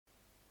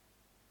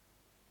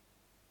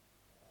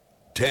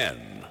10,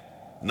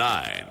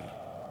 9,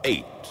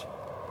 8,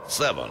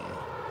 7,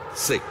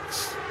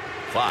 6,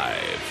 5,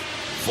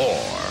 4,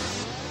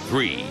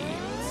 3,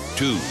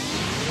 2, 1,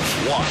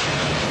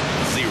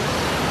 0.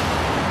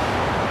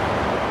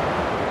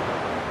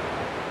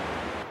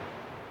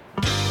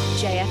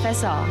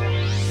 JFSR.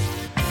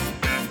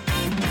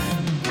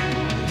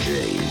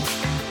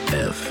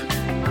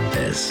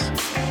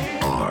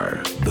 JFSR,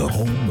 the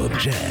home of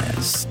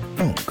jazz,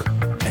 funk,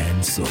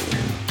 and soul.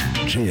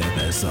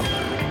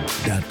 JFSR.co.uk.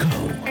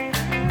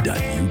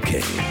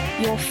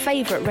 Your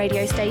favourite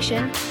radio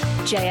station,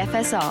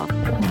 JFSR.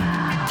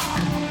 Wow.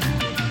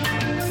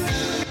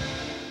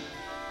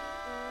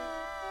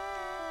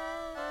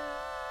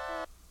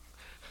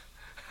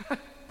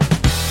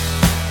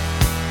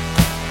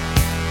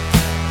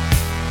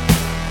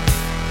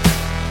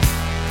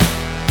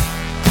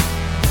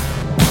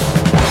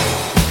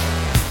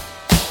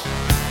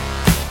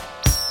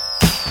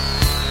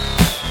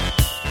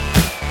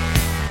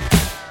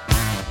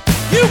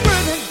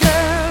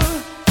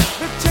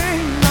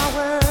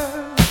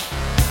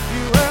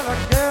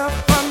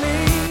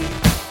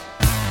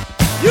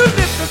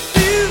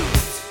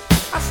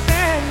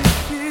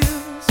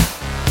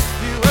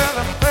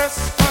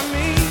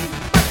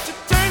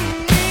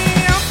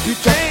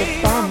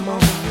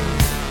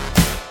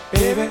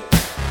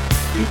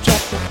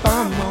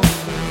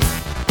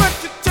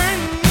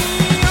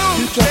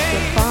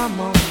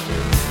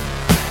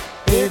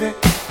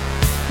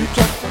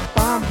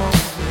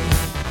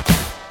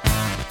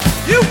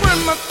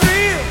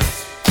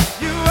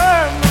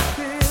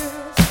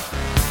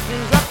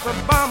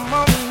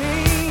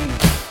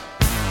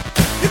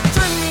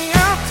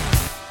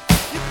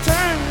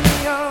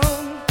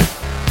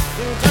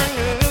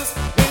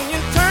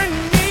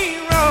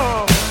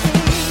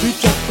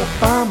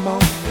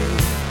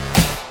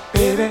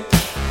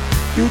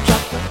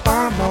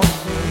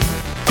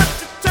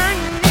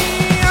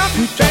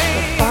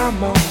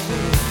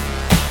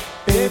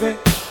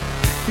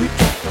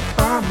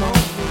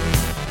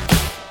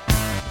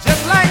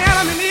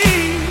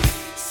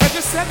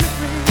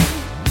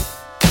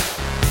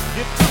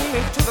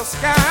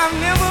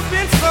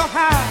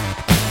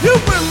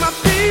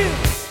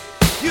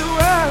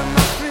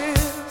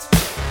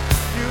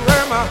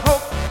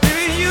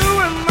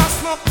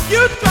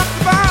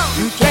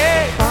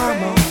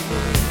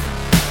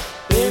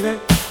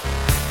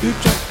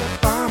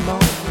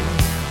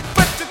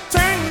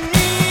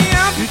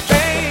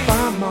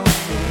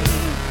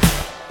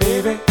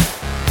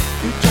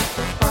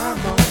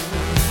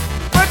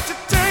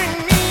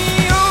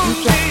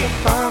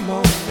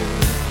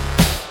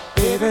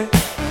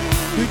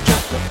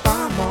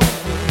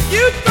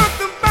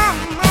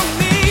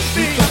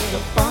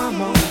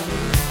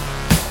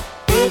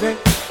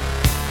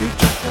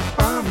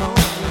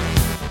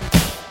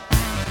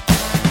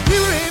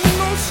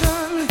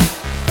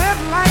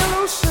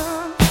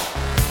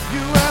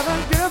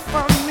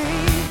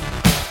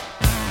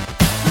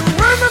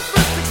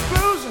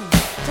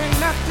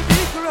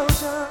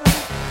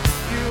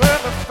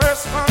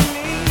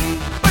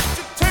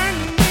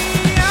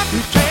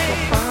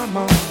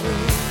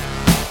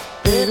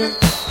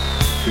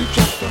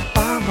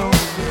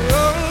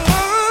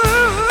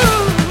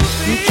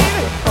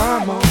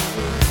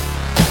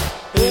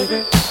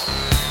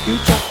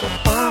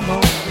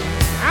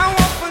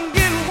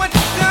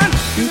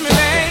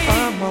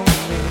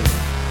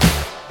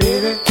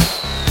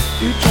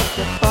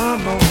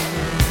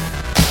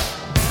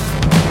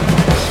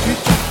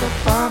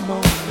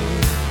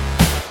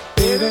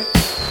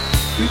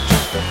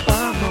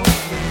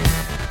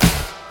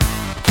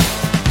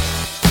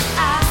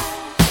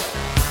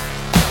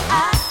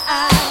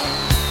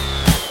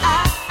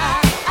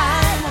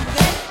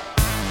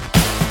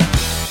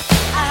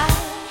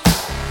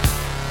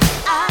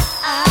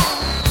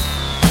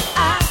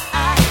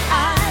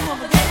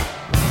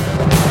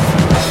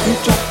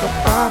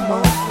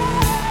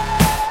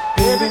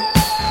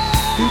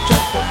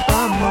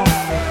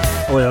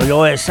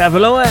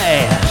 Savaloy.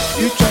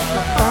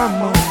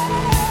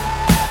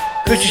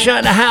 Christian Show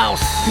in the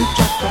house.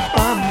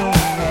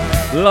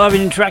 Live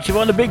and interactive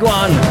on the big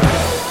one.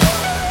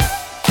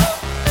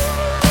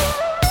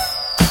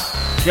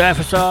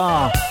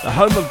 JFSR, the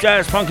home of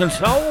jazz, funk and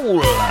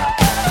soul.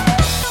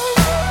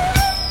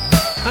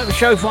 Hope the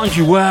show finds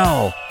you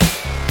well.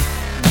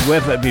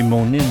 Whether it be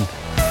morning,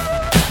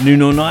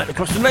 noon or night,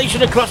 across the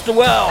nation, across the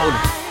world.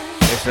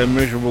 It's a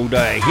miserable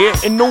day here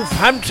in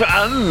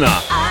Northampton.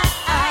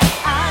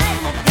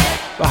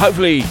 But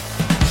hopefully,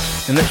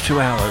 in the next 2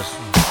 hours,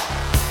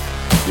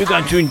 you're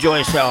going to enjoy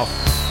yourself.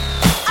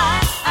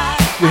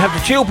 We have the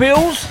chill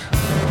pills,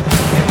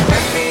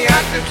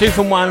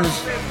 2-for-1s,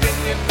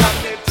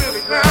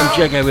 and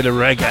Jagger with a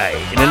reggae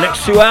in the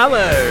next 2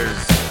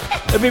 hours.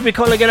 A big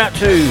call again out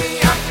to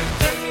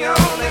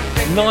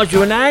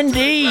Nigel and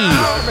Andy.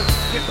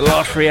 The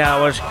last 3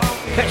 hours.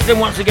 Catch them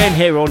once again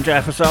here on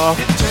JFSR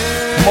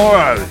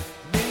tomorrow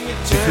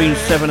between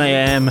 7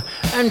 a.m.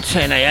 and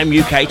 10 a.m.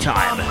 UK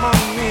time.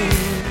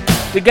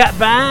 The Gap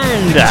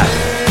Band.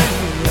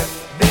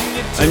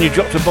 And You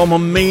Dropped a Bomb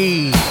on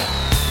Me.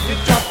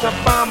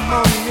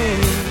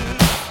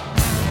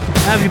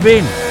 How have you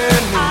been?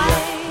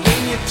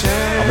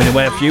 I've been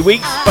away a few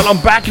weeks, but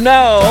I'm back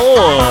now.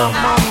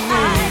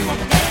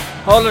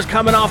 Holler's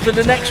coming after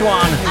the next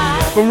one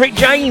from Rick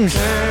James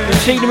and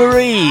Tina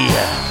Marie.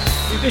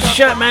 This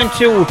shirt man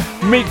till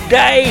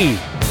midday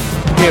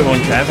here on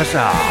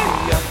JFSR.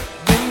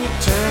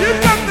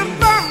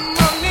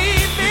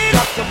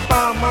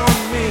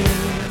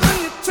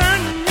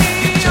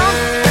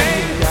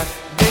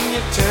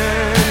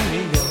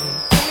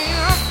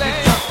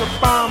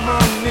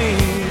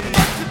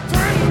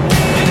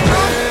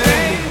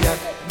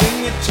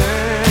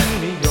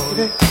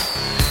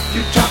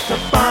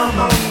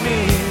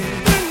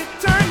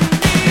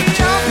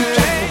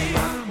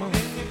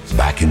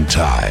 Back in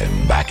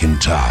time, back in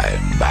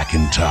time, back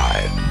in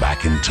time,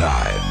 back in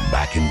time,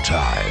 back in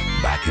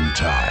time, back in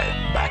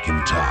time, back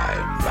in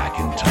time, back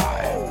in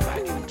time,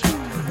 back in time.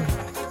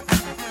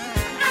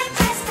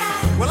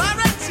 Well, all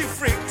right, you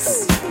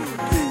freaks,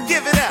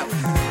 give it up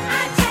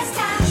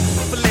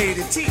for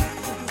Lady T.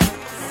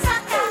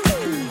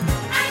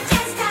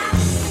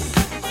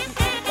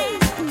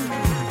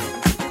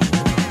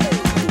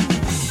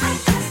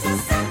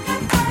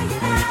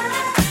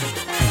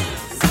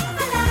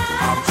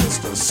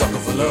 Sucker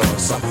for love,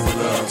 sucker for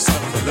love,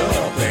 sucker for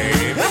love,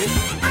 baby.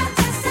 I'm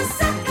just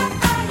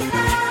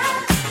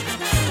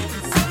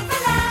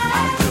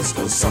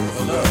a sucker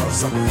for love,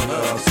 sucker for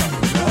love,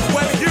 sucker for love.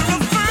 Well, you're a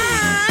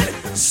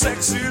fine,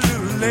 sexy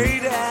little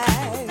lady.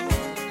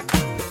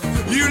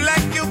 You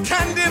like your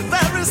candy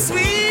very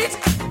sweet.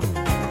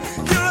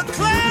 You're a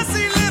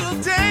classy little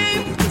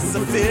dame,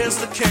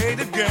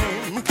 sophisticated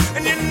game,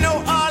 and you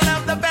know all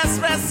of the best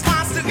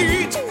restaurants to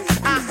eat.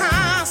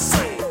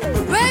 Say,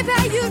 baby,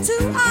 you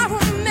two are a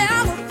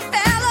mellow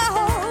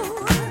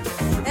fellow,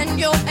 and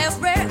you're as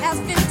rare as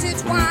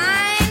vintage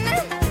wine.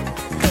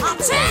 I'll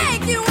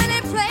take you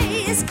any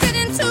place, get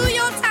into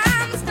your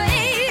time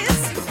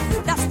space.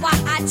 That's why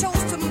I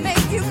chose to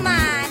make you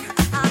mine.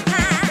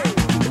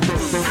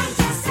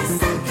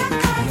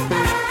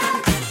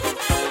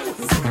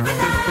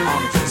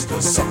 I'm just a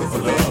sucker for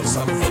love,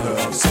 sucker for love, sucker for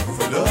love, sucker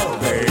for love,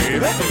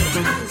 baby.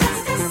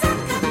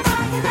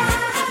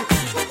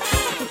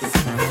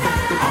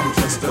 I'm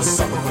just a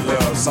sucker for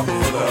love, sucker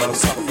for love,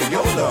 sucker for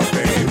your love,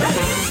 baby.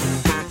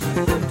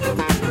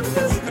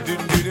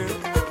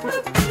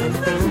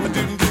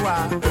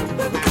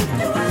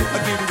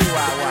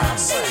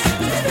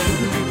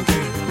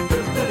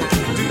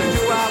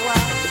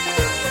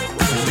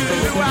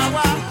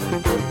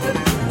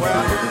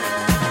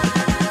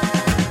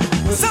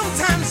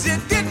 Sometimes you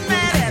get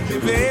mad at me,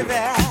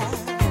 baby,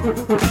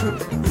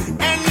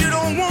 and you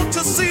don't want to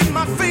see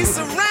my face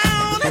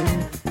around.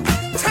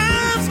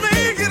 Times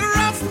may get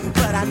rough,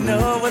 but I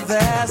know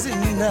there's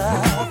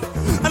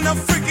enough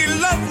freaky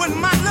love when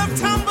my love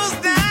tumbles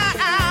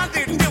down.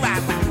 Don't you do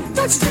that,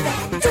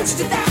 don't you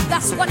do that.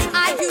 That's what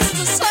I used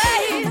to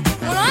say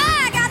when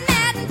I got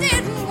mad and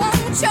didn't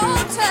want your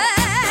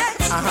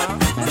touch.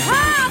 But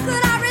how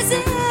could I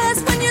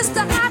resist when you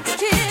start to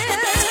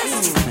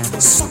kiss?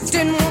 Sucked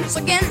in once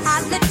again,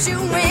 I let you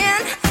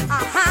in.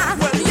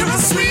 Well, you're a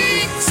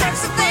sweet,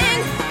 sexy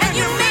thing, and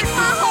you make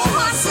my whole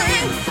heart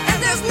sing.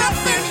 And there's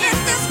nothing in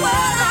this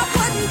world I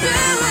wouldn't do.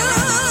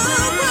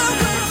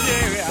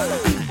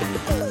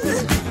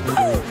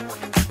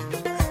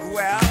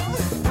 Well,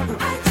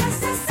 I'm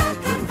just a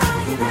sucker for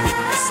you.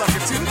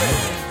 Sucker too,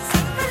 baby.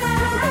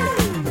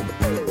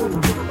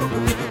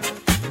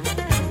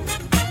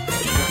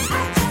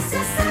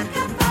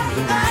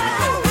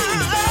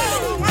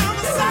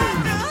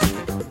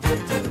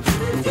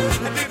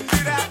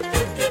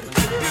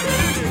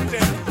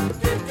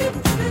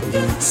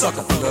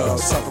 Sucker for love,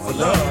 sucker for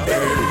love, baby.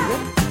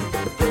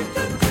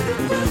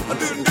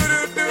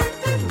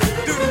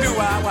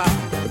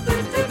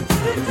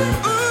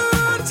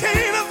 Ooh,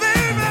 Tina,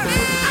 baby.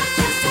 I'm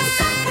just a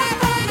sucker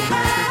for you.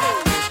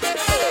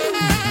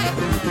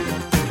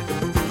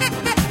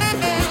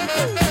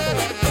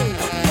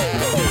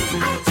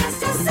 I'm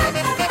just a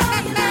sucker for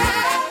you.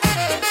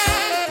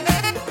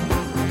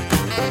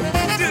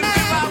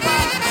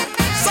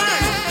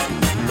 Sing.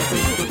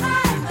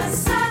 I'm a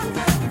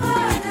sucker for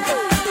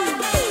love.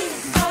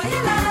 For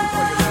your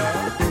love.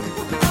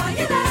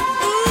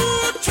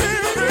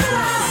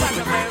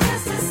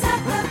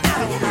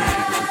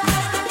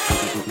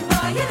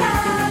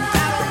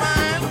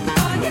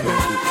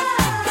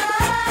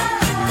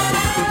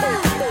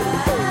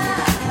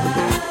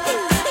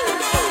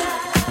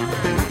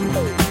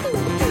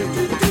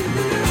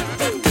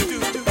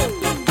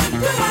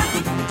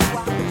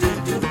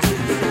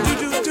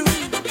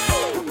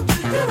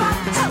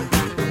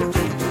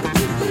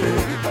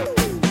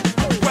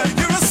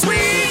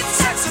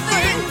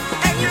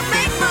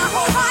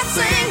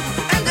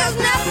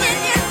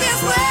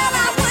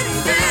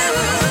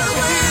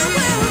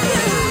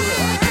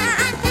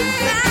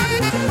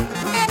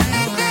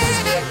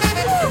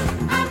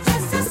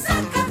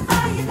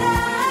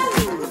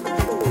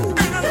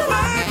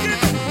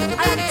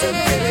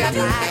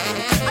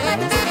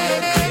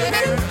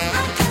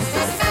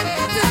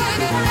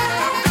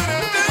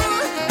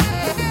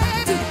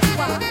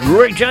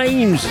 Rick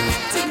James,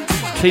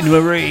 Tina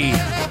Marie,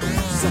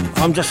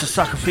 I'm just a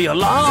sucker for your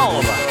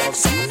love.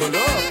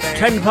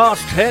 10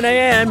 past 10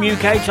 a.m.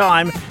 UK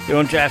time, you're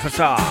on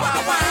JFSR.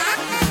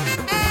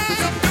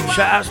 Shout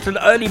outs to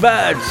the early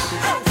birds,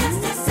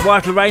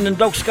 Wife Lorraine and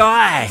Dog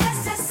Sky,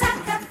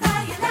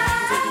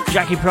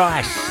 Jackie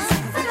Price,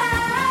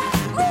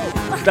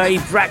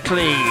 Dave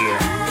Brackley,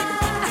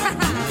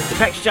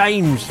 Tex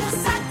James,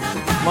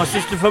 my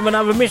sister from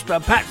another mister,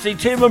 Patsy,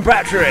 Tim and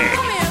Patrick,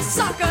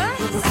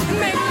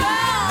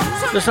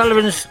 the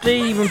Sullivans,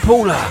 Steve and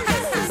Paula.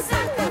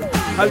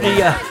 Hope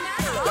the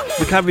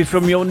recovery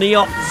from your knee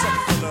op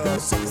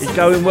is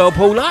going well,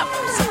 Paula.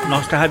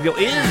 Nice to have your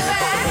ears.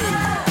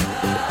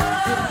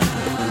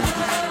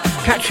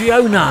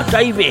 Catriona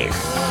Davis,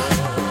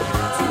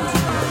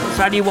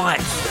 Sally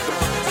White,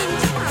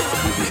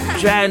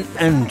 Jan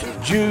and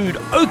Jude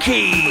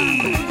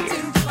Oakey,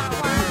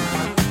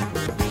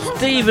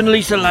 Steve and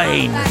Lisa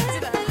Lane,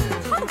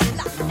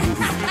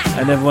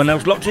 and everyone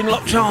else locked in,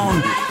 locked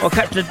on, or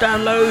catch the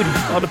download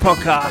of the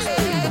podcast.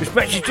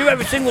 Respect you to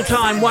every single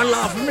time. One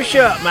laugh from the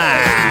shirt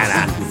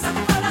man.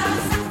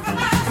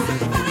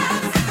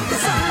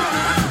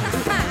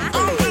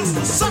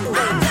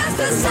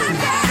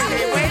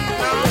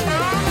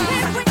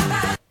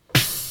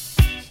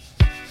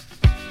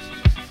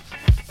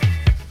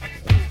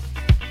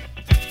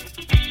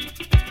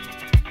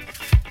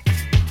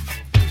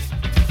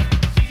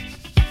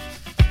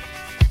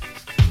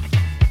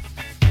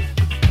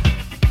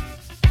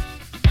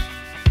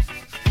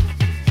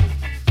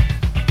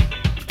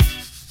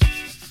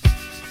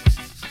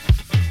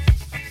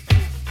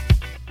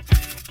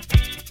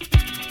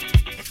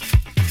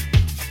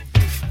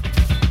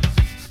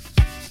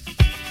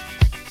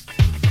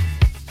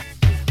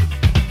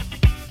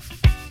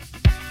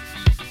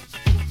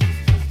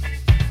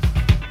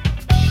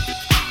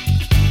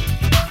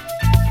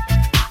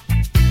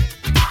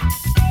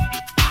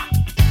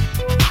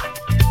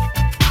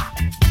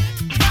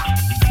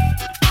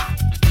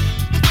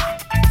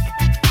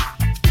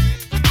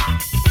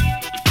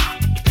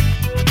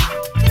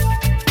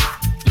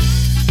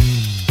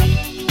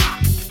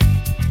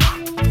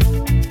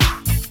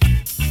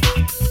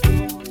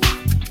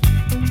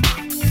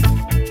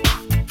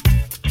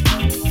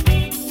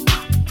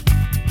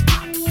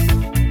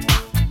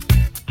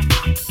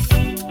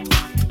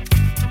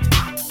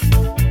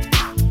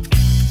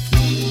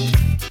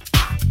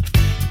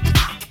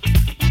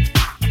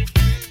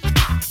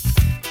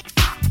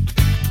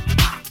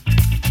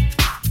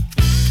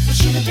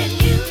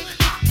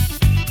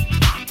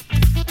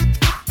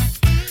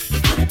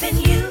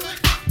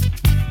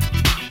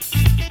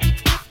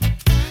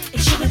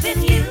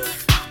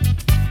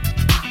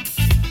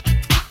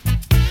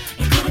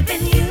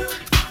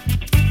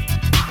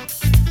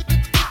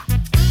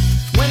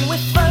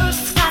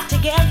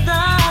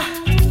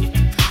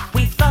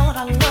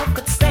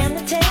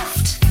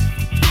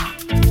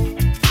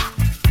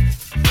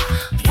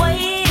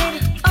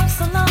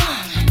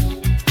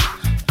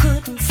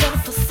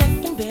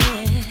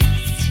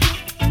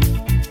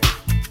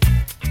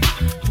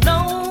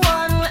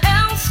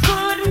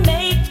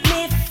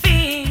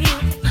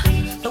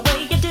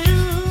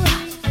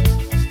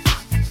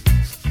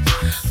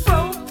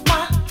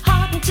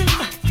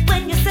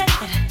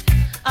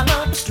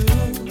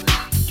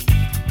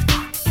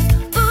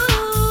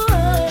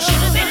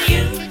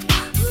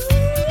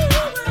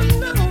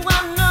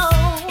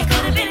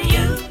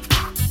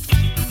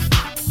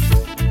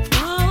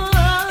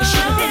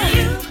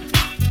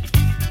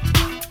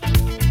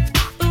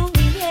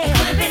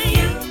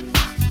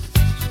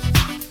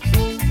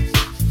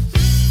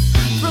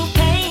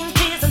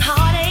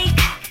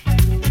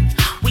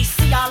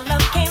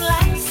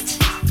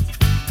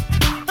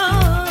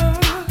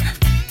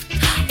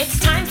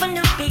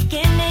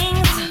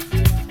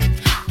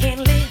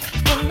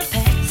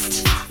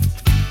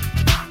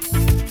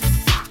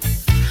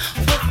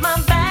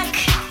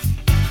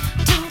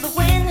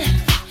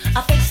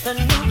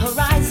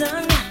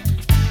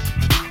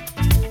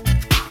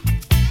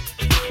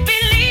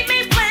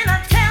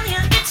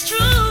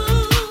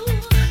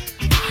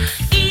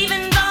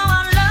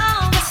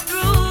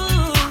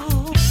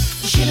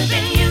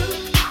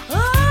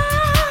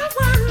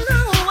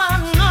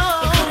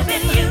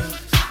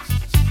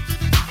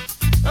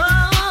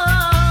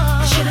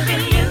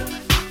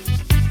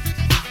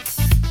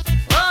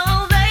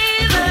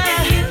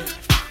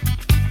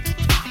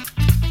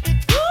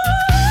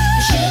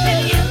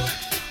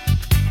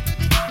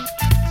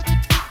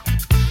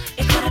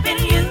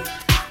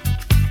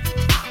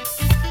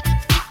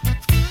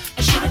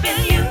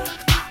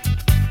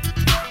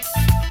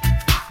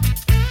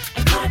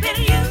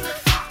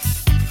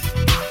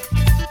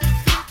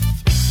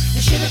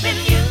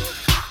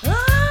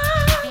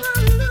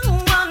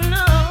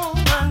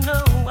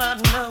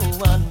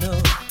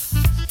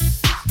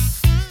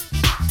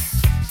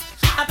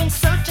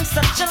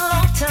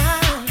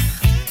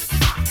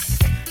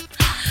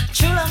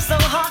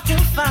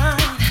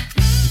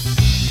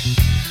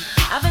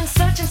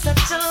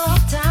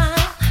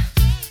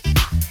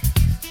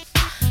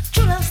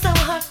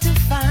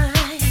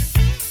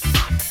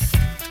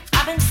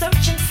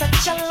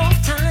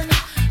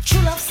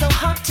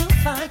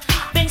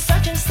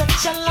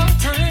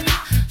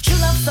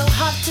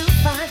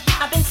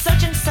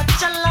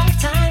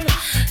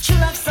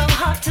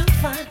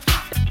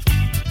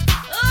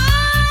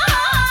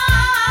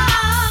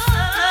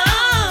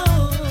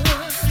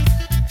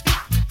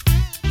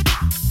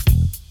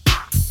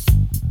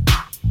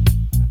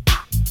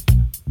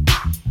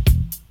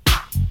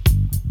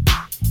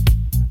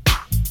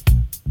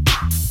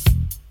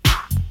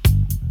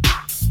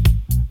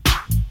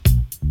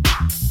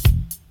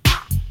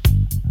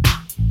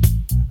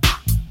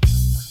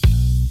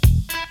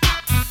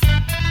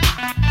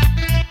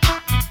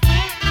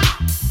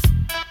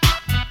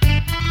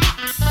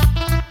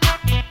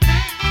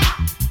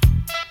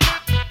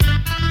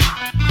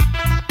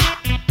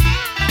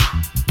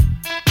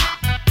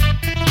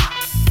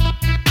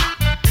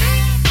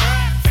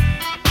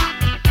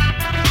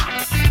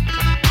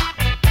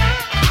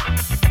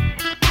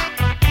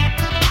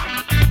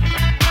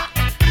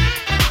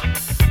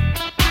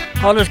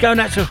 Hollers going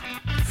out to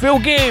Phil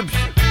Gibbs.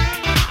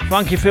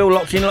 Funky Phil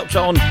locked in, locked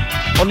on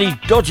the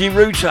dodgy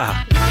router.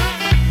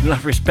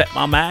 Love, respect,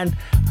 my man.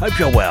 Hope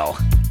you're well.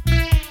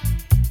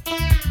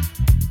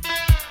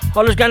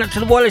 Hollers going out to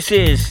the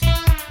Wallaces.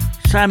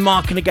 Sam,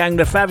 Mark and the gang,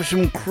 the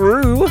Faversham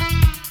crew.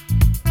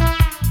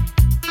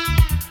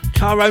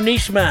 Tyrone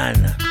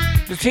Eastman.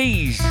 The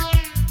Tees.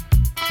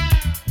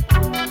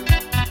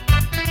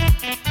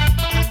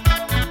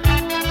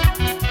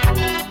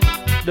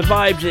 The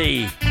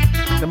Vibesy.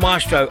 The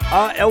Maestro.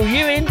 R.L.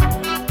 Ewing.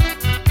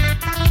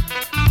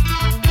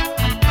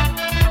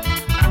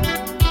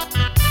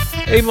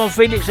 Yvonne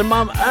Phoenix and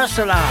Mum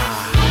Ursula.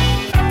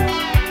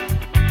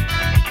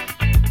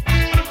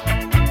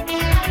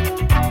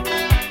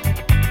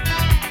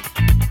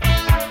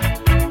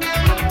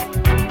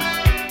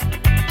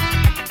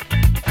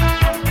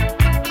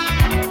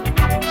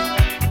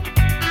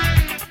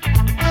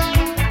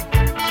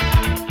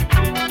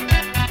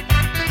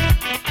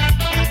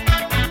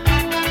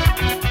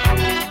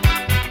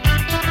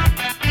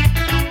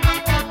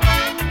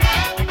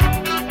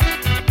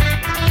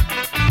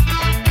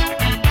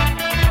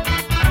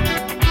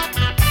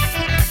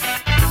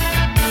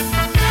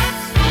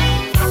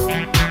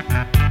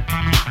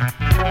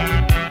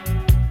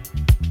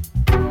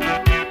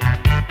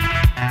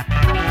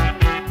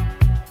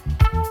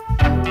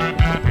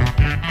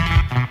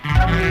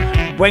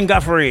 Gwen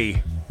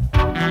Guthrie,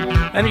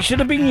 and it should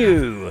have been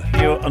you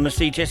here on the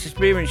CTS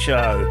Experience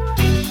Show.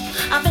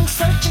 I've been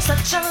searching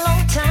such a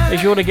long time.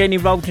 If you want to get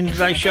involved in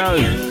today's show,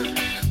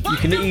 you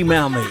can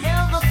email me,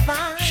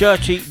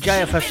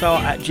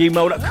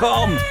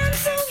 shirtyjfsr@gmail.com,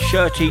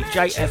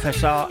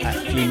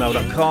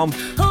 shirtyjfsr@gmail.com,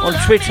 on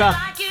Twitter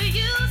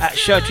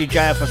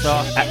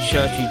 @shirtyjfsr,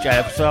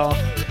 @shirtyjfsr,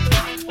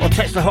 or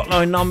text the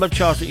hotline number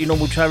charged at your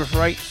normal tariff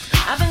rates.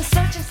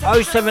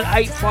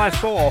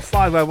 07854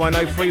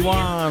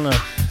 501031,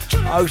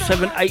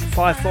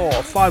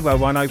 07854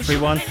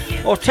 501031,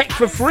 or text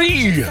for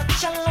free.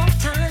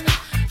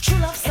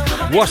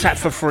 WhatsApp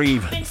for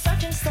free.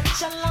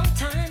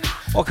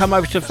 Or come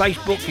over to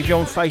Facebook if you're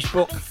on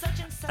Facebook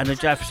and the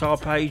JFSR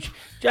page,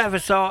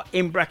 JFSR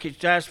in brackets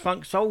Jazz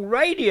Funk Soul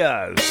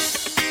Radio.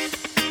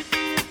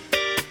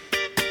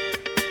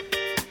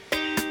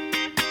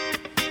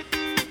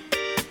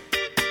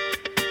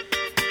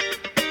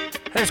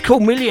 That's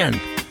called Million,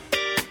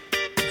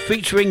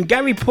 featuring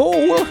Gary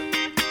Paul,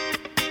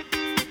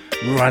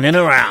 Running Around. Running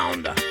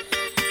around.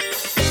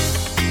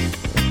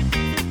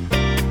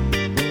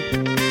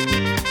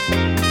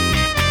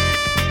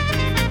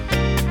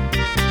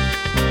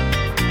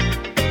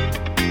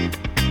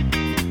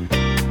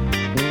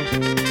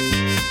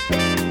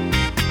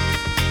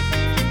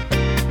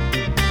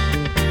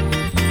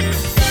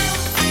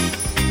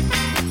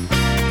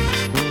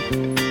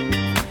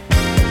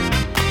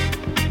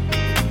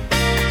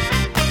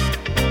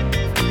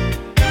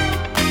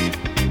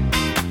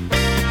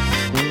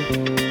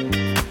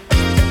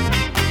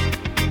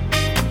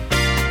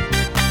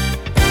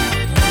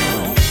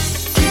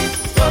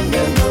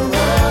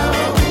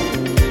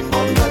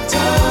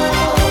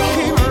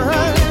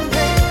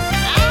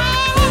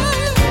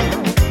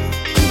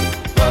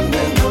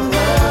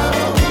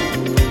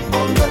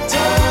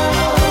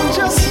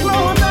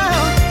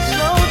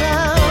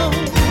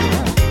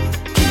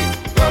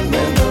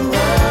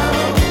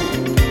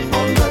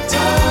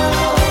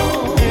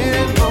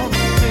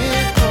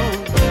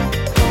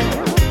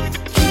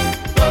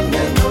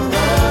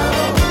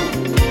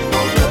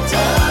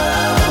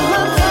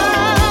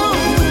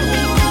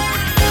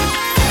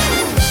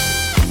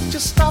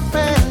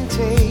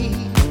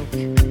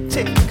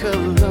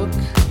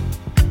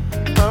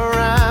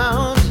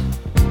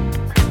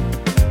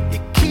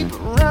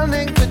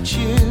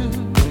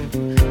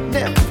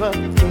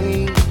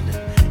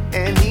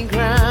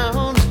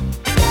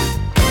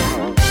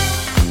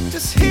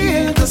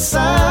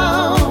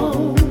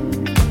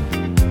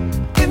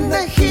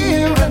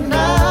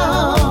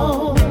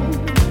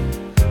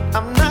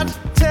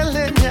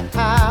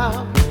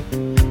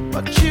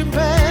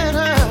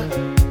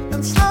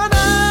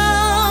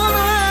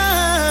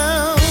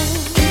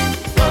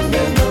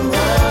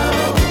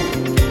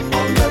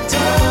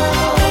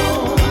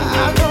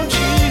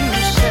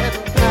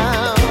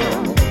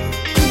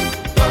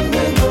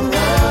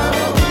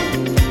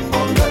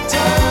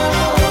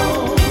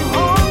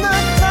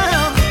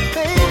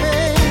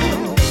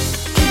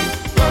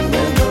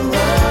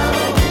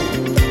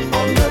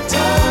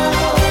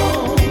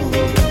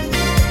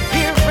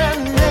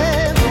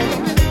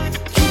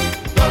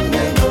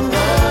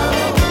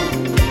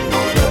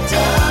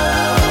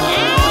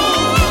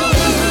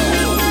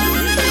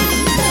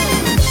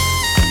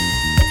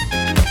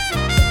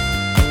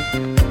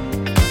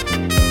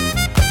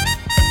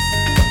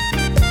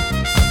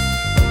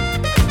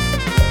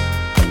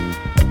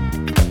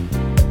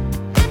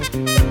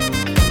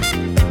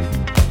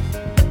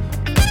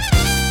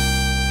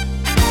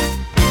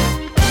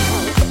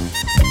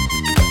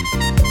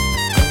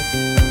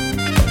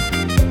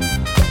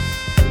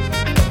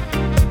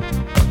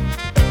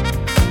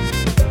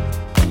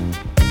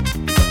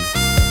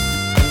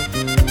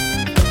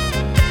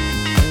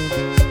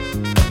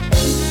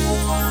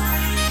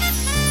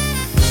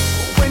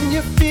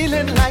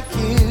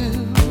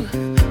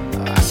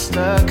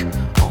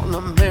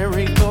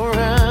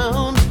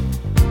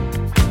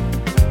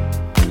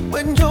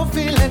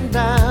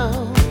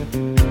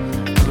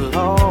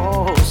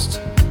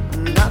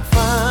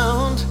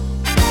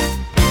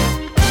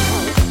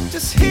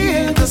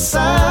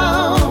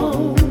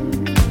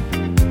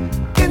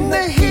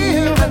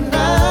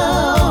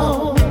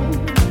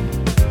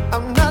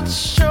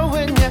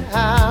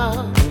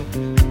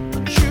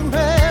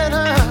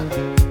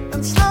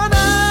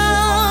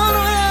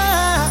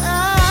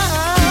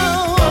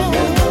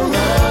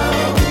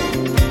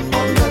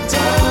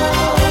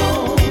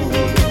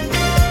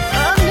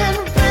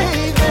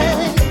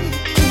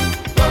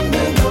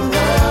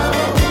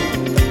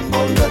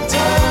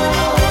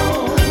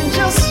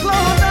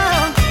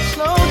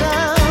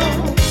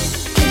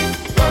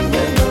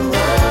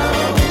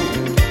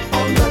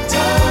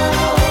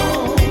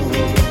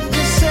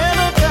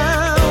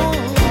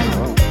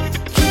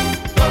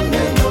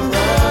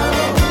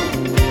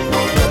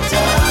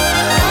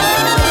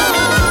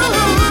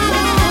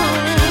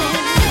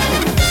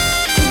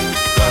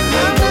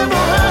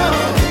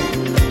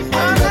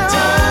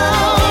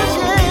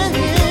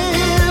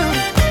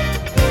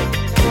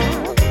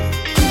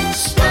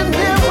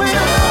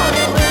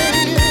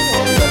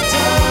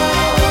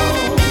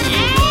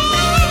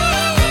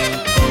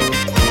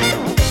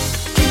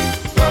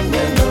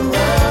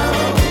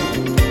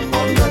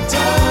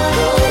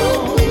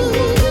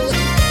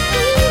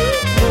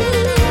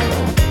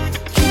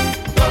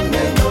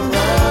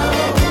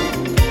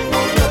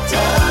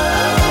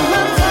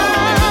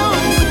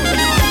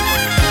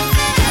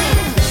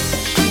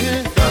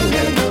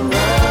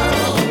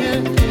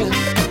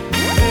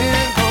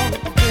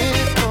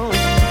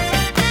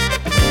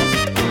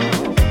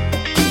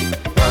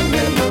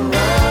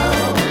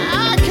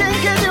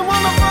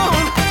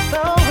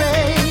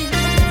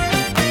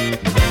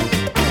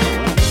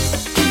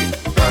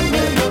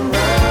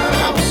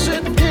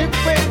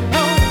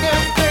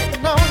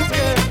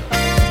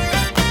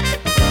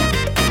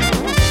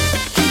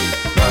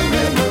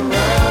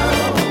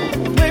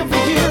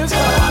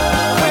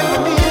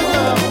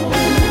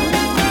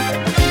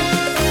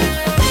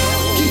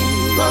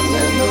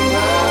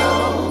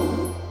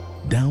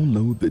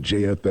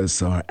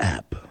 JFSR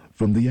app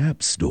from the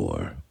App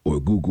Store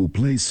or Google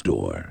Play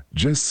Store.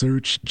 Just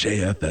search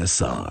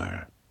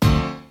JFSR.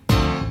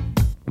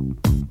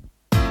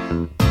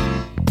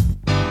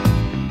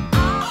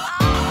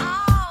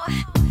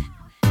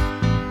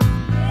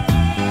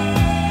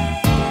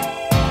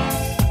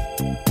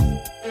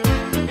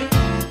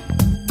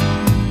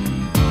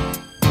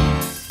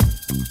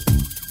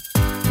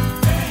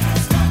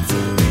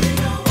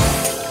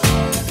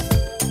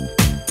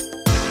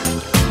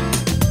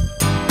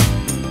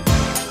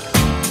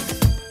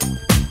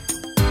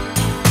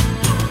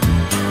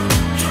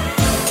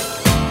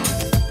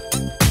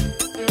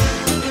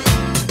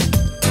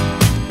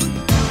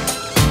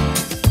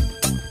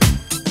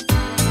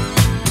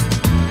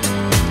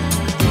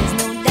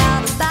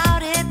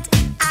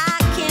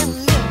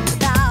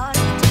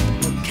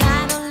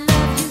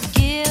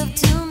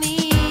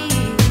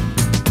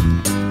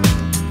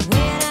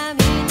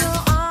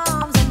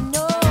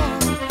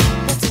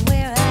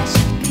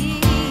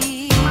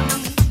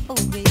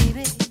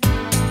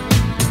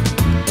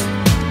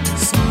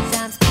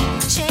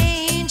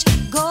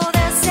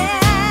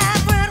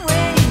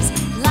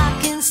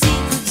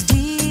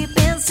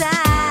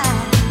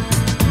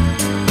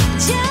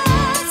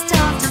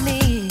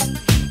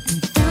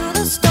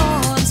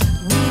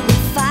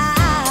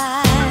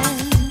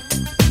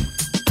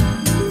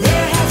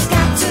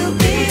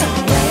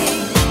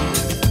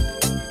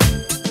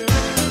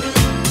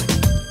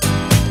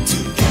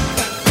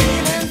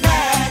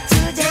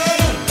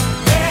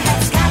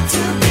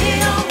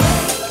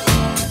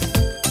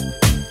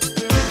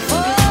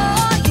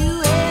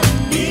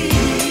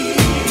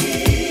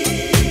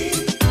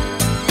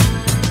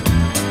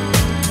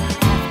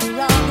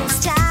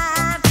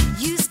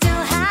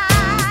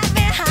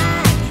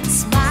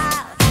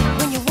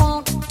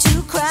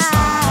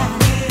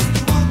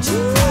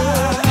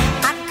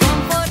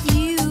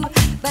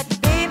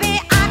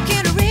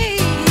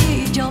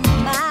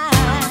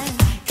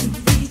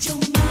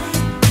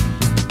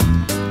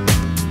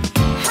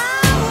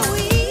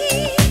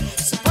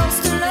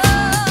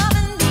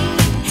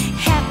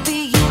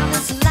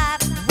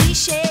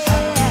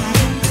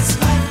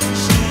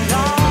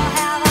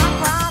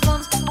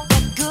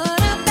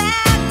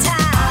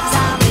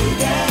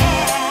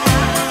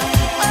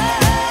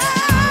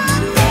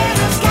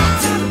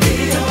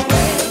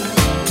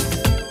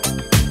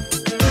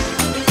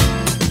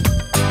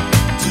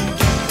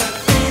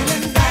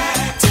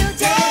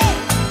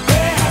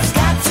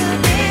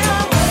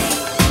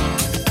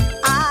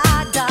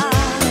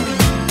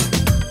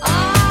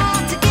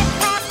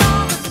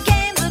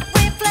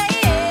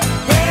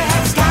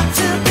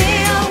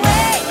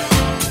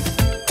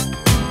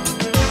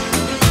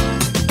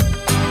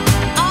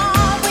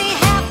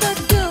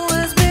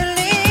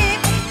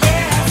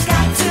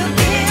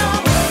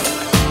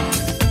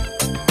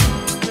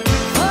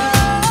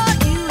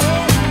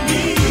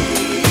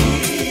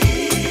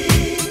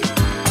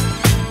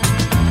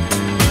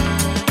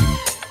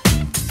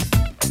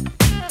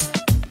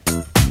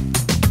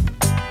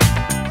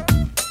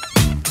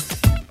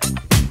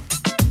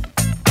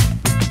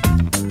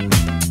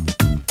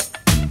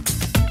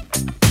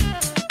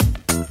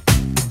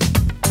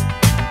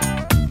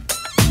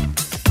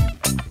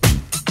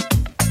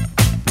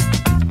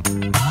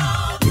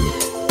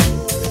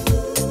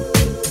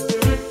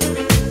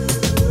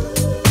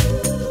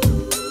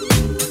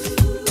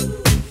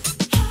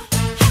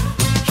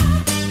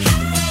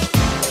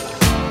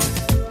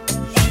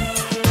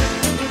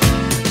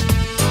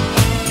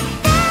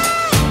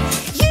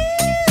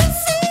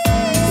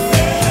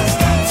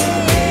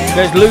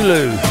 There's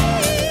Lulu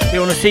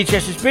here on the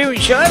CTS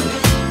Experience Show.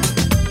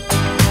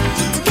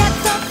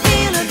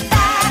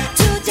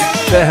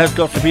 There has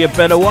got to be a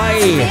better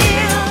way.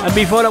 And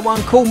before that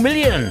one, Cool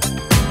Million,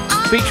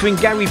 featuring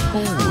Gary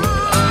Paul.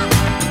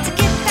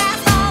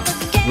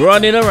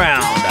 Running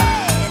around.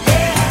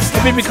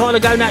 A bit kind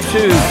of going out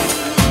to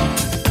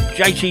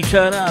JT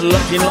Turner,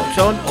 locked in, locked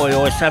on. Oi,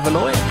 oi,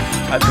 Savaloy.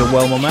 Hope you're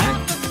well, my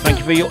man. Thank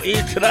you for your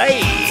ear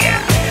today.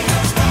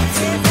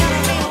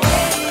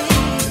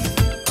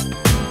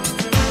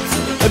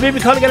 A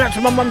bit kind of going out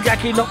to my mum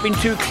Jackie, not been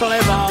too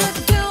clever.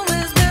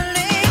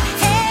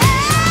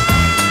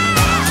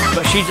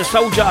 But she's a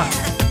soldier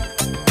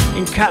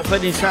in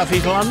Catford in South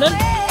East London.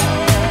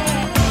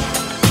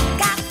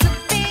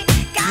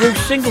 Ruth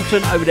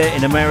Singleton over there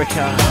in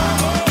America.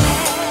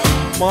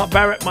 Mark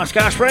Barrett, my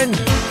Scouse friend.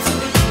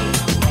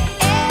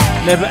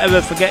 Never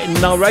ever forgetting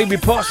Nairobi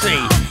Posse.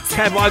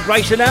 Cavi,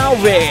 Grace and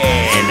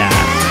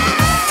Alvin.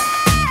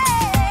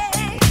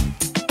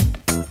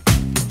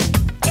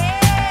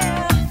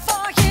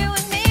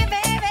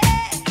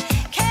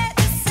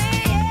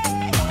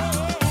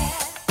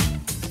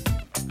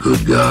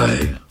 Good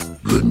guy,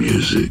 good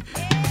music.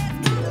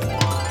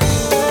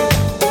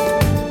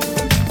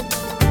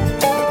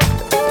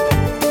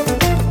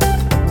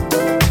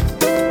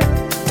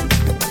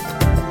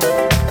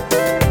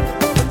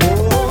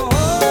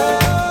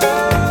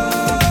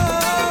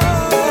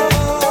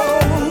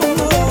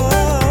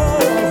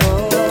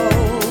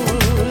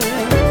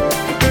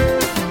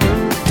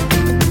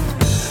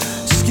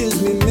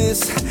 Excuse me, miss.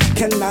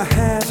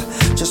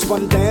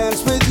 one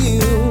dance with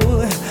you.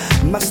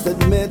 Must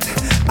admit,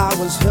 I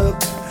was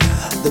hooked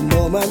the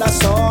moment I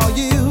saw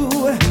you.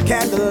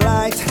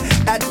 Candlelight,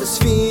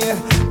 atmosphere,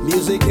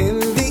 music in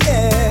the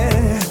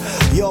air.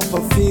 Your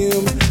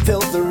perfume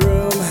filled the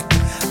room.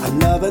 I'm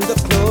loving the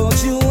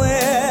clothes you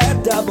wear.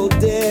 Double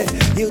dare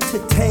you to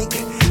take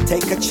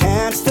a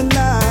chance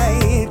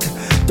tonight.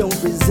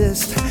 Don't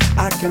resist,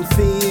 I can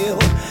feel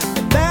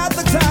that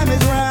the time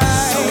is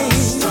right.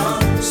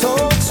 So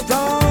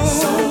strong,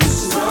 so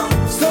strong,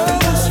 so strong.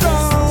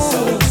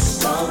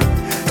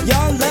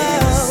 Your love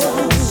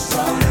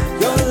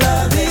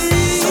is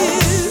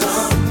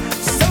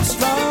so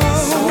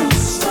strong,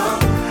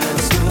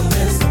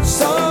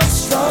 so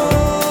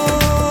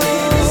strong.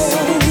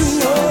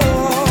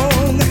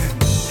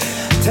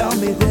 Tell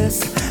me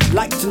this,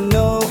 like to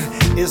know,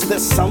 is there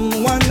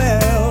someone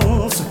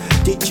else?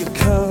 Did you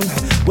come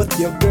with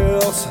your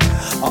girls,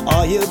 or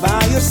are you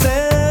by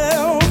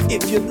yourself?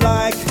 If you'd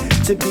like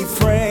to be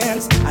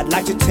friends, I'd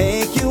like to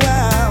take you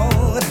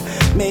out.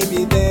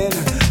 Maybe then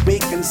we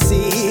can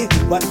see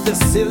what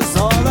this is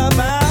all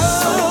about.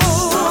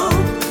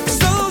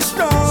 So strong,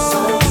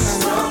 so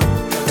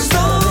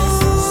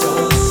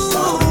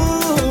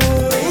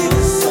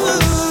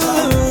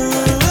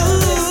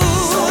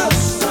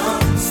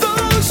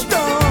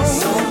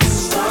strong.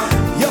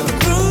 Your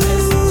groove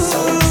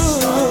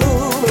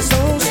is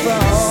so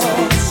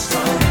strong.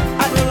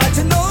 I'd like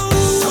to know,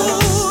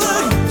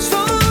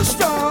 so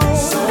strong.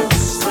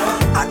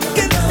 I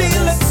can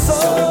feel it so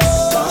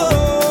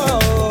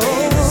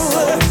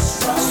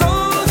strong, so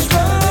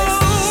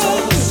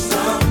strong,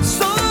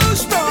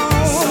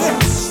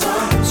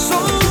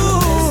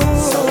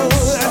 so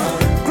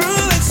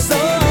groove is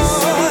so.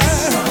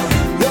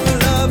 Your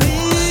love is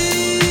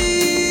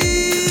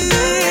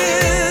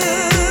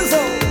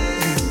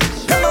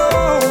come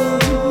on,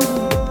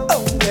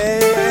 oh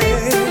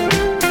yeah.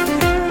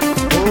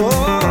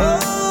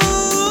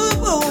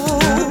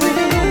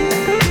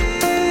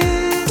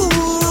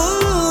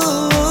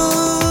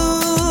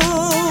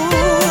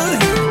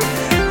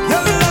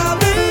 Your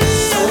love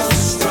is so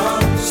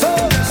strong, so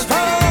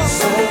strong,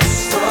 so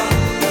strong.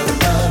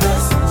 Your love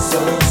is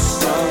so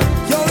strong.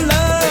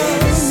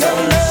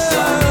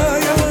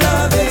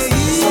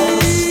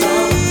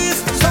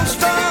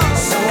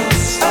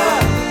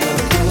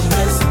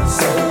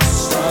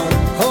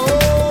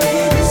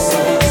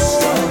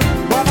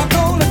 What I'm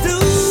gonna do?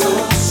 So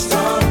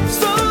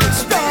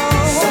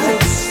strong.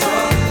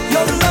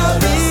 Your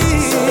love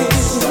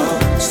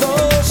is so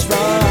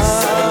strong.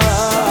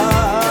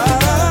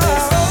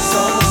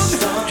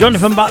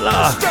 Jonathan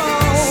Butler,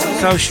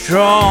 so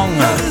strong.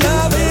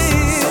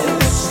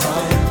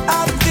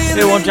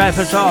 Here on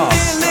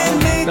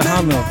JFSR, the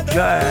hum of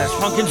jazz,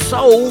 funk and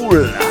soul.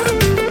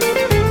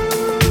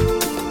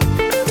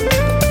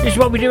 This is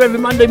what we do every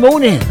Monday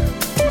morning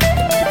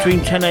between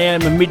 10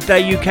 a.m. and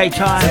midday UK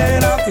time.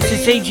 It's the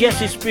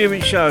CGS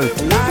Experience Show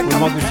with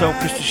myself,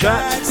 Krista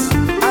Schatz,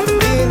 I'm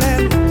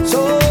feeling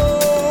so.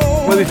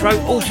 where we throw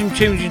awesome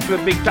tunes into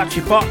a big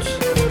Dutchy pot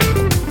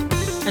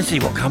and see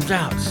what comes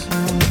out.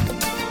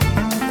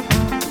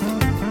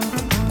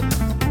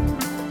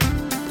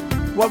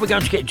 Well, we're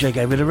going to get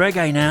jiggy with the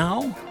reggae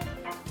now.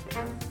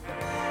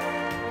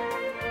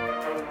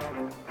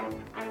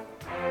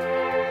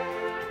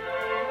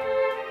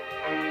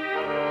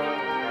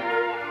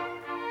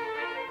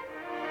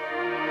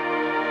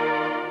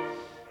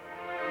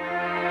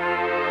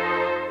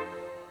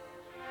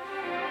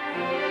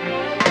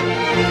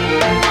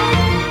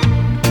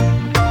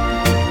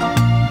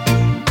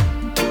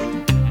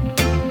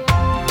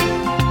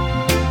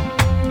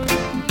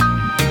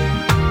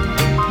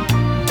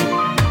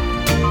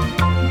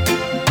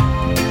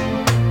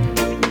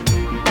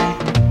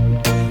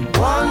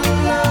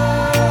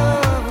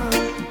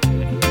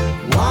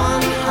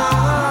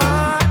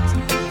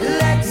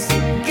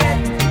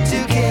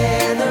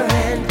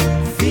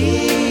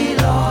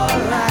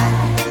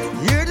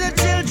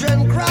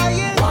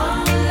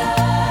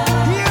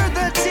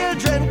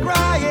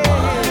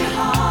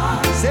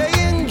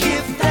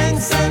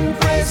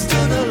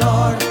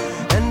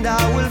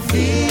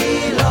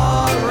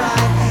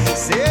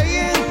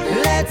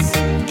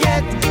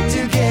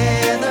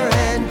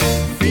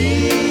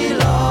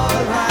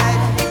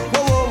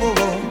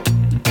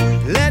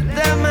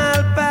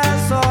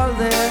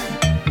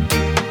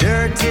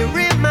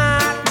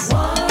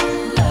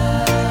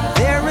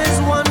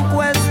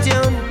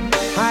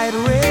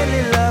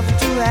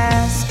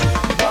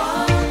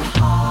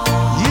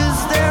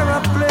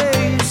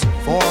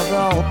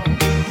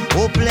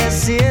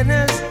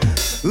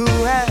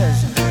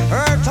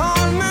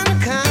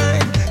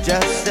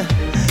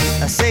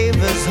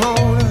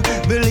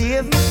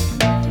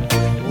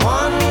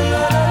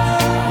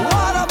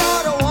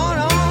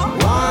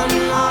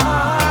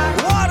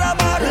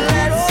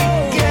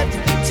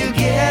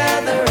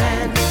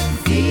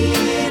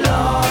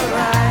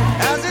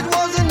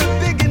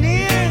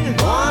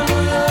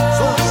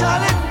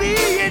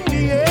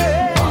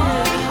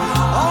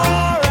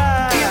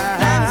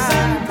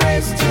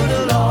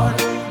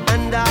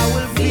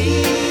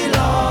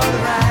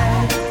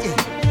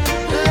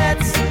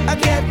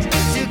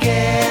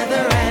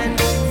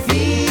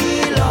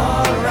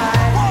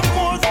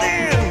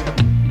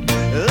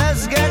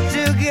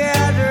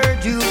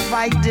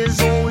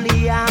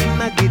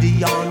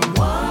 on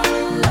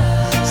one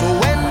love. So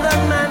when the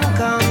man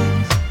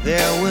comes,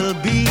 there will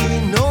be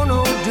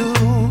no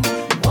doom.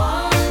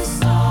 One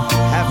song.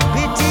 Have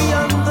pity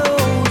on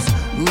those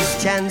whose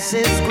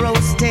chances grow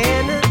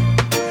thin.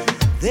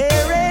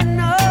 There ain't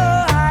no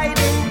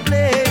hiding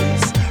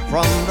place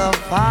from the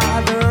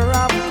Father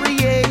of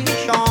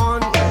creation.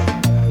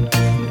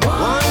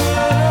 One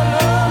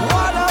love.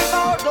 What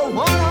about the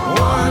one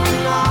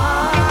love?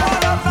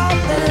 What about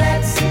the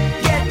let's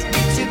get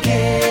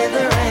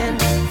together and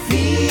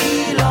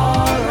feel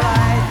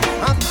alright?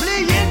 I'm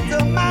playing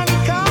the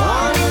mankind.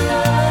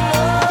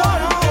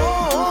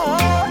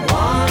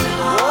 One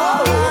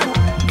love.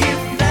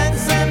 Give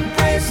thanks and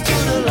praise to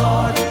the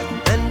Lord,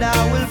 and I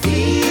will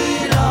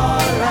feel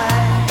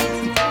alright.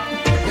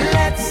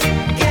 Let's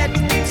get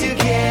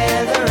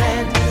together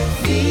and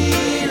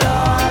feel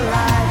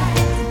alright.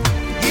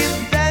 Give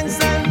thanks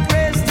and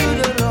praise to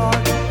the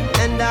Lord,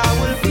 and I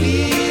will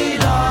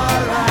feel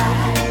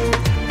alright.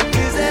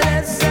 Is it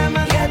let's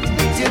get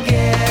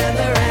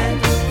together and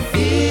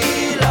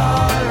feel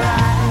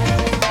alright?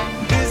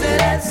 Is it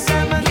let's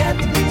get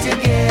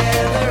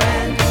together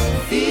and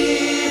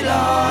feel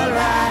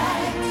alright?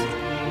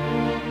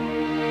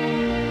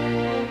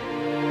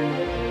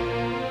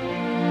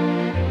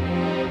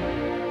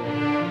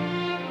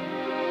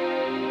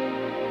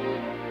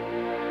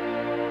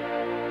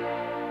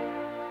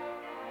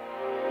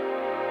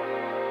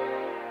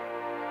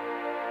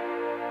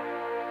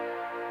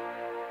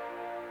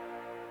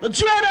 The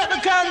dread of the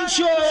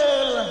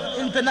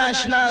control,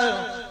 international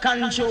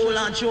control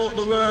and throughout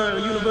the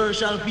world,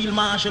 universal field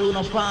marshal, who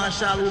no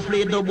partial, who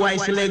play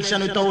dubwise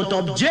selection without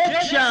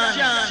objection.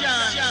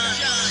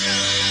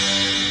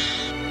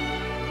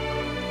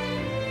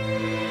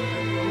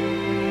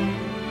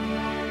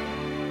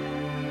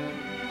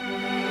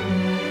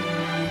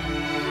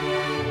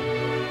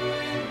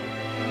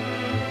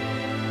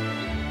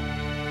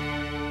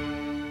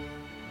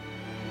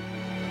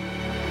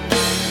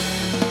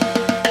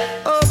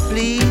 Oh,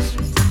 please,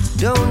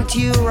 don't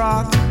you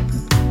rock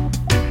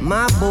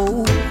my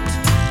boat.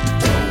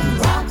 Don't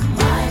rock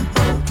my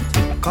boat.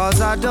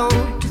 'Cause I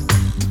don't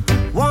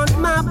want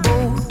my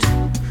boat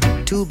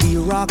to be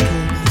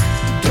rocking.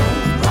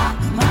 Don't rock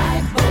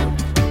my boat.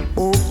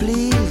 Oh,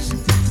 please,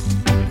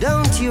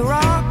 don't you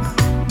rock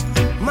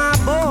my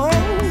boat.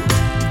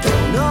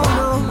 Don't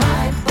rock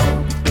my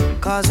boat.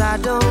 'Cause I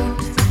don't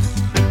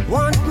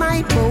want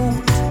my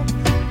boat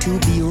to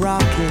be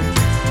rocking.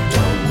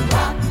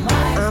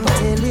 I'm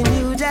telling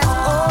you that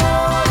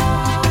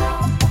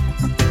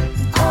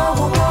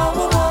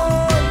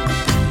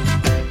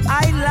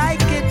I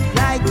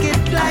like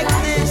it like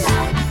this.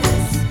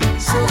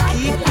 So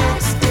keep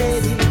it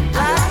steady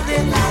like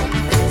this.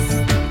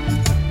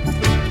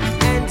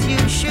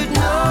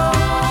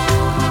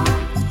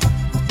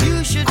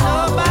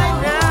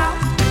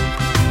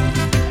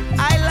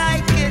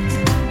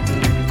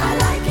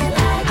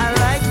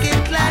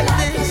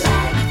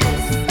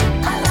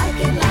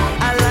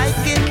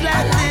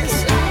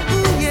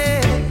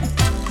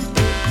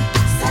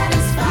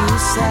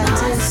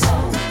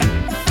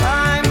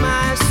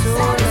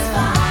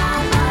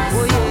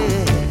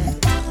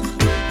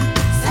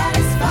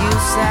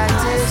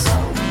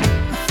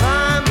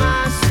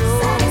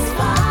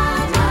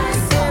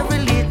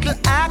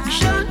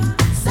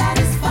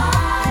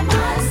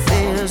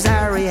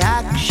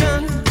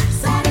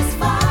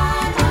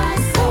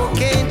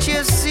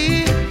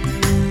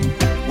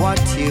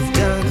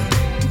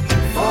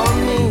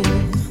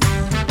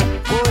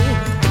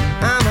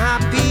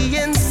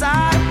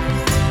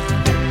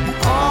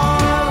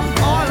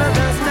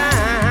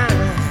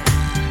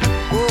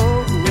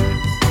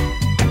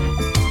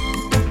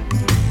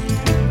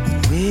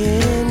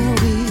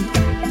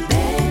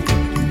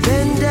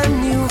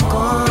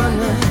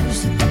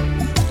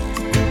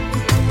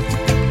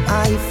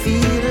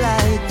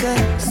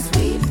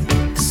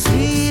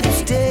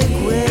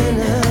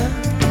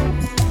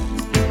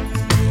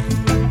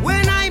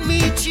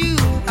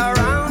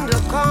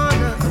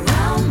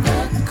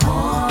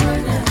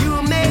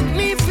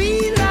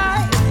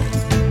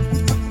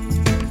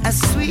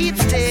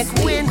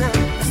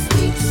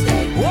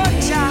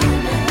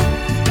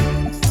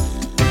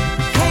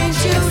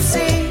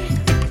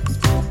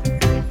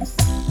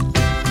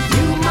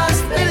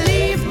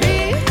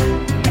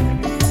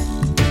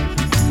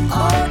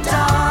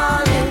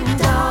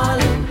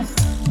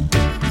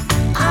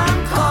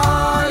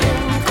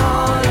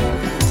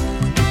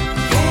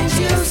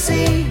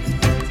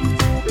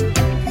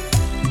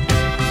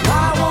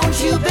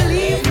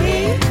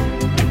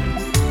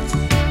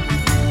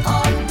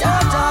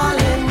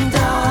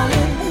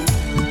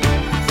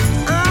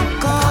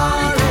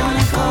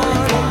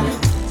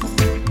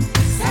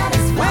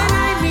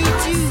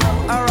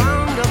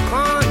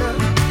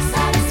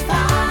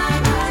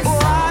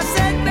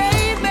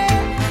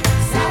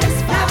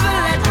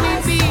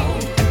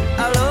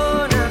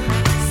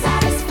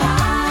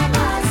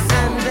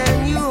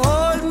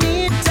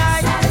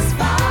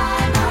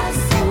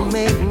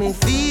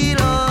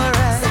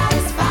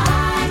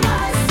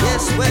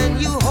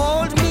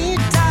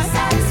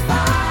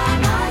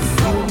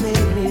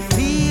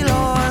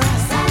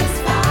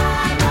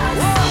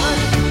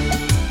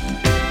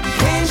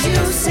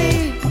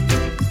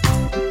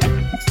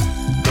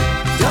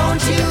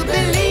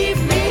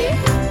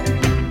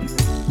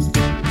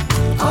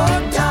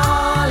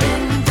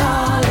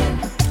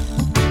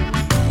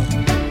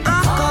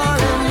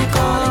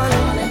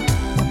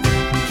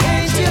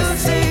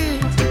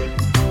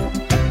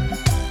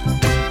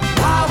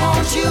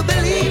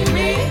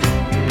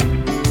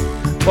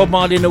 Bob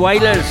Marley and the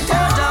Wailers.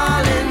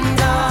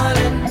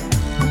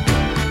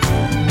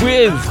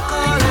 With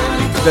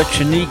the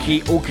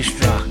Chiniki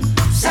Orchestra.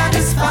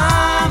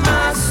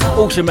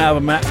 Awesome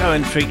album, Matt. Go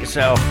and treat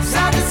yourself.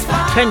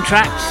 10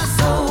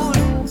 tracks, all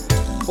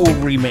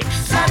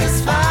remixed.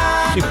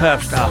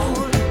 Superb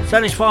stuff.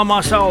 Satisfy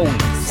My Soul.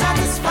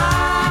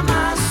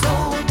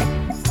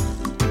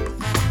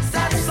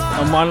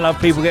 And One Love,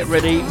 people get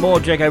ready.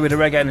 More Jago with the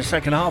reggae in the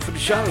second half of the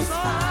show.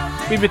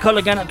 Big call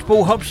again up to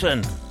Paul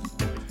Hobson.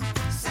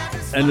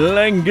 And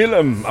Len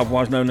Gillum,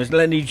 otherwise known as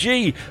Lenny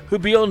G, who'll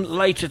be on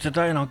later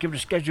today, and I'll give the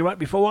schedule up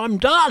before I'm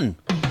done.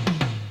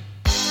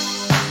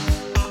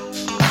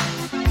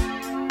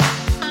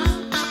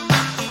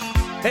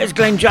 Here's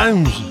Glenn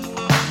Jones.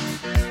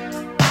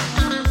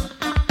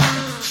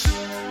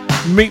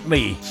 Meet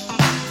me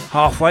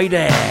halfway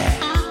there.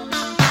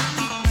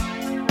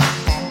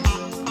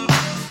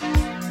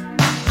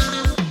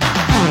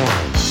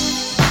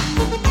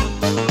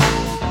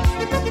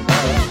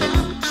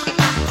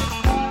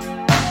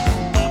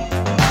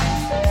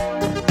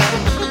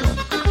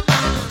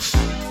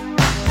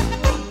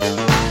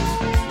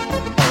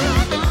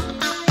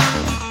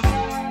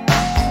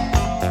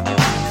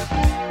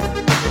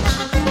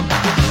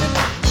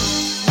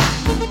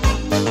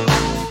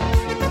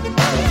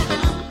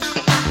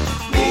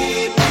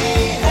 Meet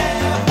me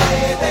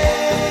halfway there.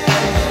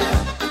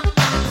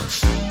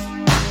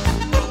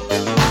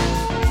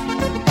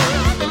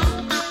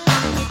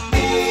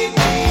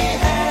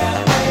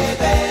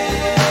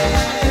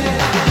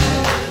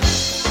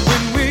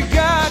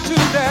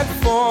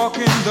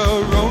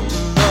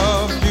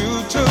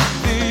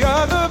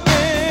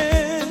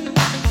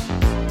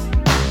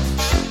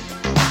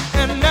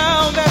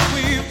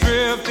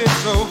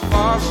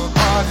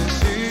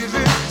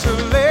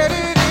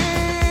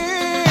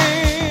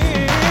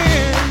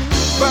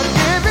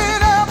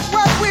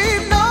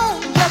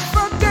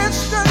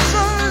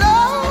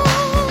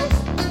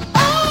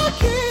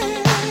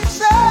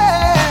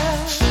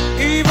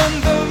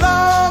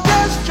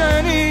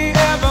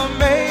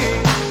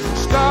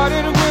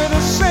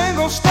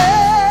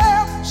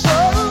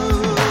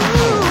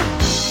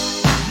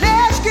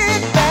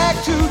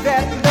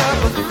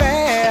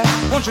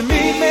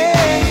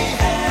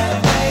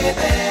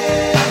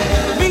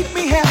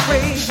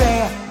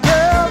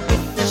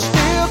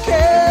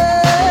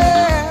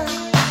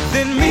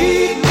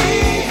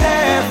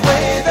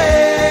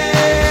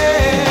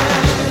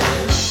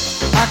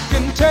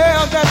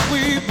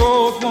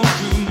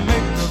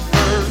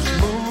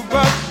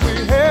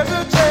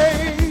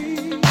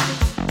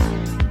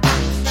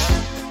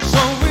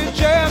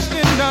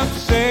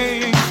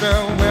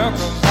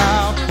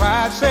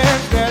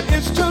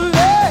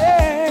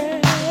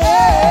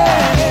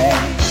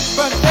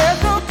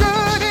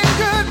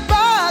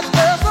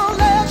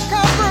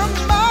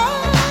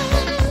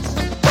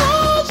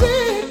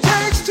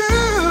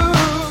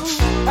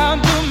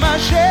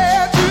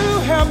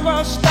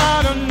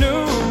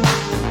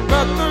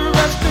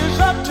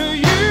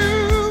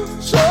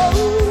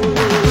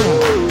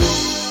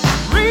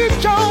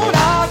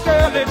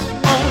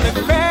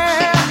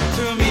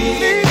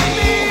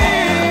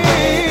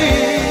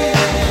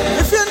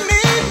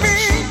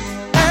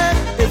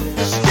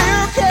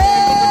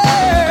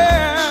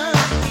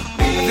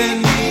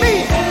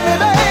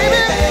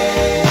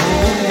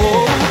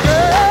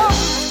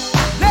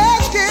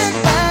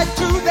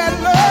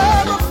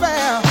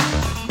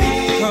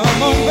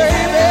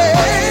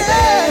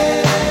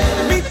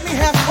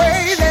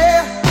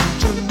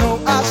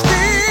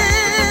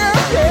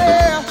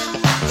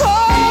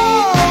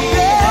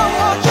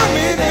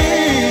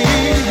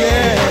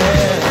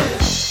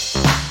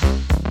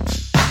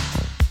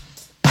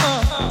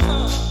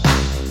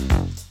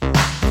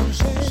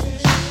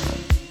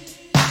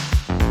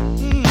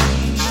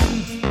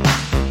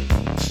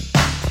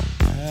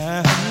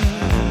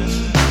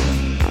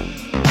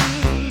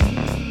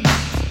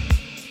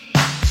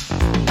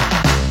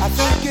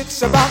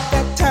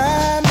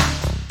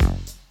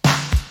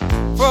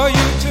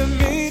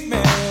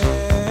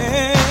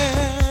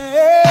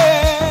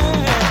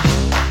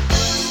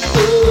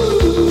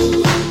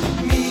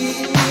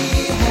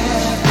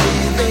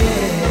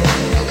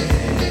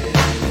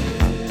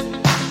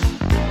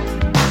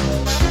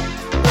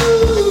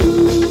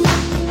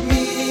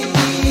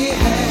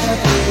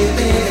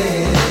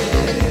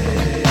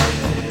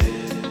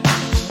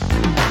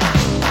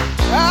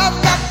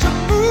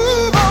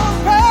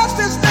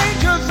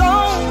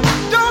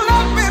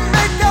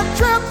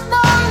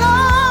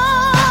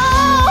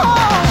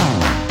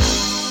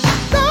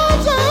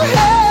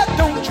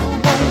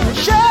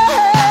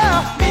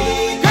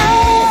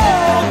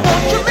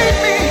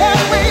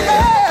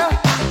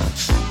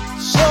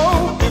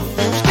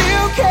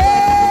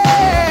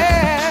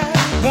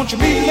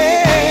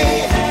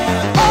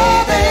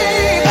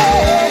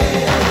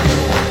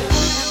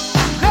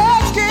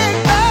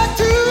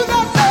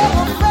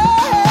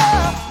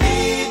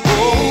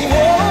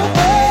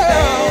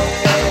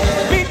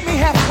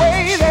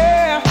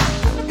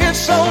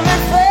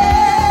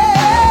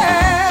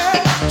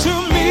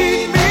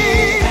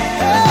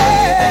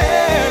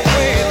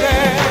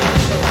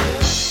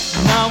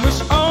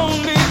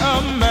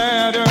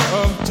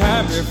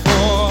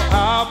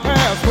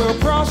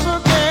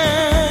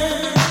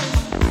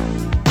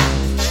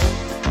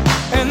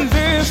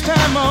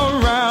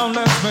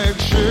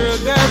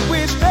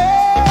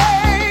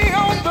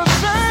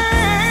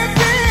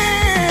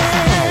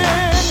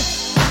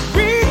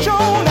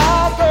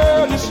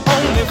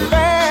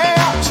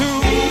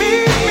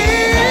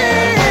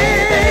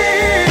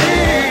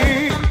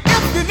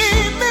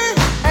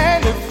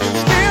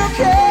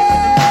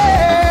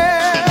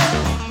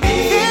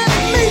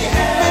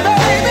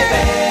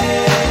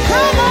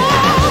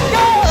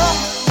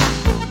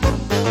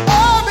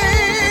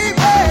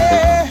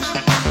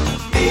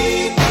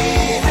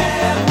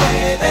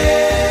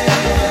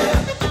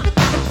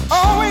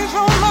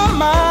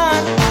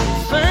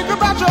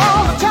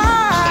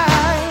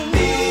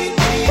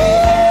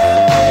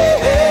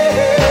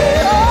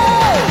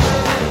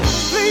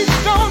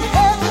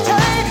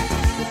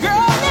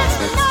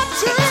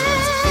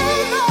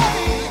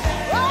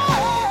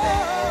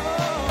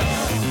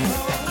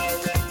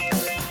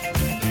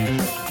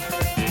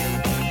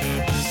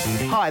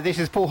 this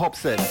is Paul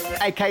Hobson,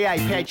 aka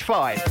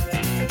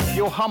PH5,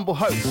 your humble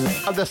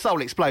host of the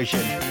Soul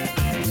Explosion.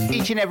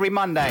 Each and every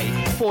Monday,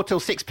 4 till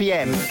 6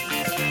 p.m,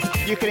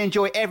 you can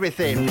enjoy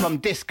everything from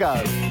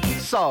disco,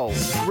 soul,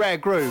 rare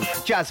groove,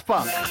 jazz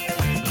funk,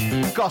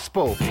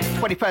 gospel,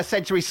 21st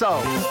century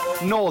soul,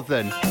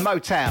 northern,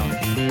 Motown,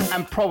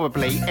 and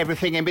probably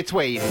everything in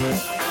between.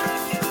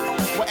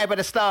 Whatever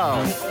the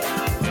style,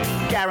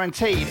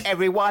 guaranteed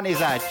everyone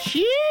is a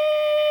tuner.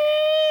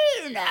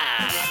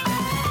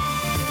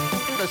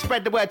 So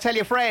spread the word, tell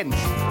your friends.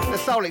 The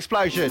Soul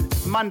Explosion,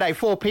 Monday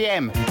 4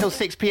 p.m. till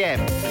 6 p.m.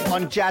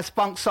 on Jazz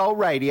Funk Soul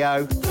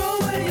Radio.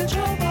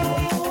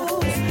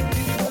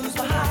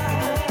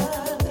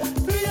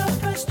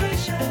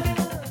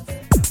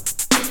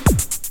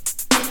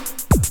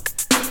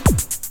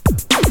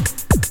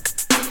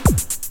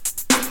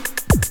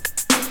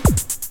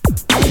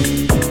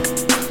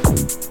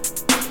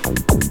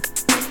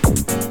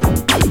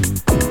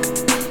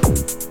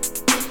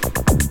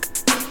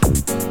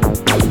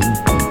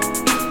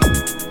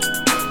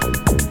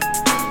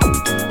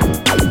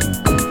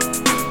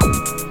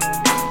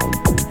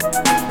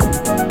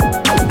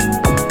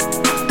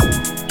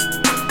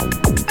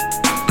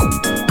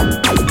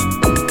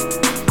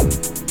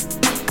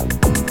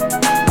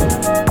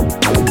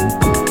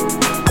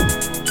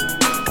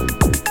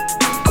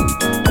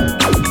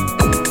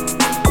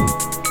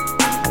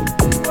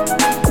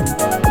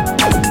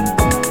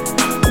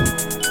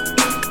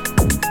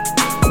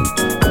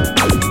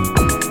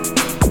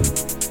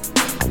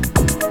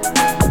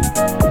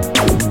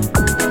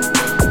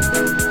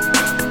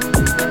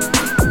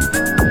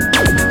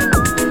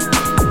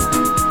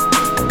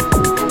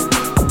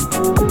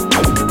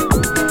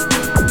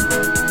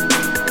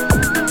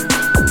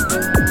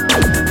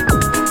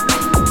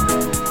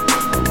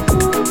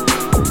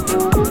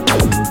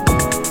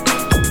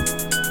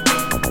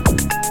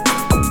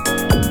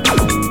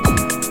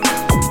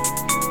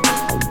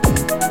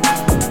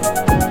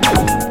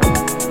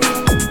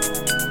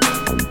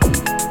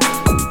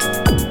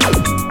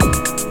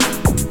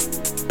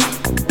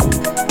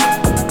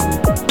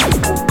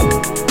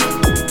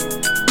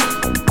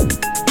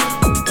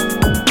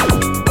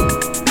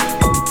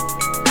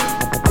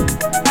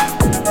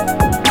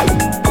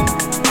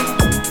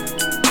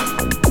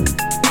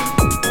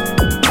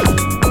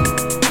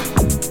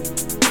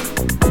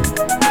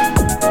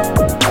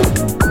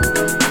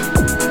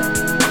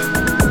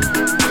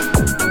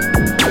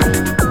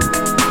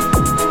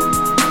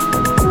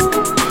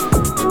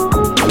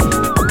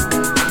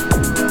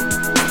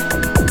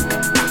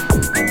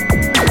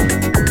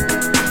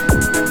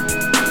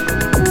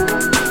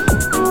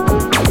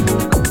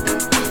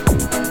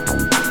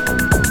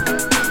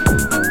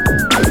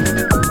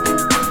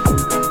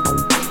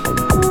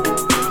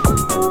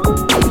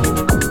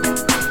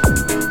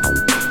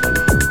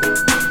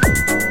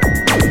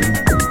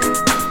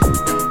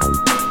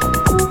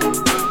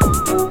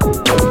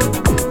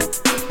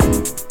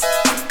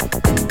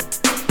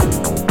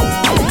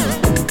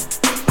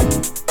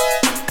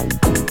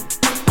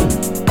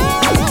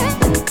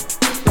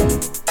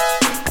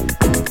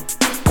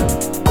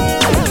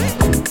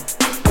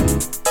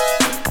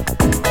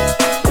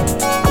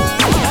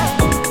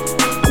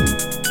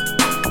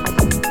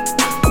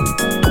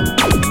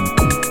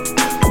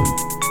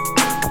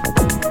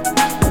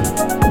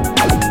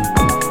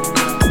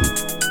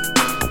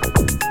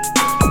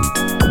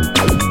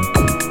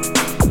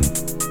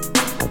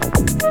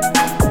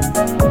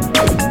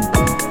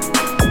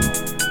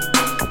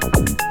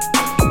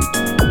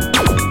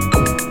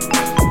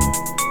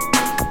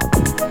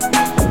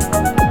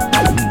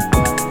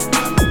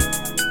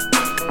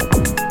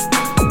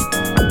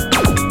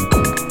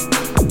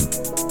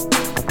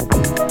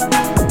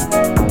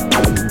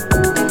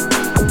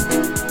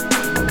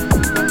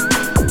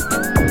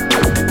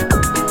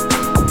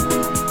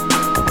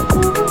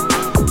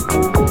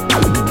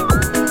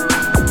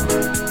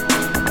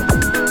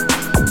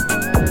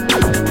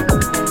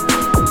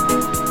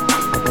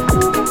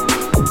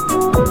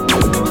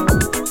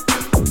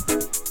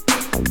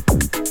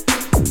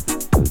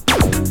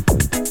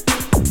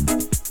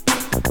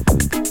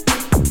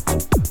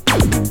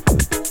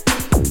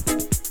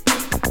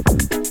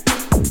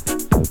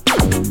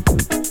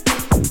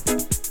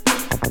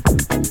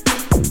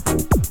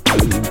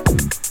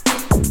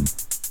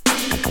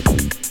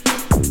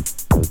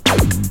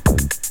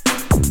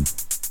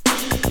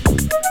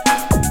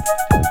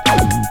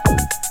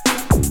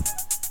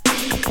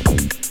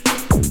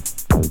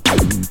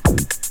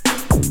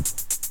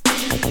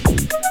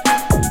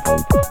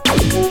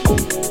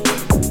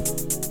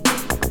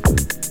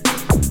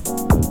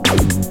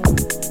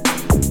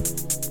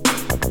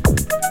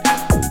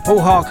 Paul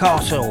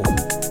Hardcastle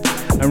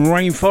and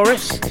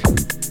Rainforest.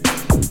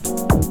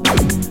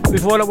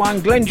 Before that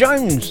one, Glenn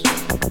Jones.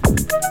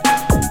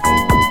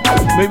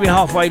 Moving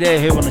halfway there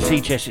here on the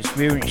C-Chess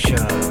Experience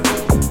Show.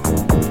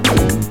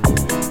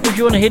 If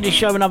you want to hear this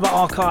show and other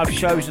archive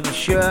shows of the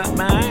Shirt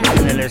Man,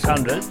 and there's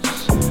hundreds,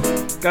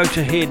 go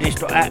to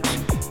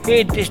hearthis.at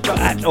Hear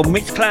Disc.at on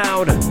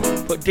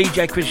Mixcloud. Put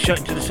DJ Chris Shut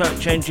into the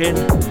search engine.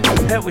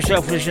 Help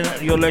yourself listen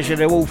at your leisure,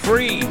 they're all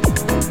free.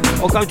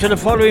 Or go to the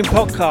following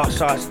podcast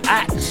sites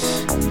at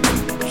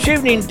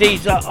TuneIn,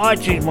 Deezer,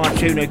 iTunes,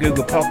 MyTuner,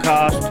 Google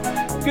Podcast,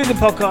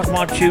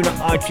 MyTuner,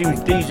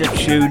 iTunes, Deezer,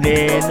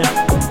 TuneIn,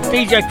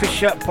 DJ Chris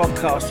Shut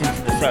podcast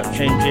into the search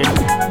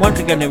engine. Once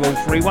again, they're all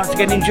free. Once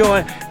again, enjoy,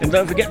 and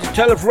don't forget to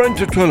tell a friend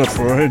to tell a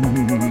friend.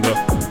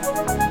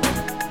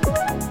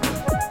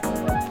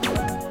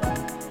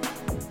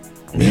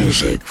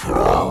 Music for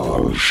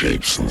all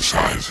shapes and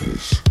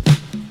sizes.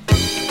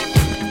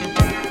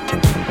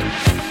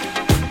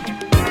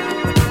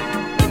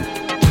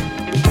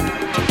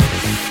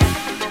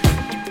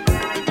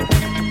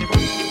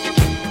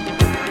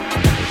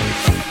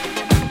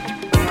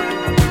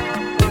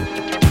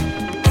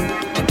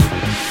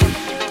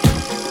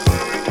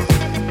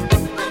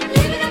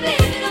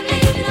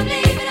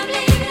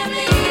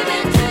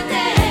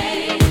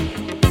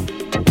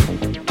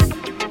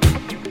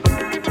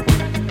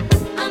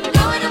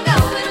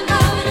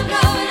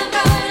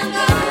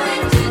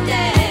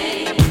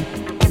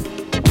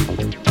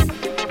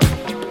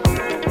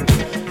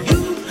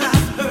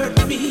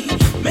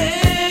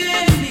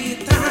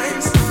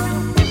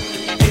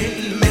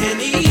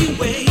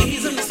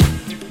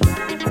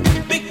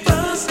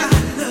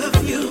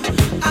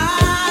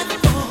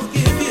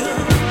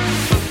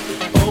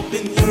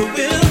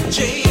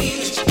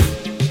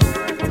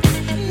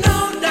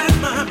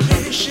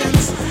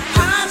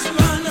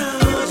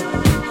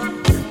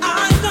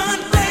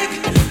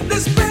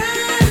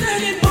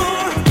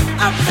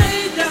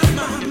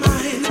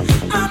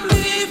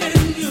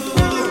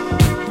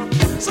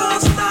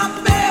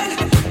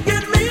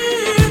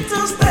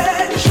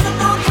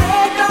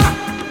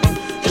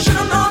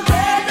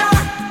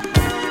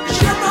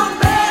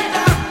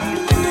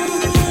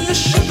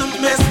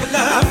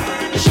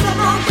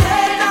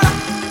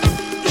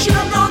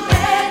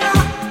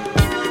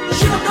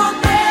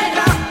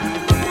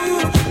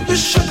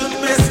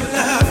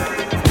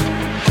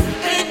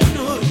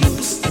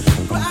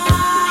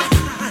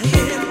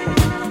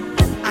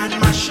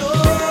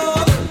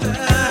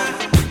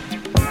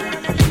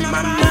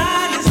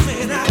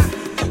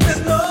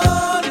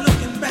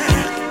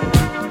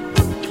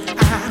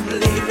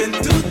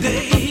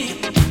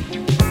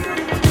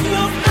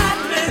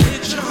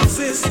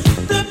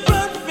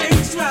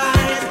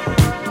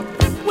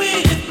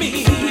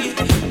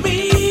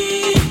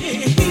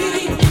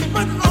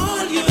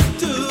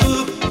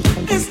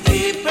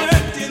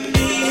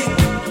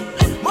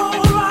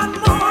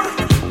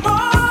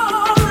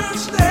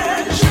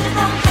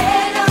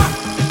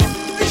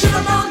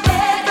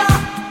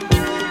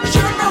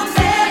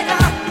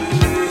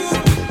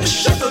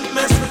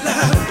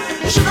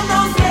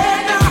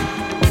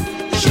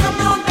 Should've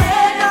known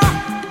better.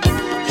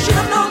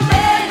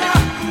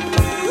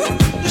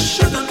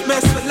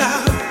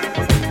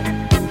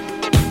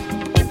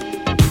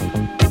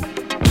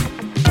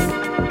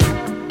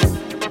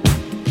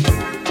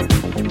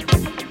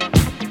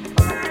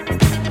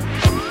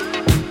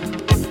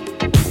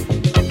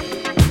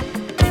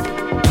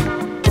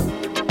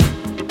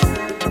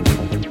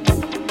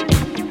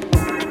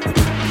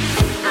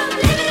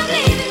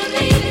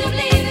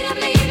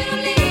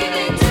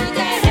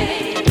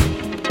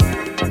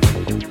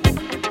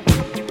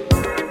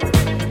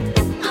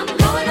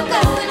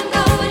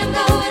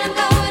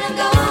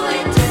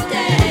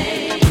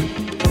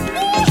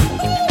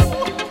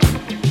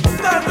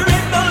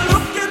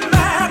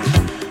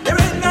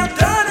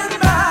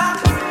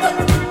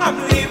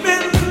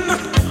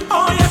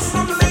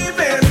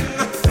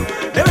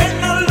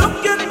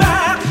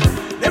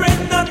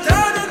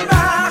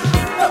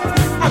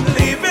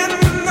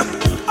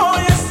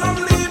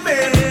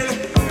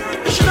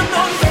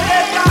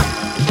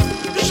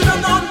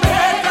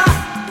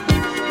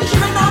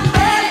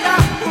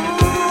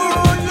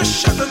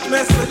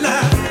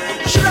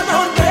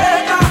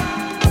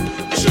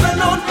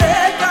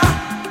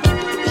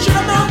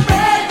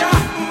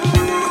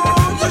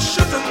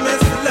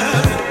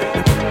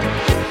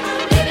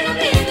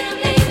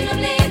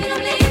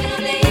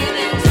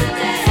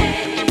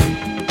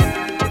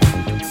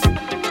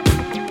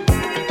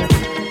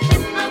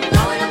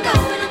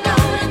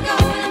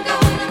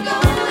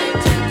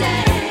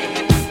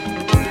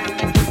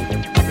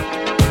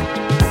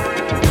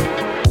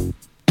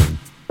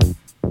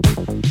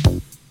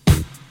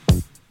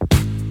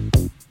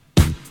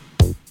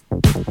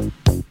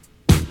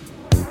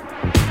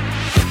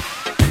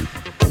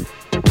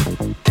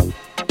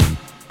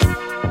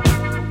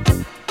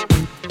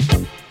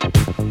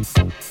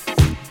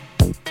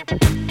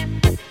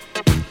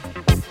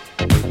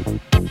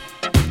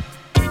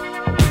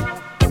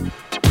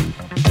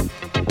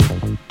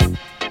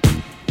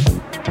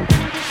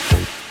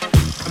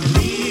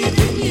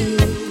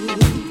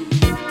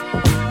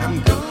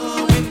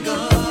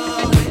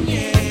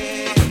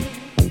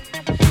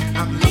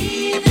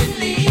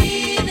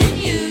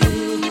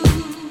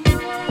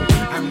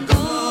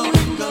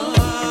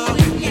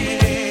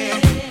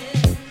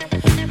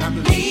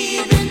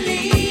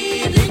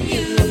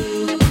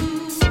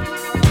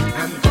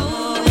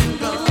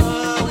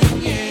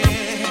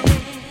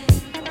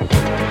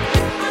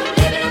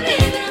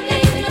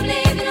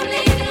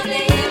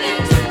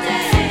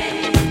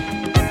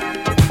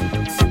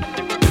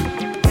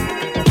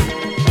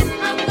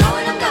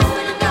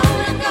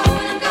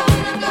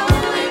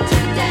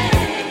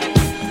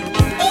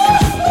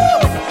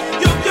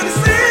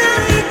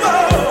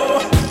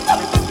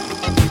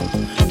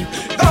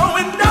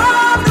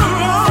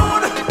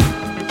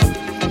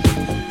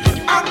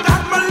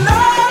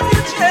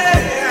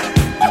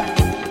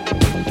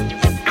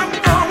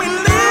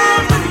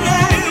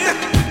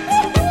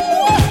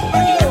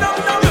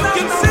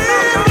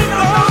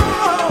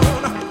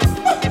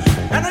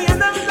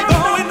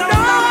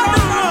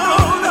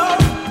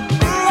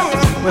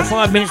 We're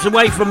 5 minutes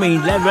away from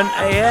 11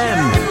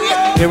 a.m.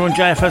 here on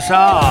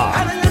JFSR.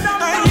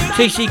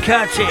 TC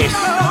Curtis,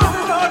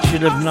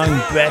 should have known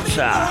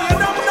better.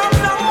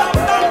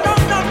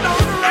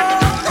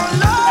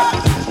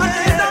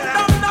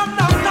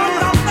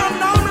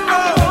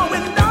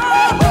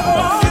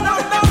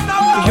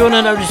 If you want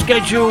to know the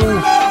schedule,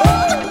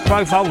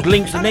 profiles,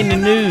 links and any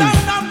news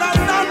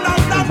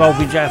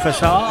involving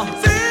JFSR,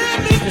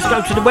 just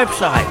go to the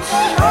website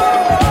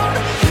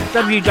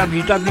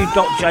www.jfsr.co.uk.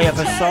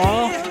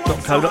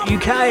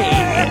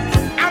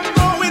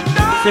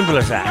 Simple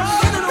as that.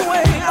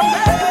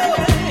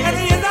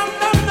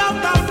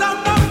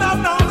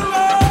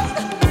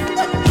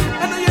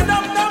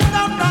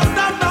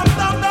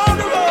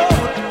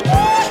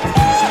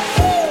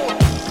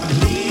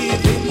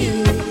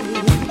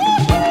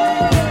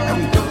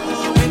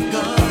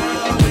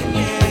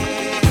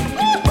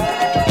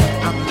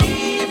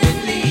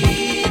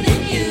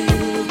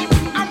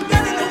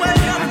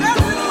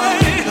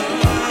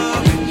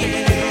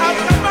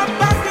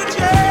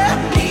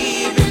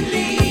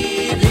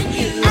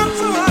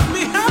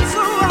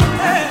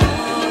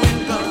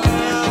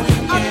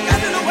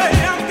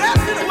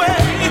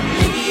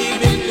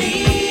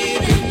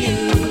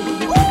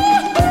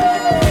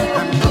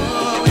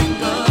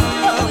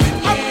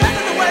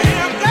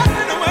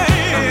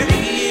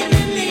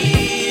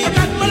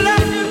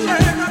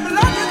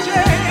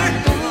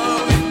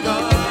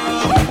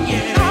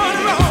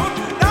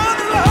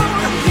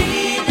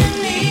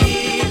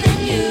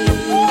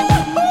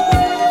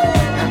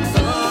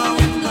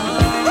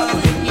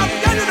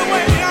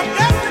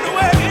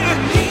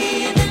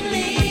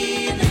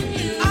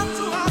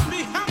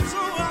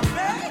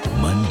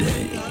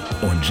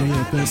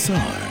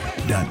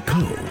 JFSR.co.uk.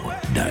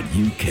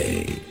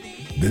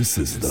 This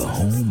is the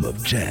home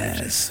of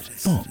jazz,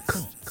 funk,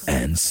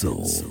 and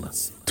soul.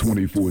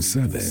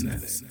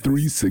 24/7,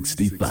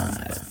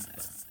 365.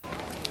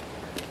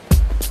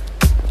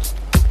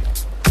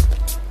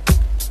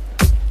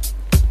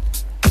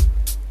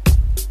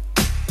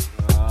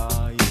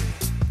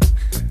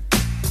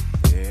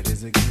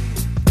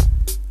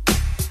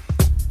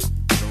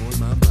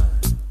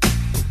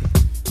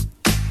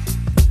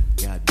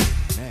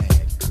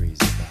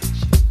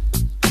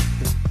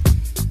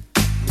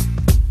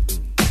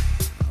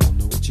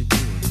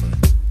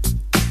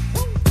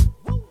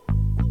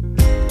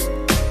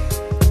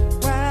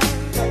 Well,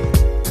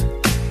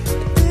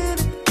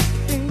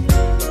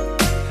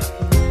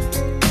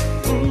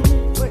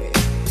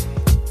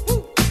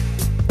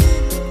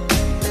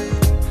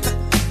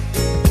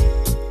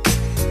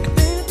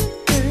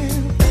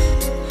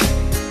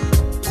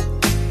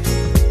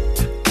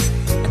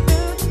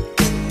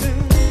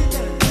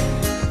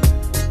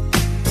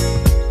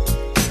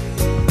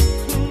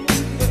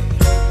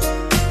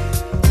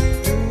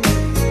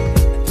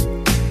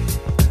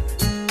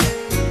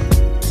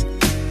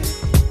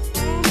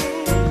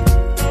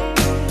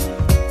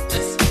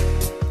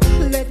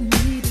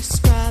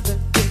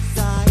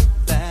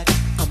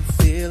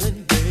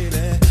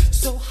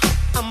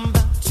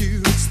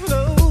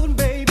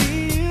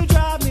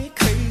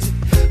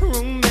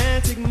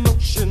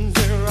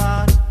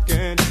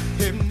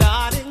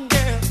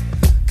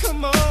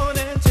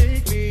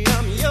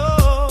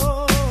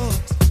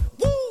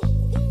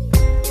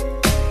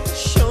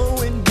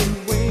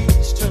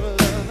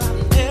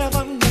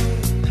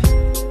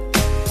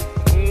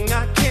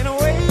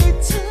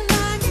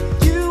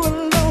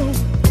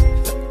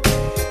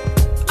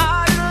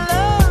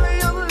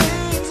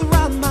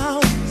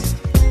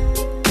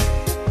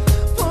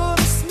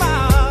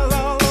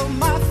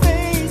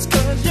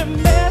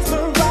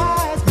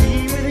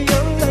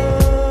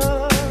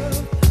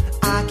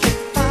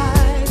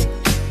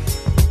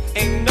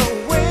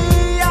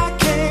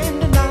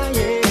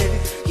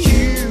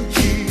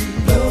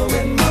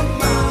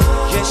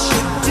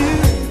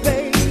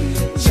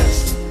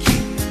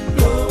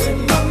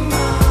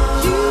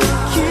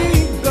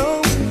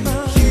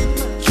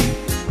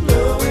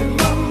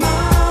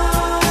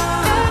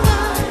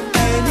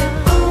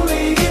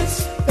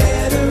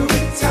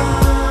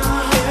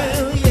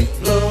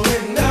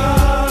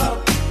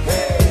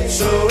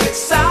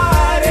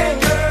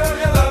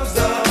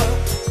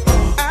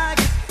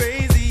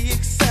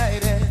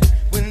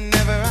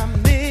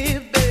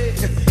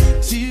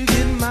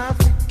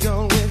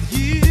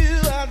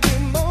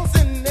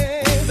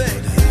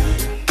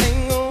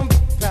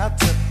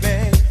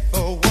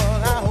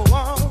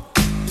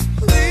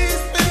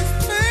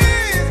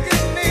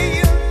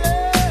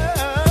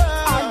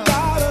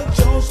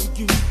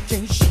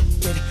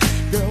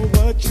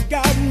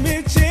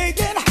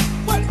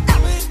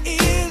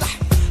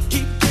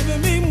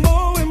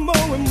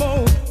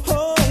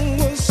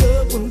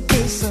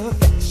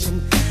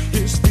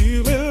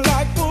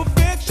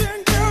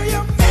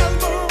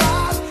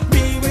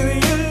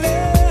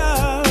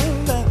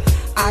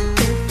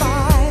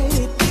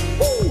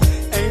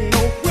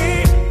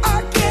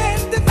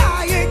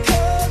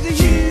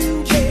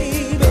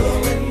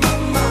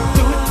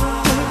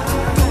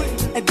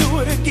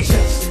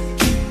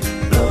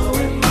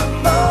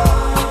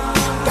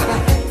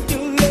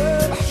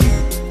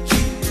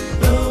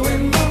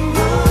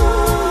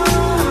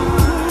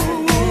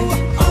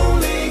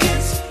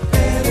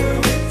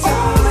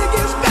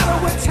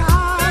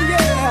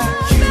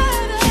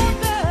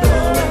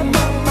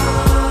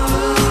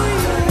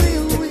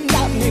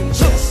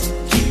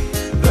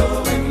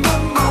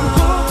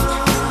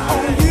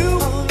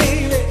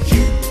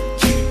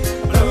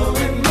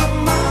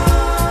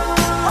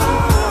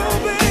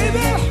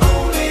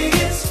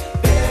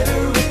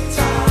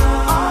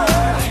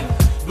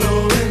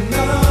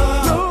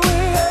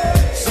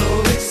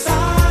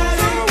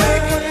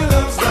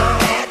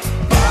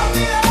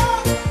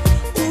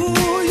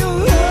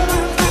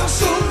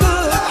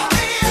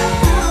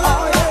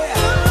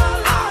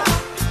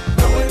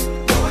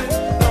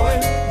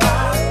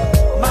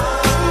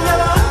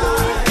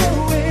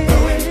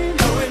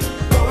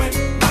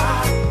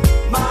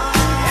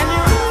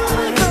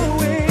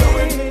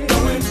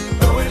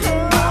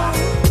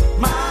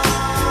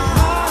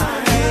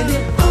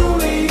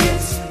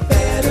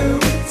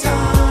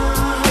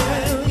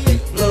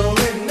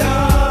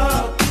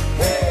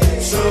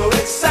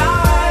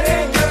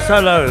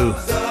 Solo.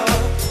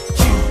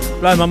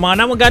 Blow my mind.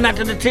 And we're going out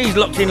to the T's,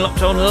 locked in,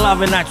 locked on,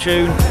 loving that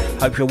tune.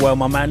 Hope you're well,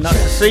 my man. Nice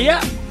to see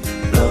ya.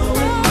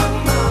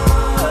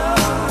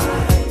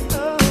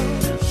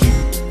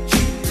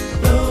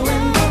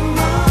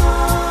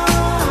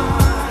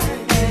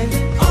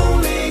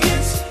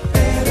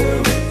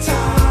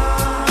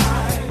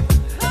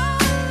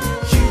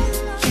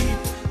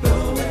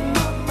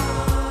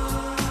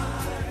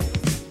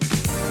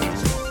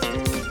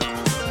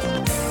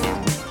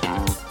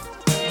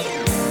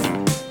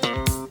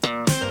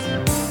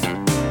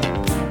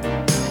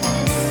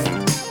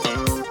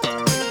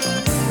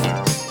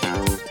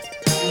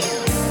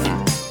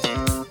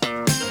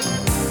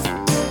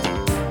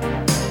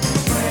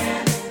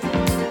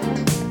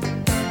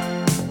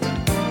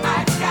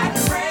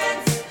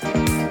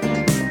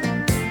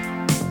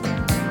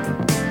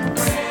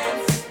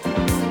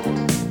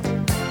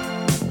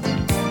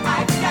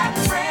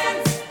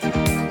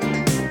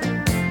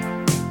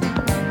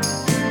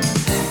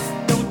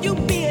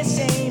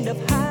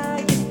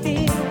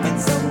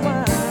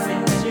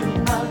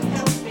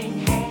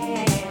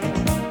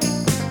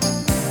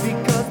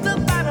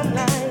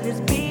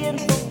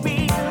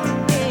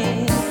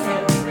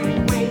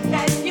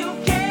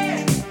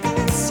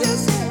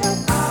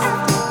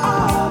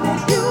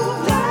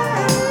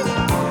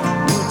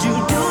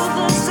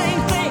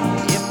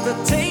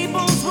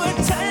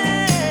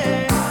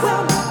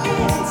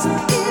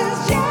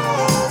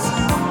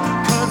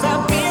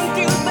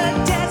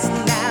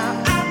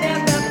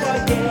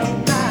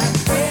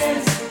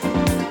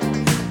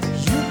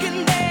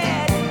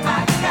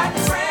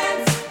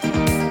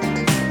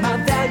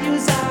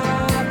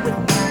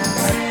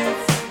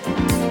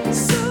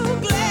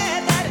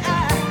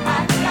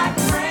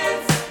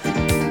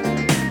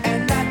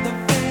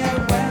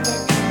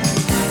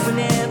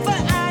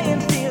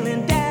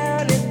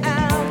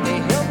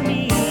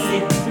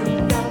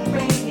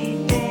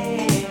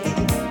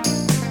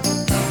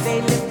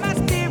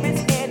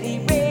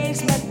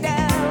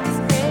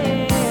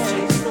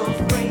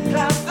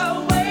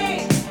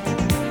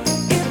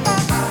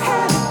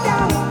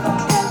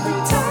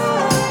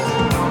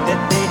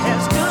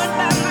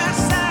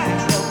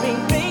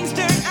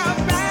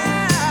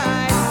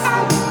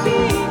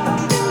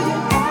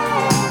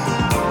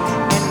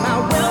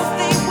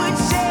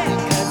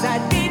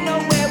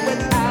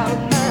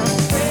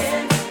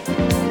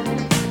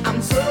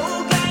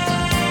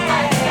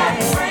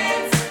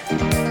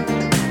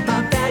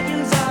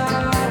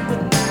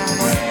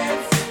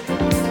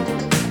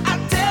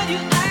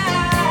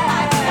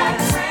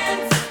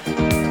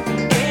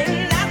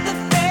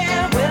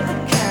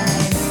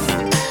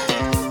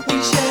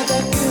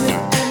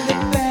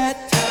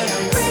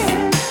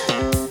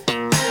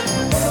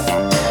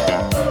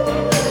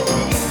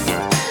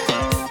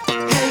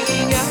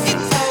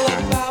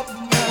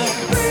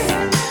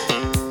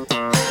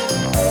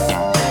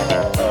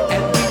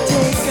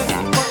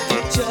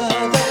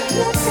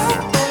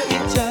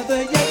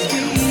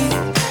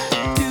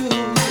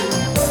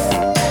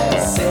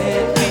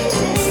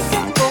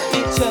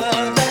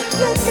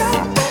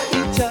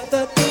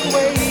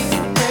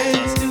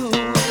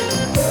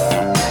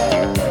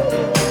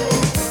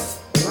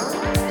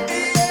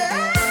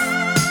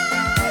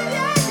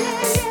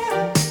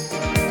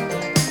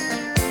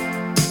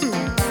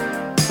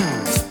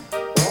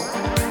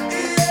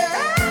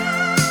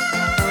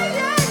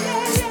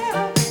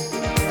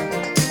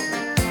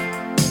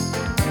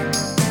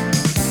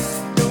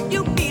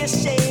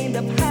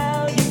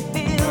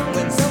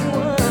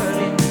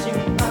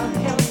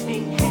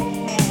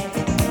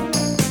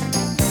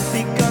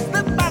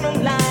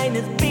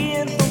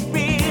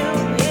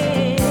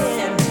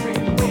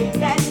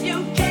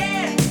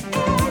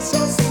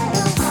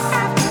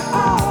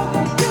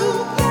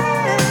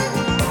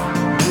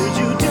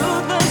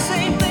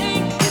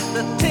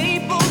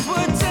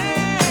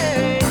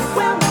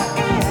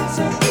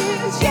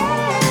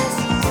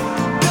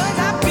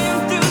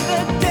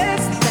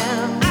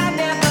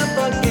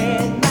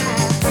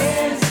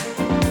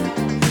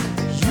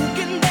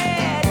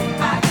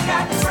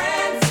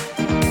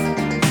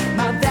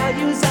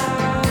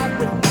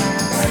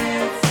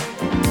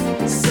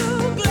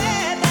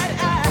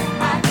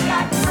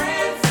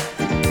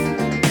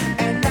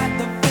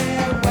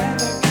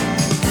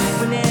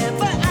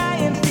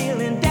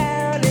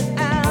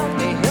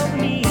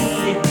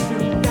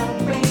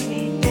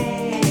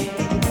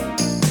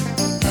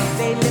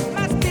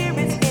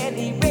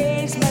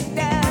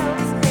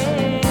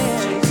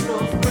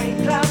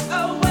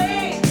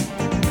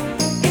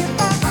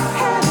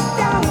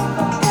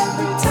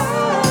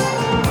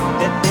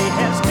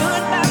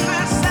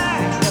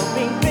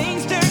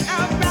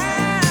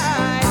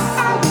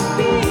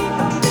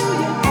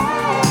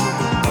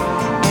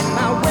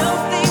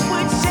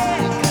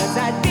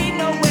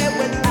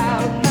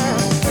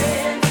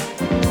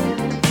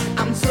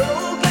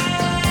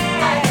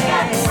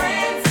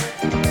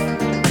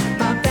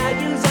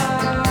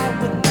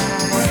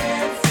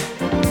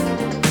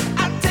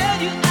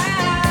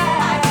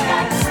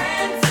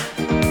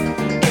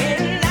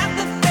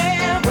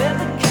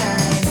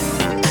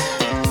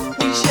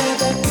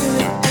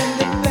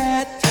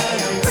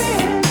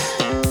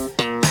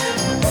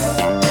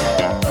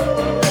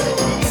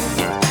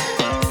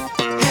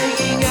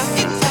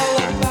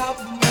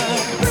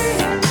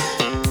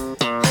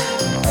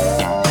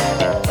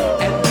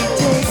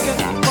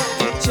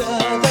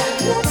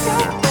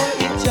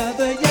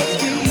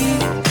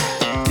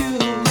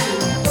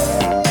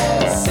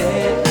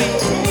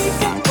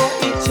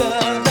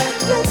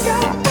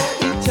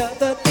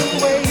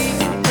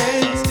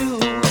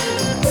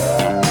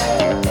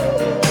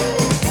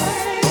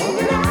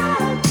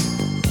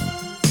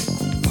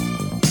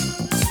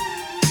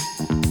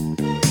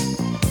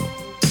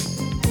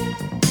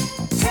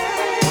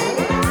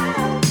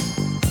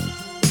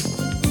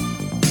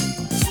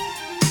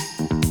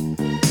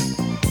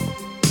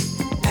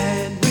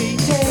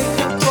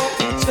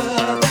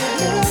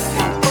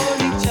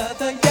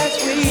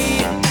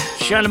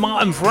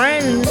 Shalimar and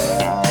Friends.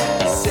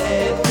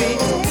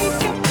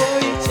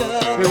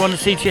 We're on the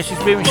CTS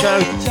Experience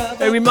Show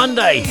every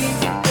Monday,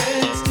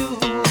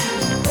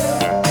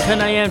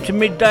 10 a.m. to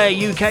midday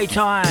UK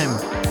time,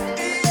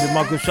 with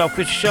my good self,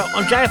 Chris Show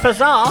on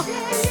JFSR.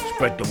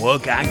 Spread the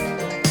word, gang.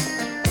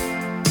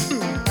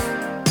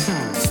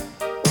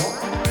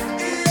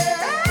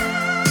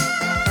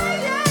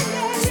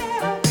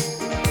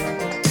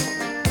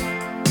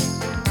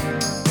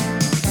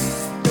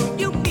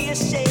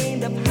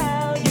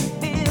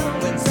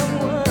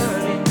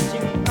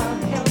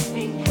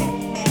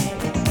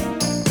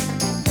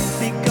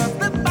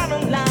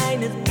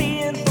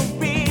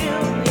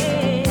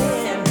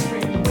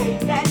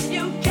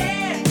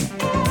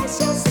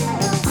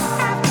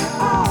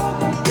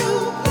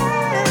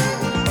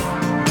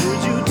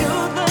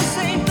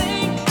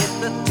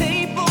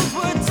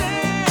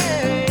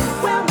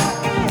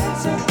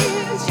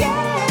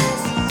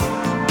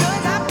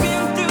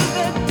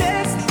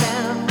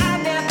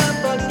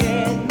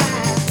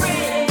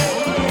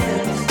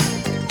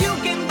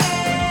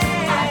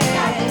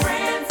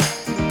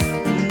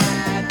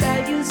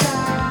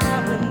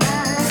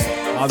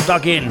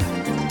 Dug in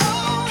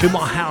to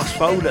my house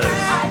folders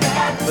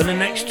for the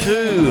next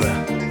two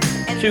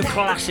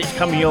classics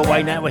coming your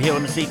way now. We're here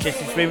on the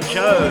CTS Experience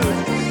Show,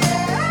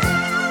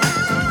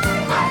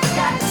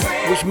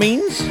 which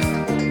means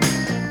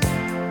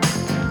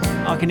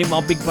I can eat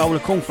my big bowl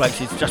of cornflakes.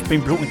 It's just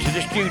been brought into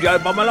the studio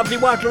by my lovely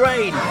wife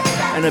Lorraine,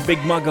 and a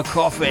big mug of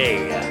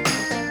coffee.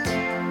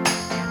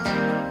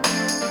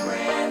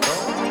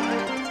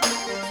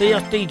 See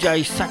us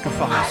DJs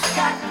sacrifice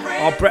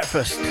our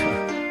breakfast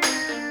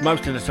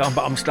most of the time,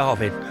 but I'm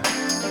starving.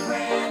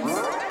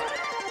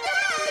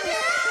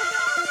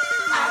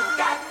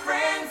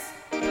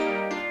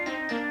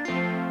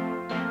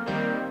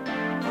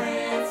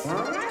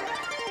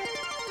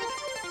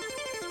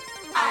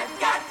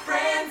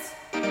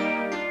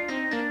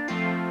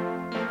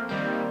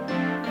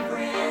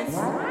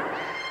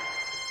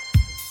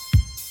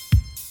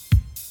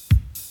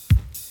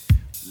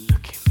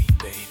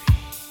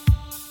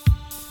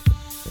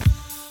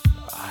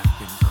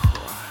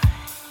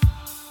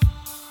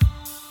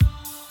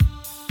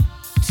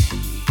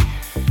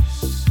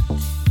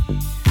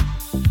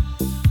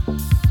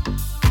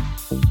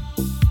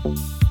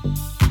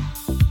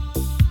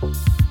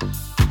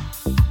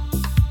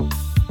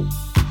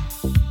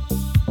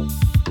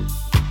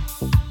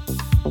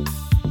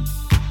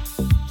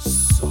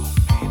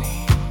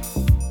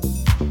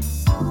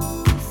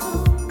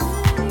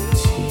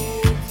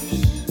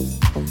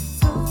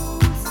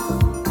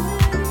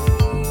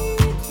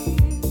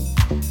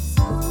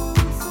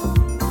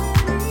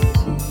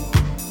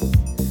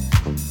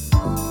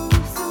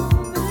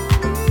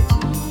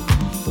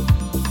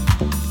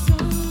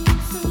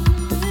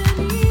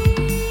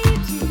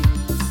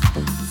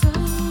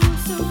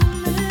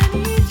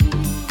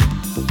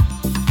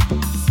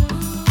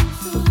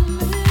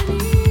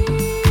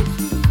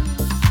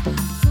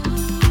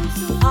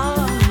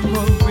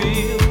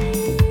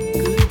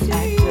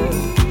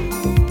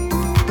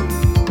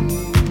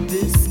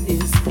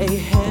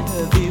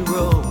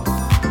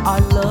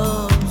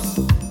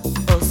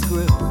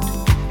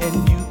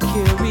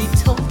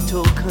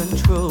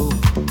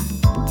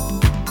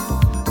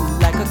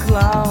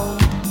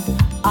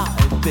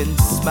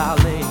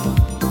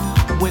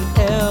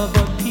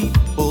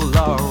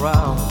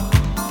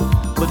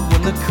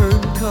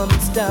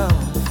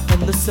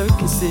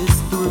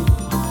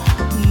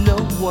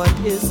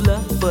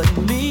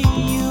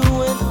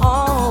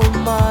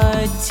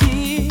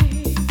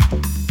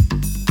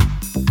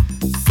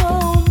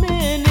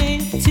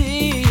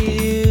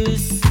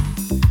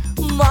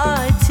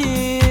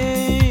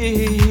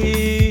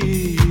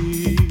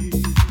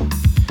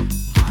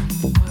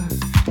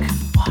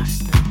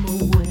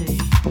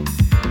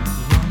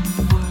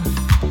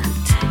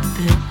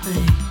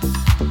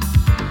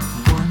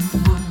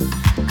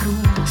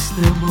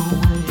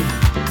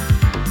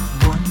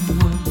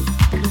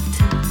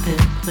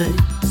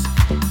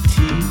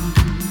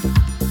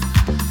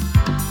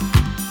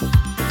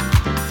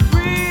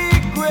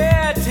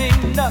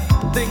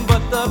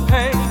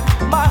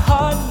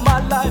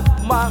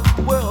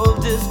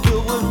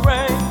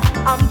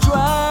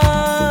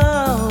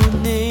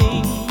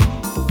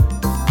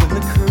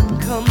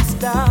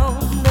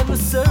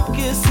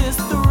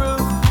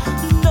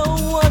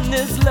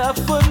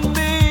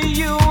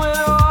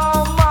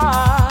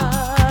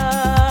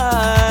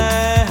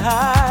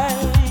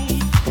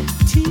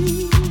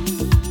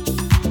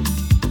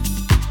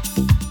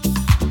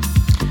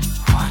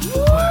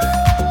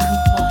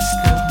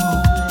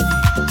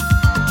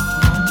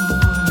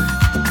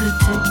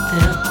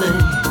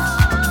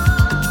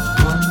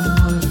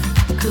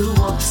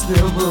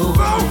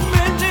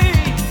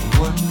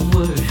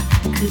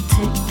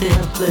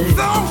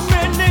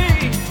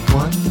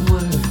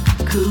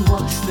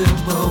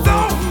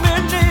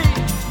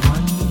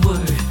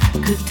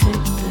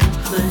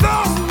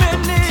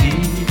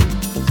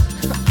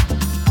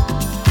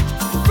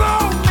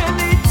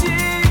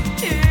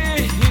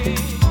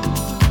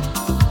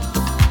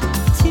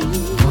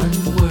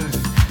 One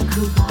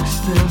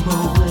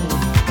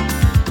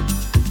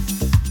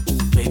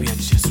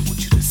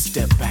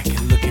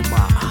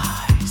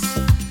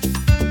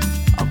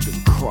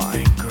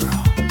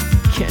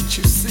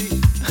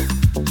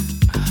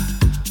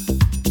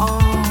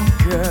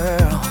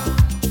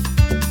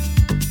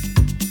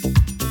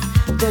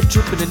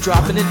and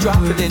dropping and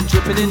dropping and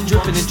dripping and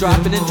dripping and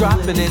dropping and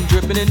dropping and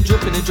dripping and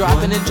dripping and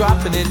dropping and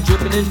dropping and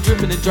dripping and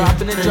dripping and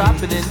dropping and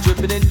dropping and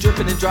dripping and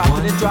dripping and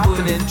dropping and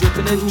dropping and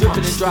dripping and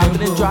dripping and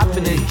dropping and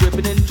dropping and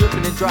dripping and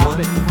dripping and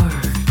dropping. One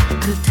word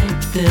could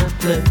take their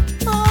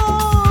place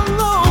all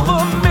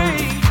over me.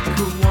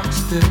 Could wash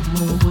them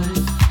away.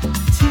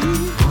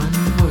 One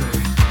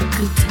word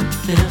could take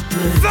their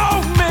place. So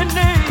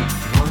many.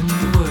 One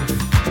word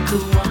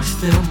could wash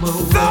them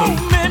away. So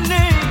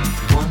many.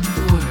 One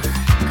word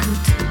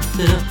could take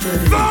their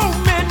place. So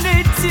many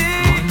tears.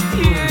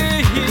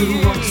 Could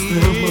wash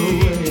them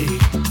away.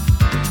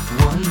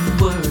 One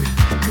word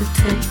could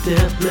take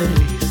their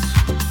place.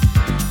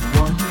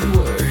 One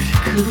word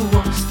could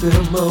wash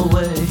them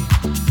away.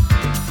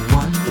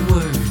 One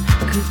word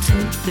could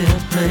take their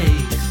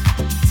place.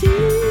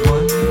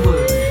 One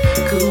word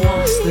could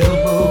wash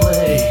them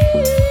away.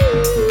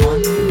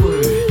 One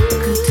word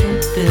could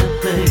take their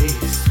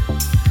place.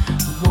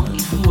 One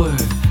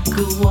word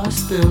could wash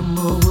them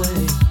away.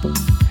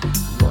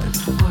 One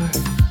word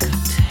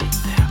could take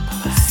their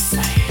place.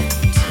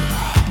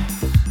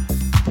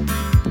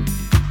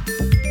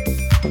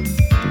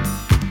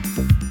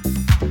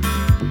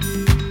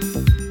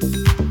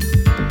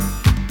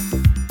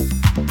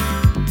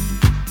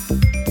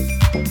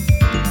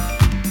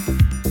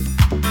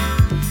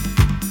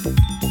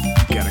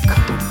 Gotta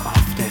come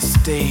off that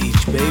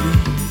stage, baby.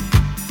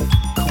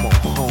 Come on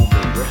home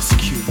and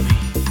rescue me.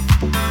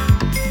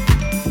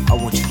 I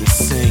want you to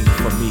sing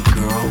for me,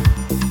 girl.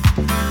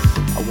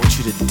 I want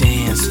you to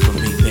dance for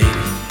me,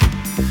 baby.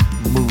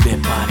 Move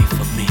that body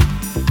for me.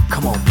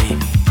 Come on,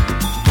 baby.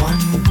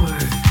 One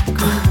word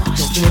could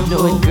wash them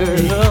away.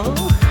 Girl.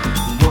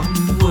 One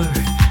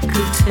word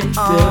could take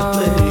their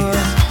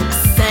place.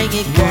 Sing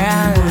it,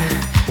 girl.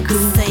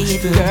 Say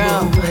it,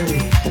 girl.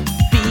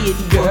 Be it,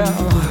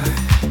 girl.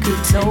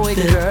 Know it,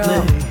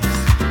 girl.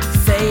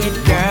 Say it,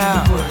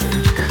 girl.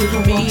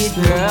 Be it,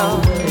 girl.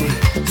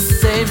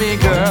 Say me,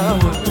 girl.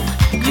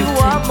 You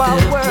are my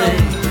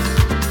world.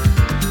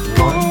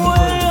 Move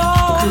away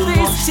all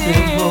these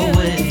tears. Move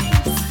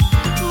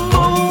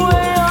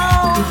away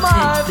all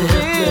my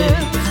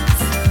fears.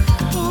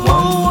 Move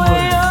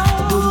away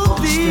all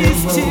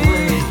these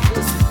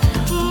tears.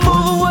 Move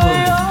away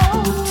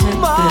all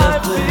my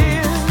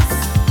fears.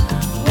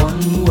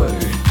 One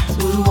word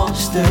would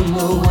wash them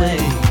away.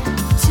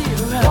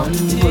 One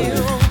word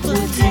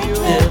would take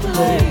their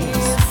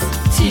place.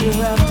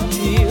 Tear after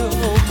tear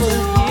over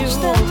here, over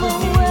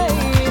here.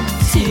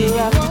 Tear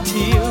after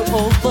tear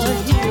over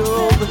here,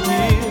 over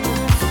here.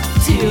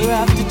 Tear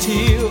after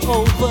tear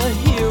over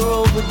here,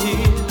 over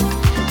here.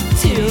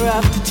 Tear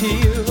after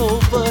tear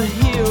over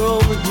here,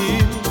 over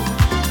here.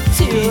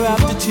 Tear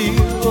after tear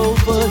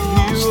over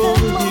here,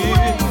 over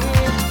here.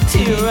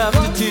 Tear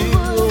after tear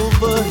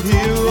over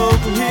here,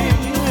 over here.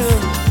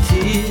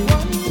 Tears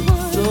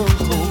so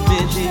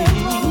many.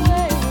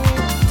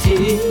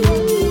 Tears.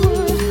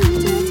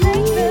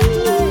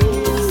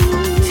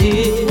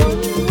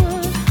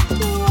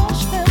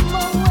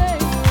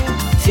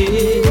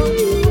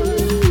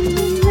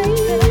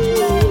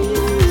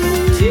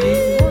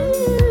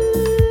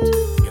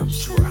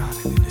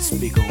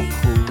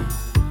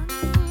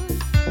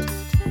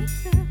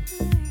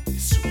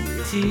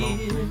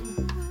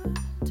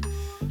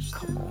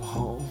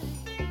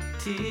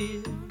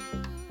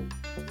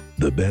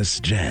 The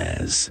best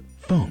jazz,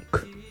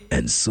 funk,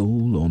 and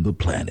soul on the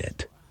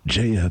planet.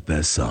 JFSR.co.uk.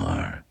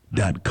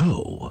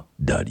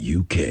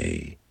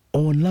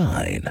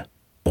 Online,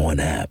 on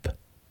app,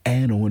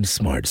 and on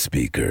smart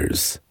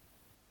speakers.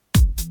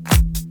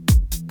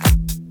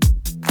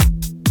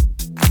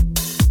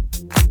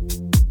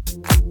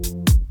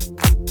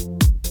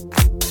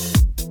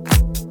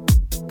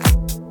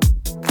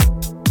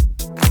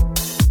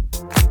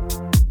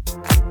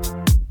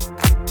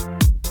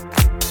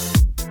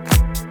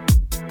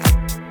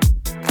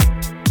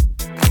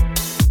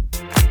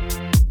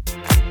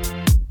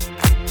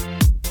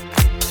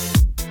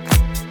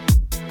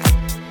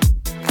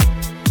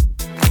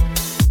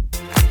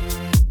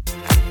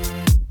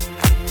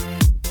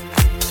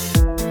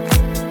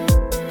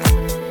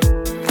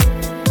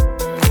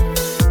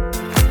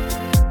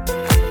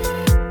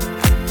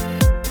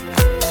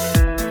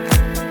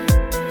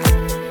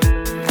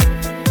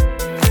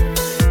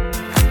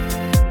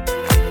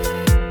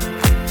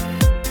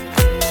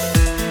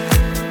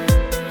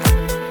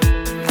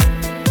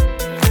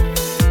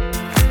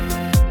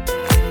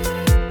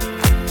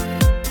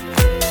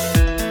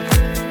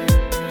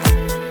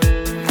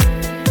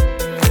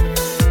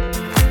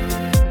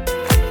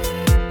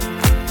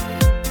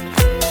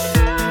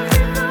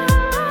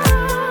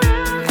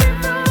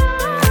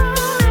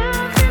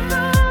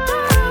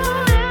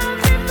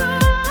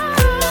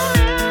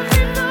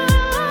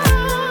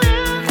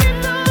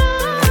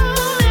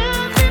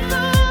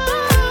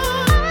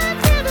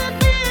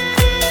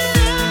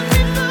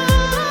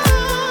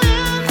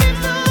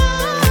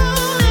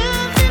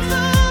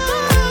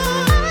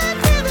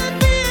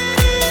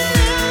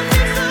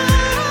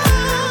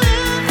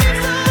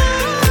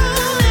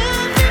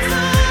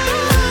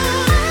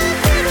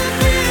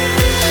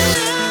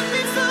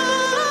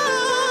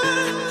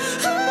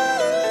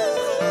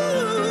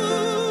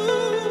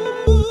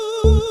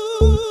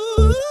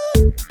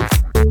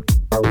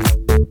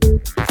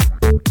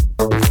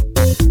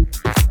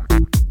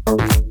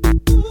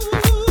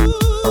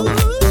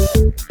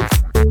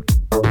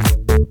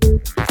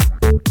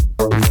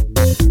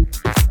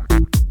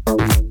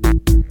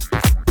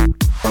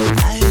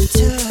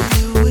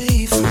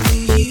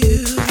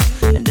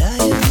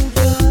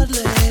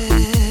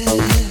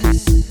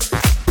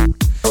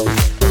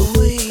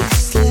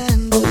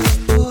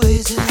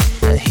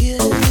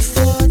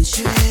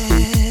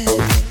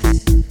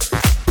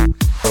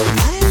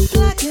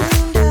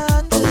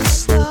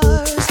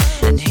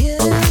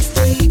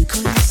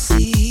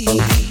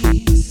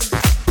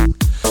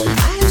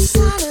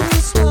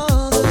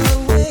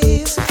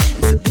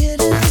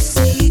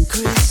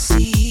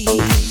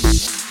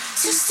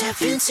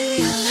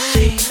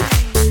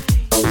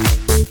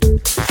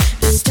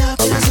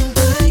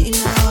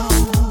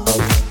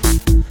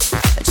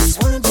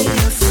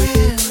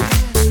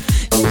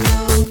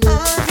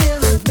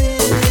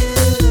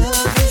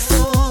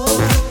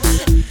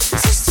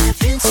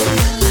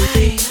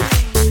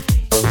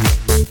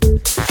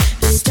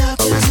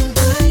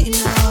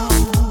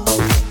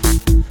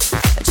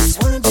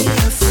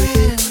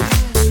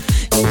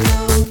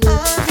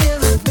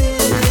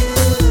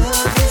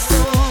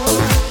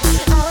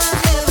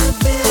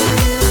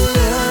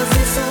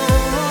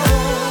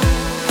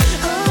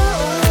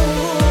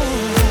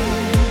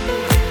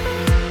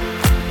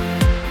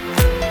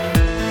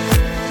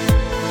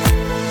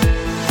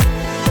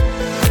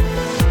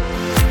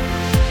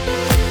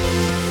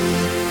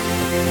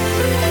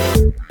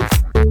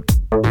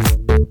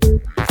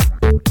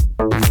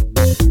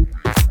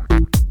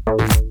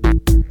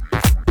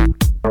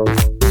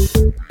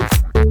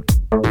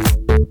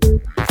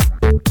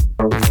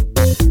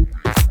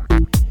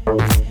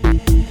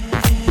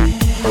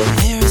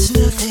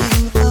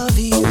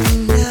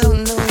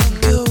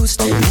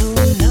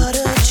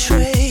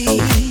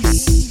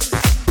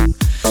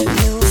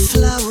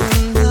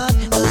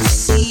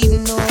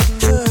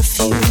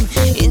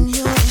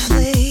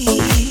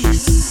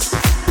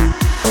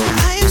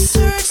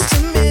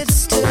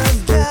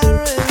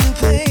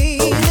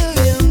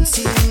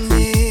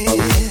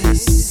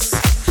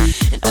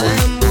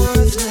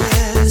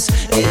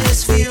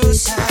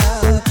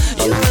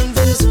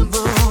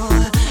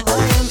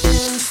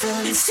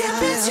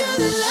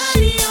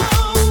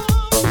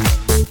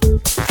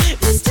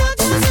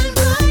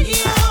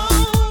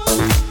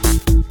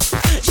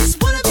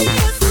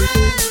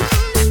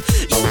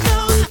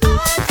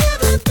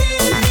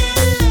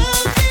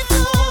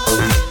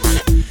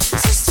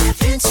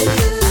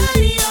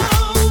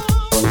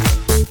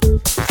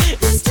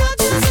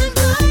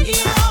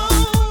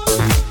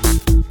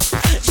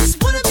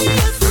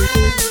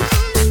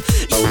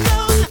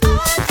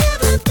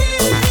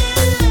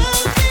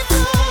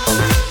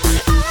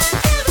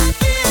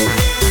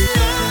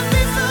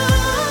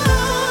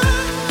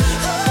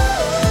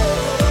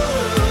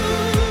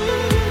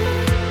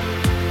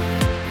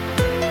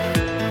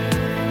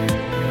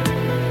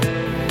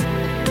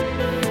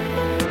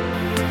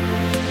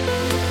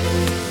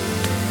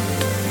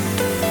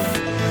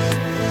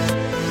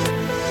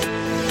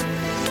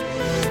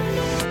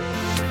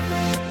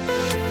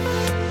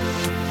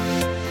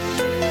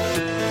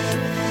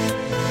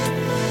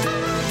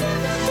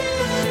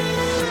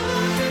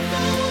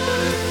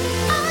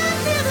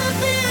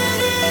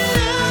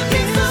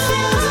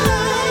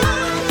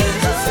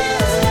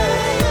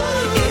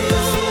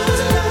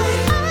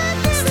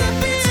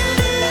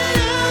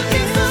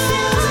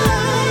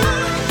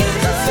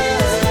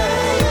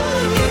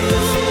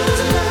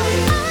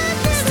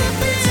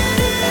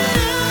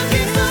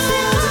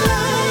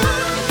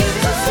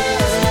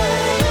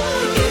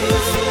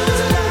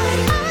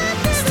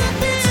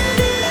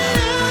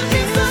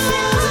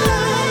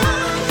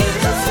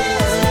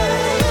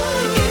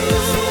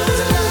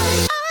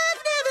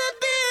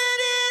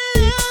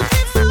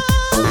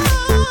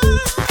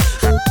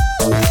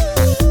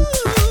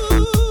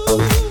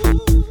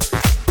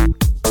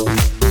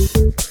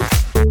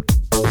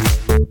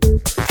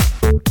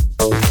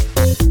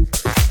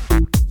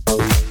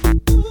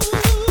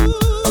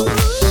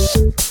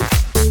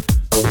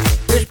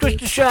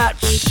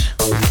 chats.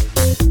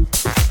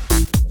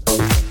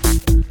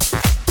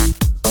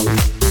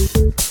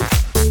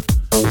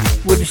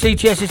 With the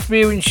CTS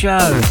Experience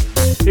Show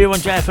here on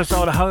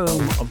JFSR, the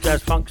home of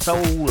jazz, funk,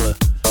 soul,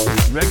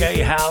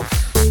 reggae, house,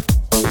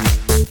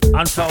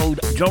 untold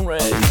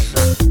genres.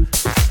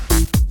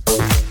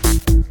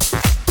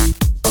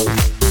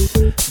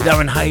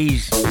 Darren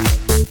Hayes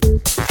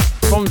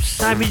from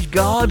Savage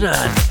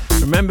Garden,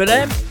 remember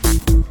them?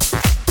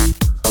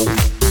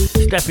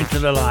 Step Into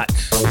the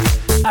Lights,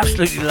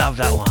 absolutely love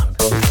that one.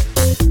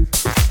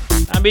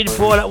 And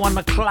before that one,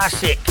 the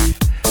classic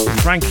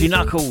Frankie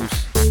Knuckles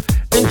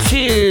and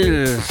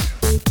Cheers.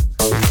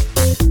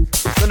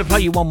 Gonna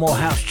play you one more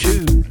house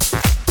tune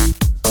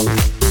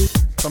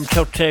from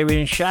Terry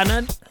and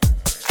Shannon.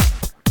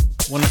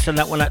 Want to send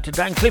that one out to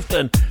Dan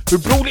Clifton, who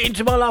brought it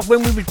into my life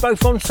when we was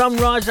both on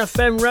Sunrise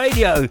FM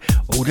radio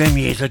all them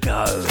years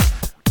ago.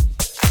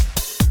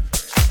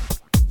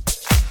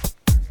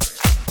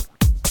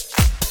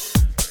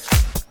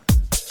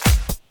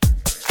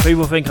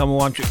 People think I'm a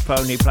one-trick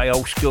pony, play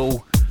old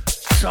school,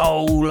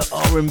 soul,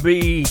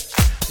 R&B,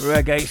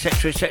 reggae,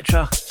 etc,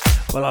 etc.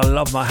 Well, I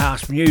love my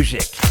house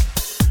music,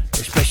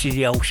 especially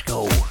the old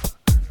school.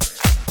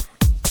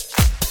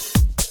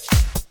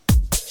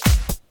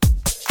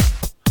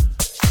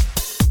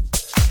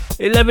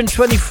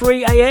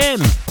 11:23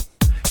 a.m.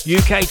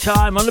 UK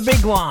time on the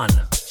big one.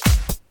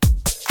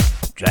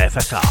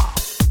 JFSR.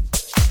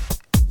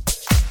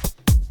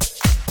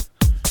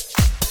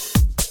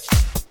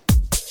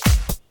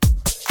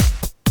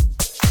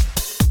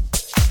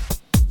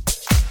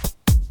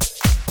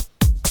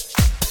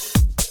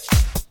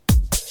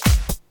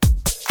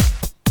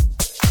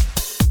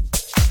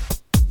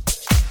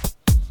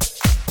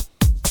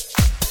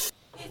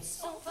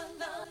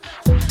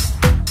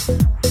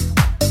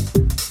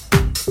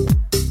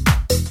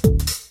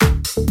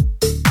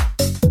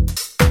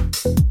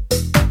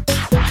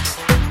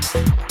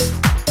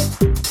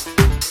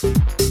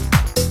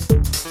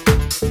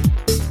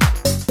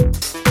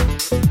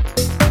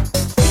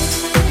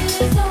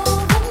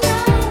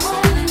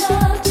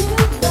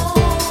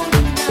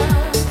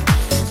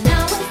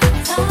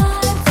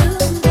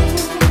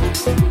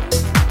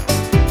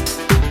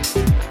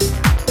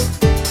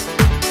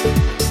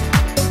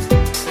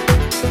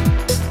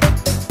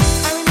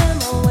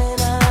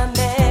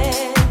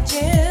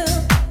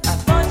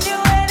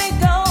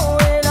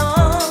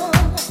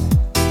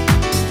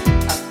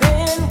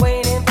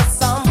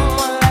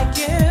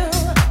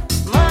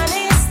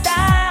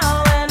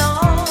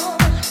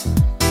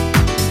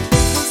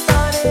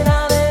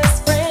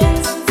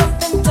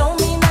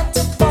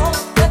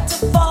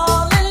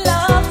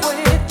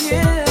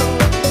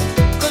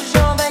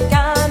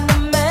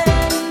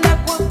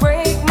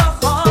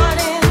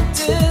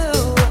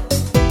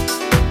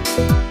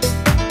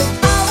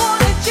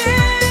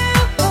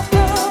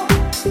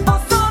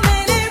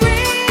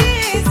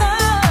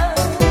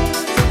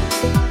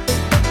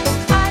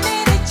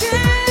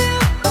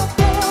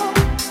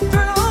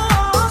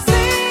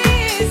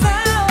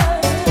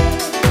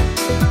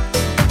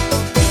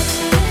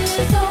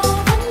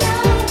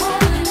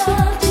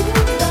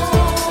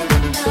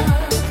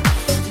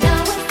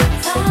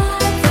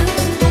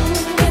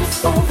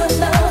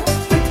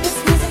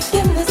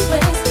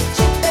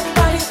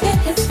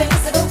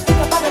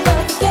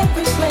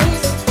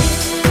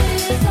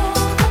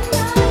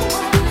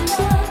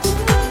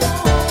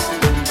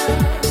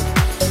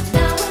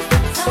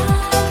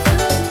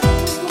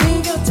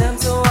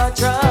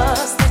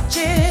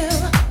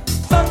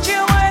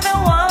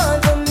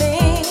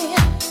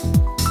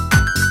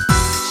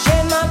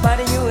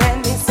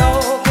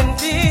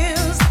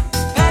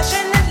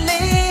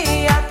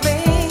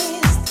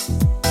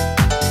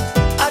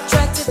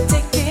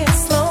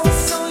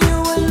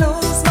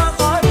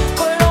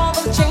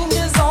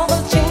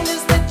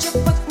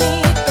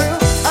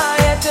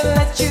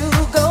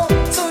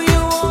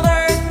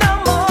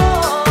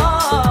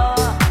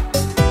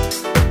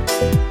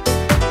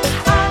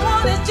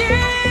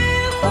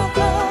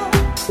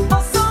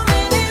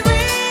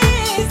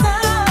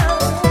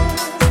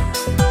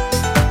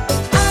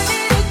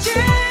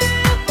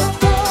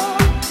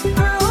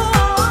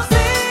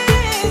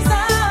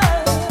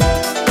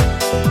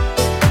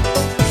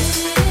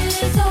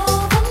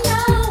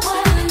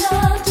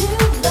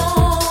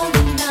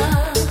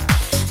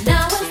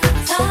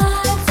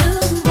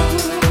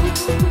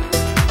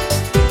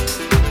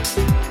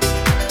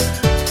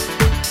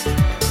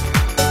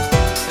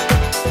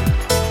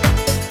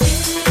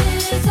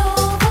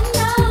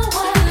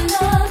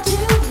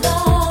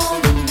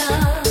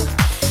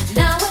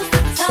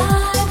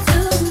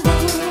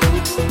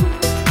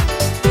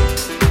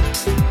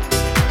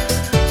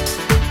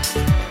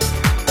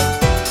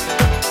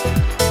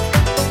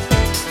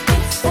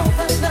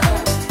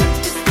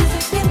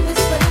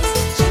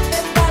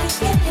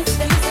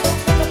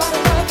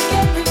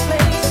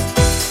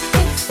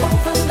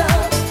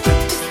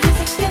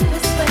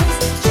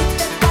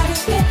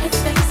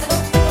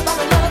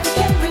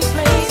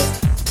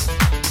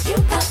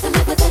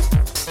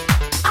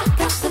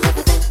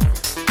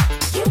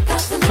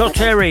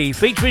 Toteri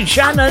featuring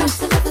Shannon.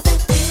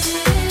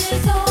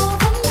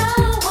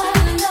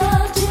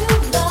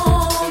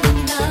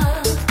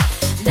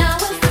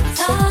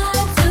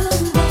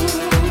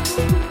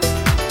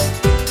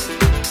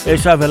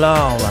 It's over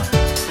love.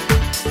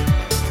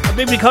 A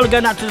big call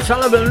going out to the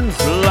Sullivans,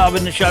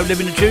 loving the show,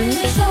 living the tunes.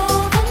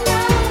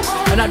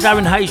 And that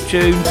Darren Hayes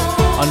tune,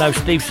 I know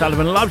Steve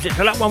Sullivan loves it,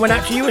 so that one went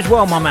out to you as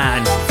well, my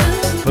man.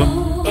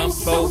 Boom,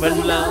 bump over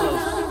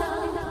love.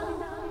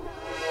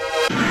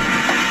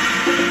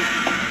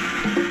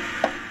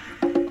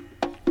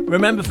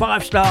 Remember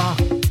 5 Star?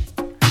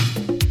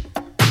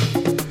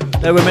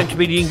 They were meant to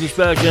be the English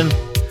version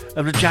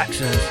of the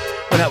Jacksons,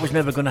 but that was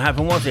never going to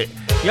happen, was it?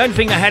 The only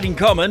thing they had in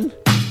common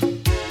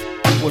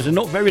was a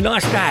not very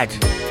nice dad.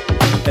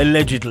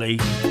 Allegedly.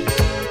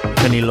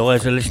 If any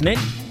lawyers are listening.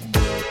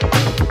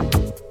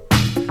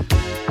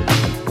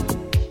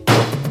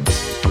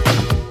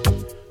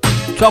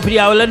 Top of the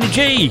hour, Lenny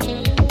G.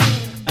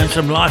 And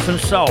some Life and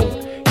Soul.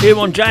 Here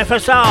on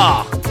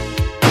JFSR.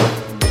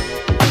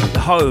 The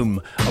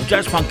home of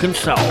jazz, funk and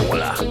soul.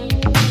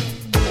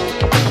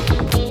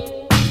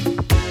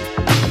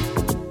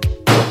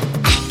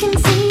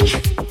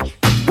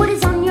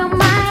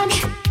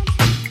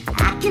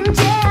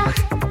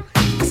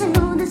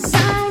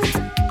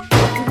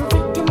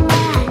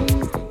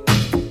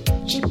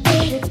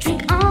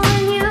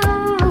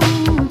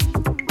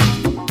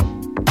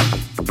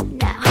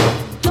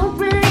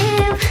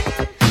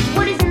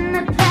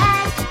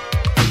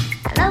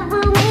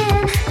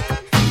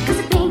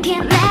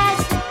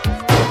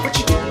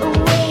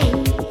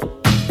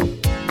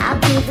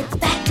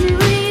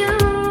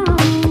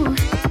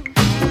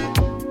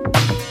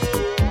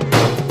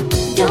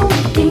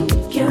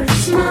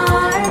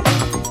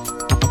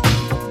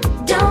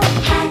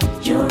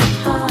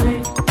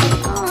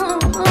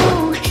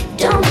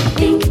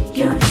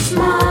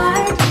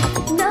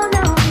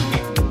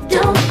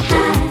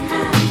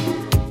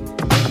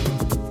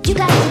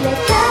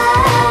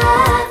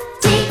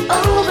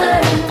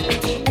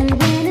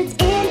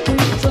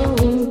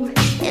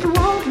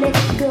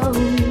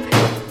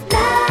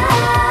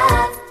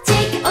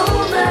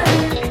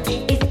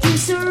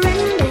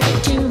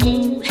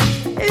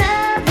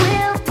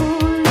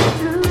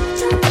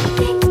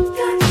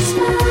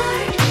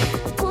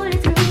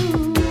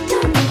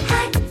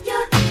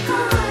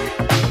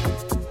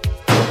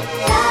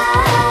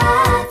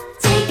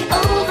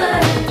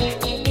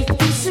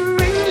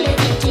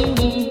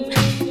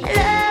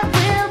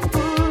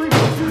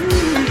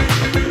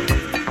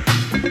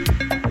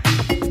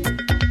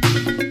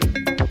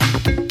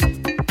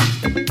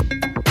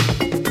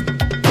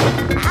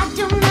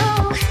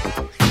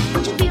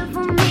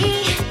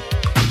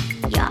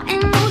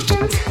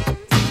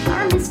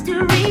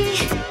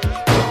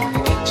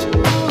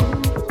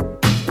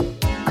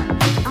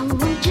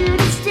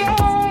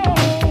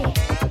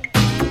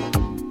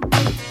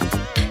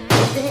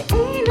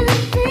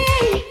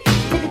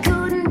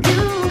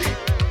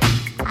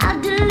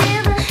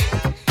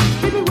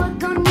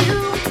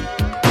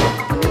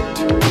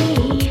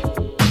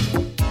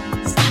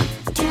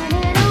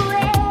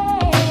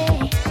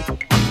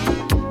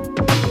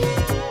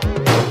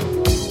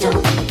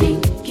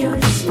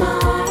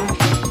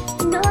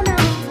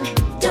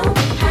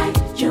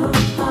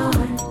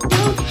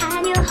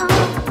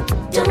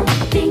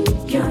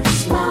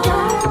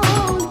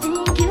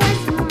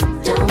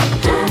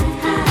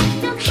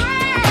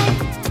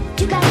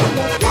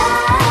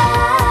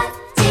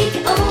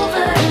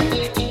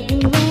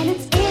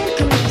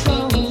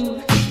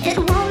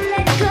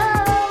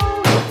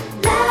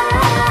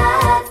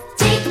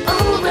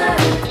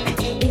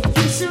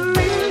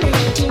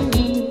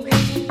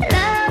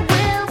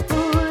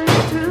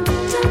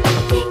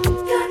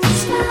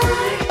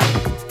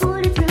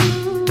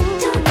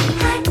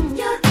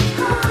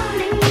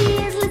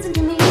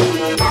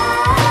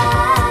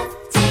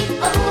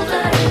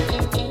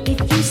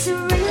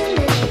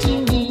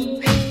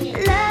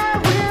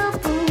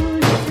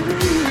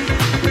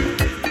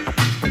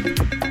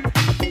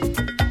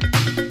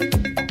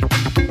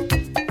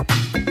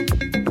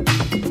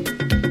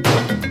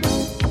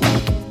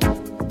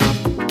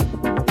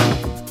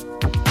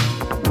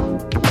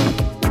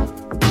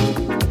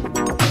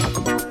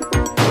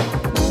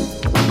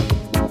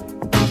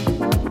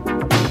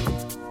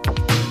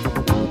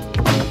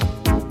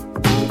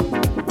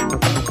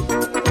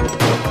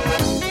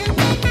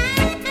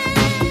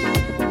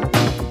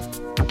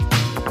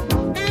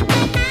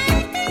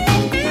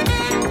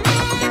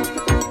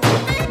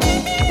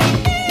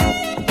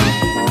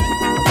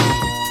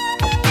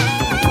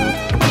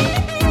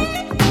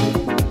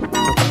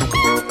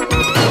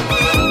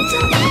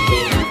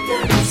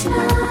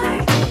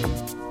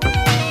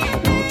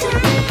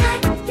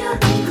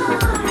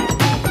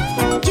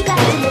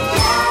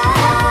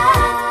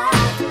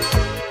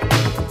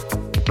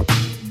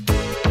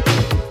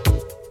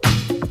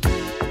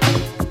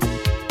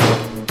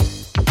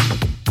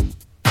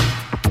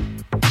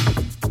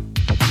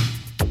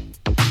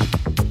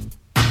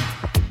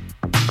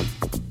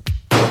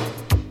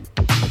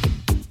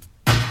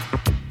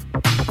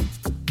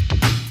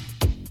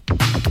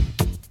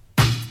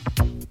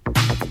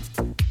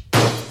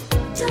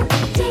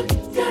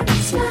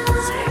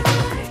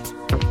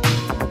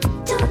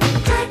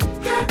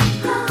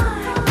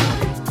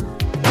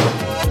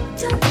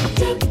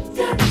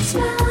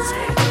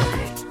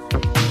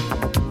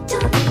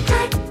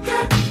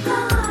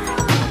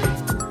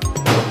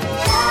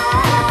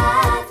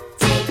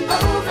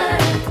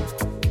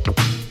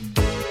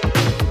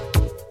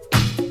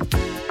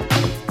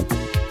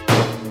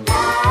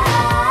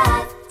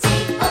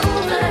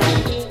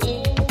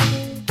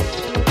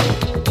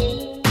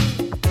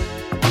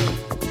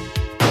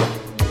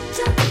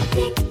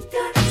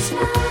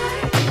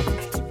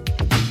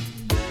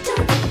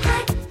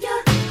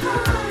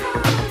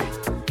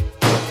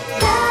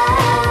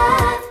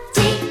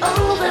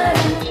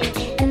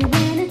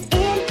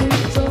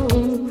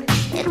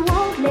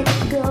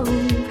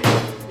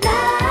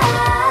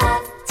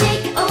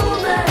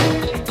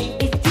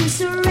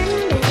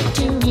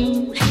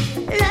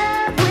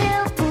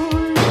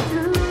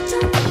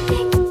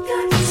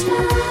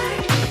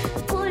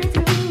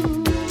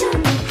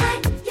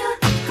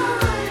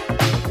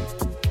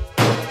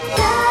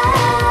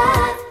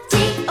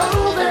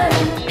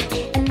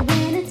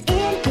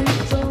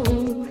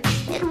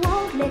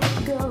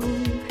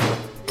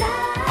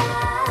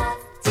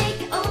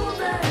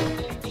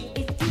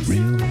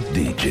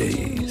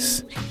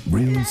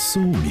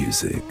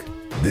 music.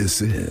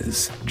 This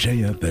is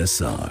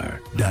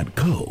jfsr.co.uk.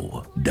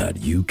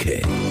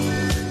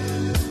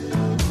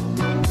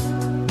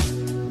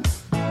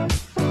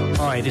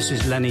 Hi, this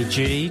is Lenny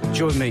G.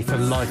 Join me for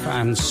Life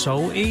and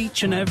Soul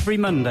each and every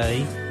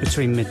Monday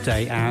between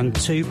midday and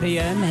 2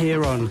 p.m.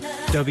 here on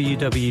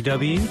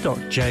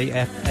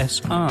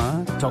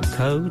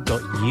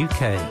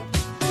www.jfsr.co.uk.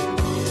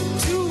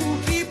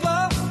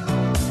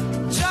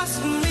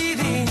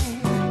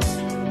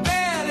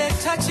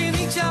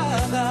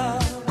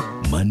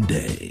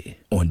 Monday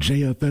on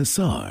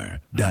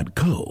jfsr.co.uk.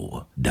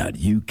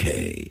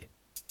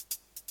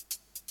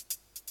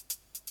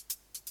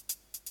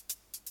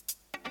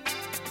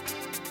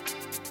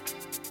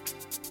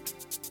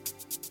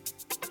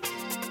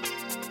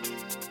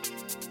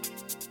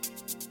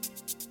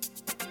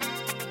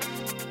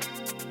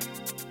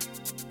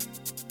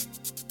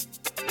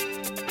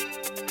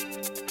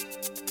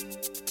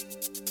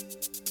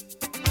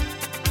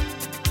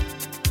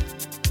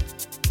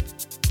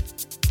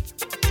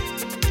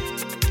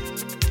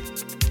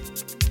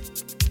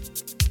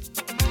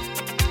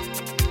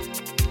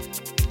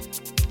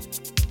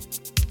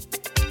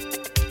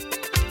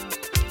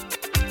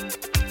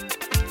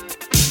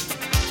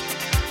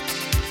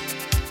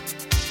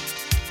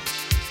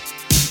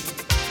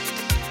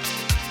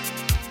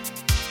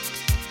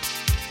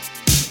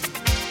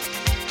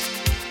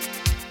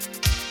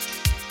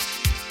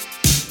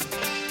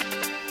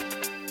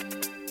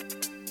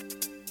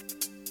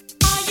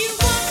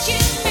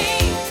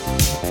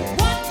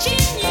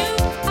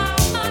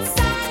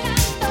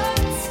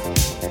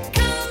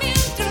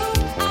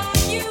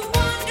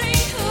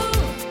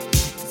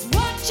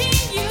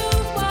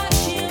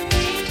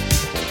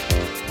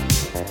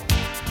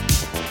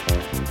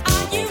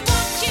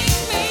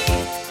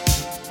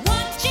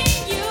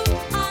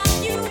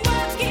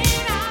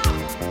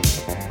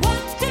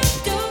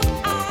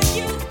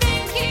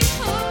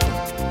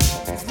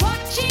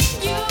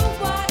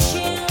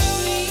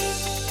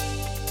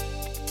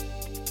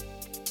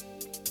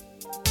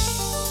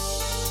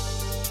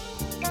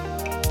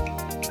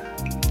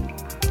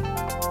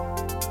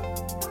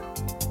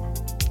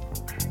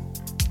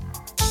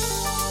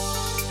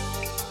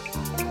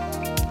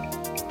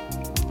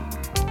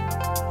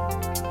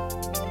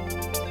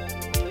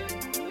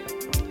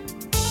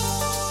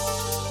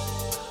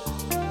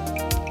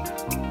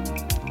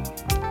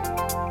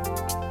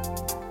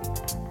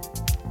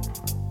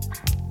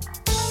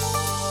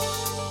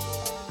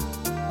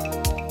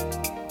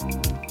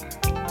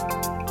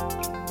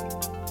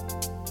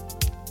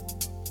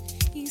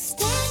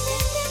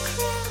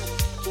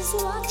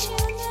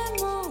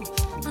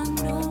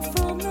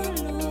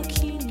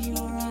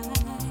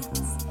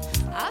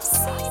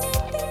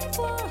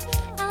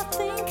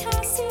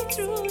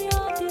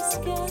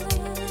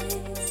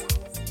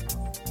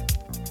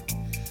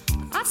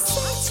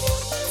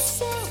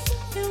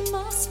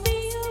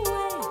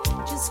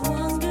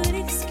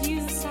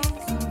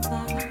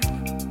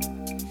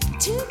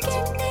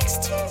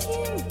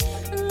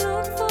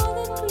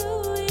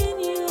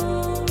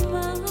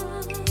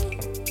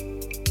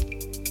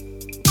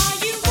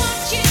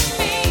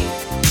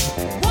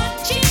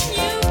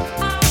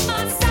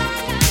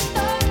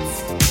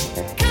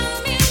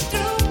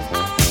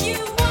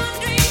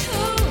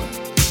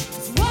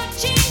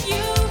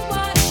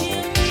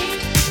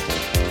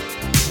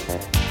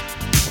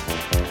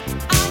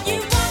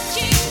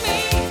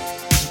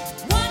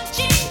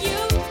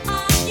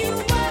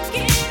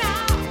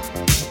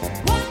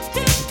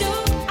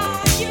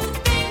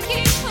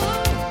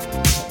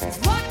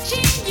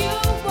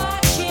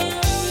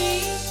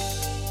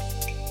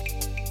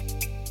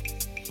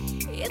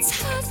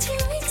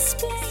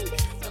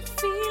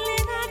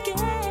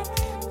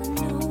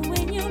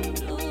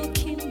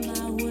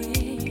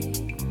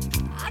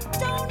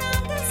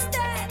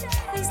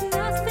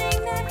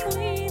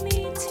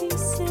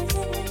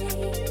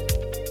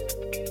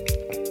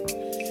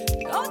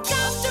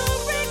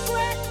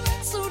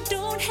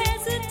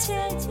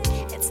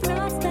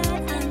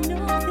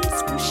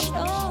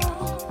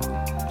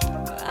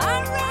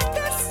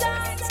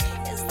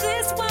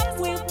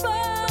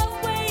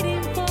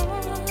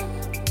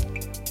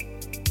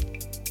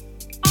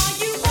 Are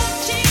you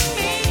watching?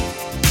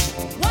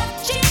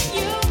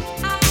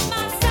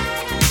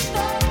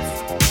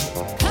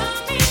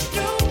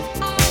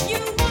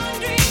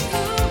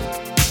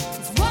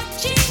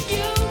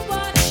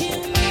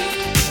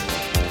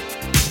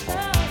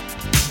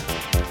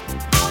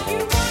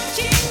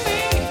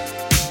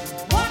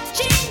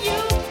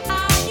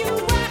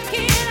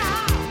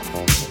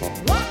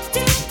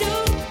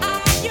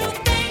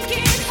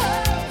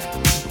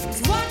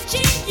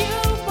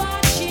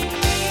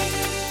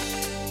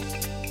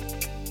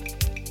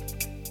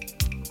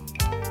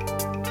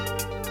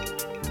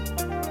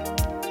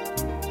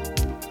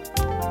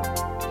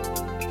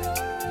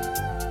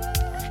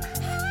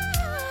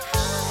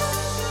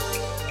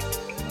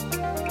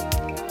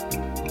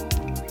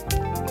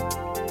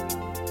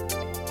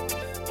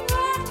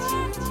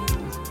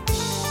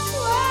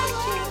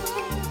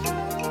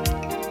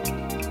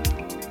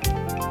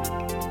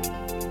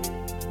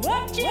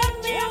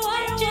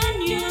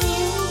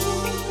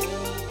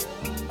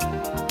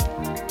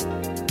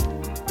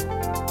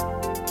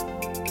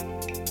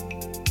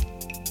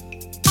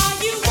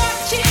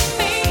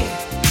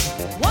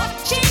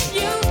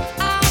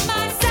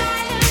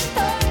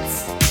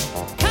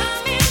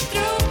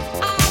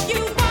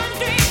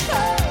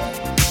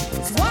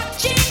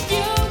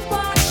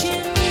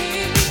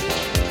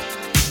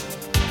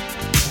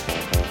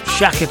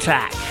 Shack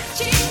Attack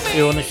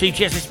here on the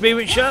CTS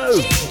Experience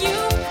Show.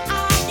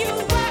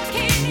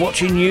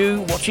 Watching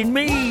you, watching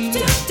me.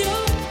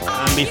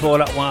 And before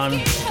that one,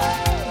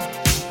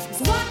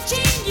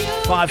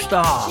 5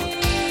 Star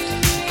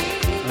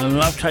and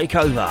Love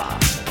Takeover.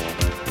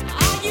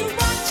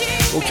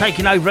 All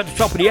taking over at the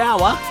top of the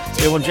hour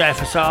here on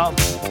JFSR.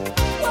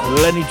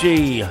 Lenny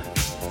G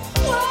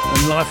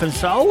and Life and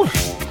Soul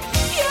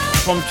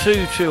from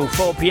 2 till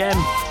 4 p.m.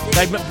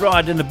 Dave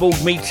McBride and the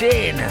Board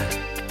meeting.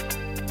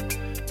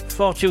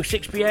 4 till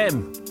 6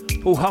 p.m.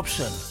 Paul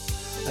Hobson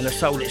and the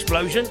Soul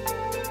Explosion.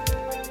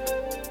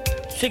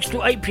 6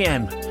 till 8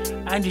 p.m.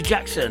 Andy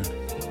Jackson.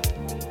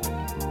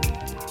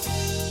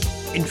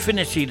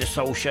 Infinity the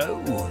Soul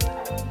Show.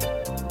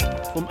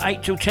 From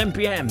 8 till 10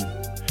 p.m.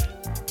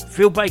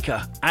 Phil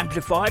Baker,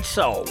 Amplified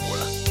Soul.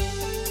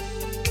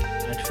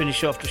 And to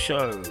finish off the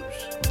shows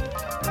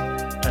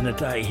and the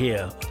day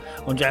here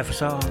on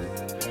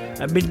JFSR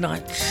at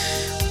midnight,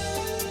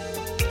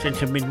 10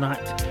 to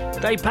midnight,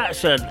 Dave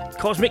Patterson,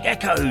 Cosmic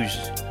Echoes.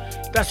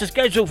 That's the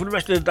schedule for the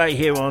rest of the day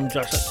here on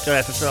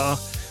JFSR.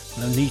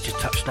 No need to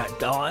touch that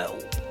dial.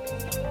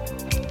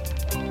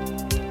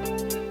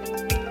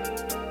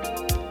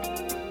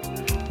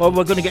 Well,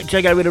 we're going to get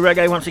Jago with the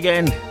reggae once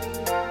again,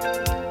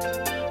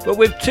 but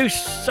with 2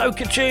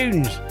 soca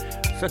tunes.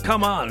 So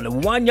come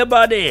on, wind your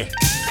body,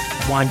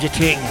 wind your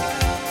ting.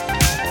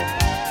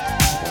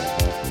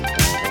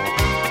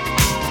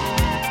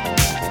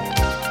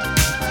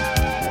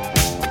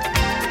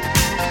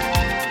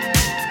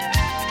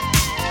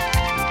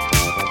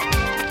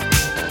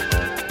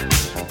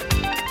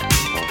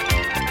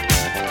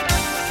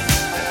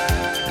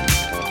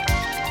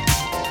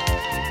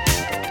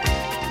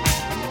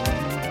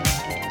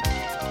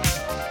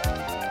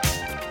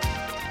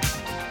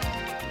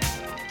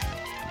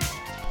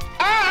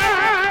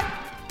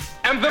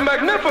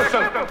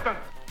 Magnificent.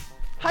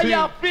 How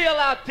y'all feel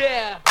out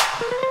there?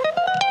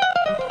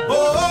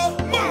 Oh, oh,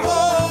 oh,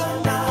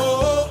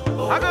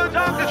 oh. I gonna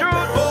talk the truth.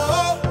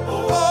 Oh,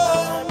 oh,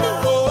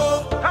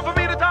 oh, oh. Time for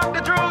me to talk the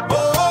truth.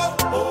 Oh,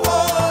 oh,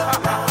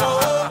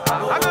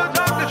 oh. I gonna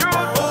talk the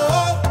truth.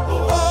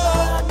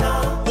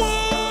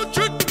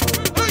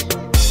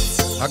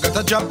 I got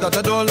a job that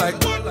I don't like.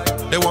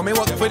 They want me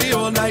work for the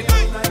whole night.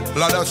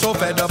 Lord, I'm so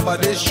fed up by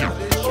this shit.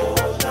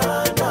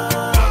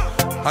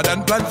 I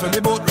done planned for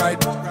the boat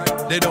ride.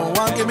 They don't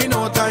want give me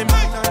no time,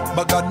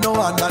 but God know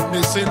I'm not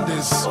missing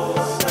this.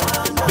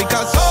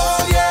 Because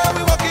oh yeah,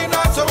 we working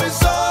hard so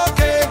it's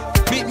okay.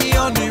 Meet me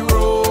on the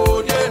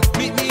road, yeah.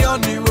 Meet me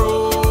on the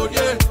road,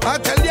 yeah. I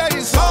tell ya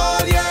it's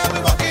all yeah, we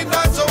working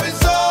hard so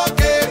it's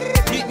okay.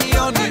 Meet me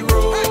on the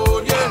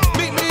road, yeah.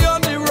 Meet me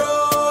on the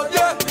road,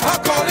 yeah. I'm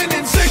calling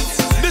in sick.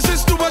 This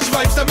is too much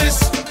vibes to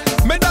miss.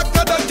 My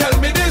doctor don't tell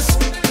me this.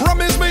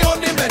 Promise me on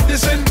the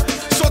medicine.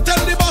 So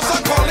tell the boss I'm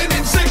calling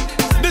in sick.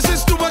 This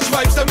is too much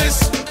vibes to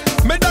miss.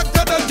 My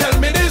doctor don't tell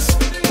me this.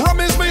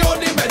 Promise me on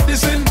the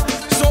medicine.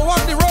 So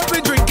on the road we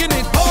drinking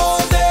it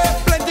all day.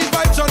 Plenty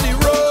vibes on the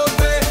road,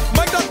 babe.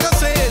 My doctor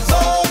says it's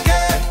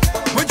okay.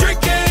 We're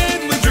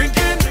drinking,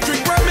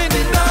 drink rum in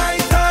the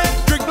night time.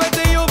 Drink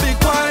plenty, you'll be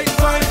quite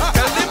fine.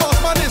 Tell the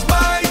boss man it's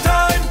my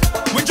time.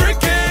 We're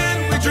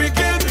drinking.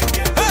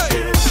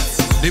 Hey,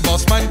 the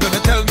boss man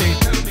gonna tell me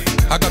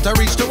I gotta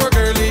reach to work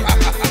early.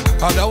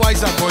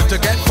 Otherwise I'm going to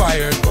get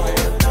fired.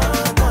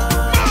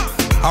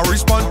 I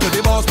respond to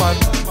the boss man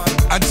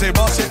and say,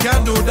 boss, you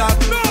can't do that.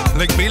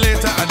 Link me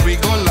later and we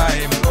go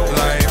live.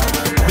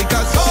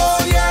 Because oh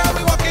yeah,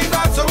 we working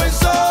hard so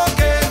it's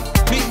okay.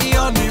 Meet me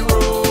on the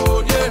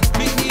road, yeah.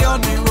 Meet me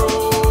on the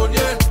road,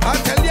 yeah. I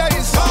tell ya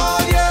it's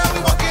all yeah, we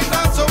working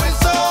hard so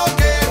it's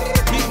okay.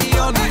 Meet me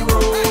on the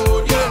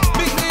road, yeah.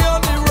 Meet me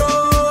on the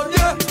road,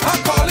 yeah. I'm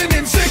calling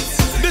in sick.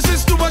 This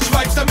is too much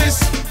vibes to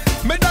miss.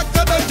 My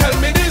doctor don't tell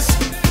me this.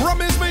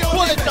 Promise me on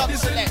the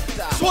medicine.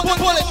 Pull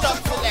it up,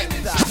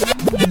 selector.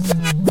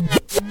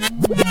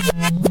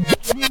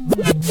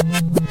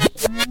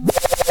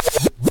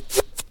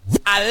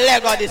 I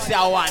Lego this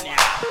one, yeah.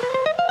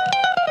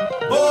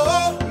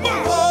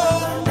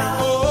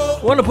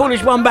 Want to pull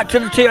this one back to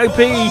the TOP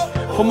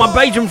for my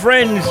Bajan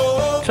friends,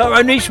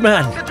 Tyrone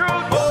Eastman,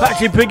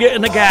 Patsy Piggott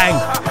and the gang.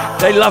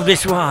 They love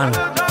this one.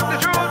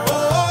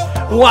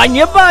 Wind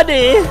your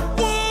body.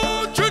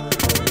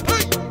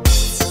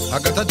 I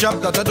got a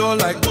job that I don't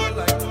like.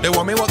 They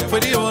want me work for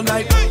the whole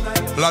night.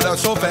 Lord, I'm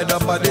so fed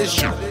up by this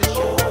shit.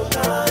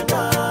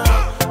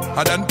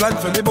 I done planned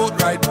for the boat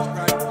ride.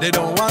 They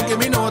don't want give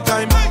me no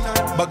time,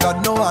 but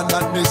God know I'm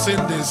not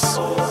missing this.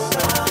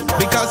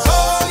 Because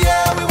oh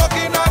yeah, we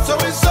working hard so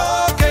it's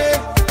okay.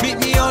 Meet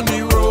me on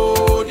the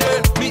road,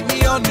 yeah. Meet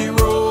me on the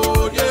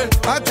road, yeah.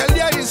 I tell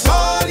ya it's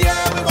all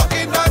yeah, we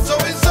working hard so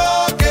it's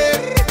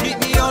okay. Meet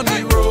me on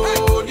the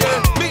road,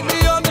 yeah. Meet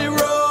me on the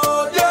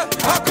road, yeah.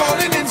 I'm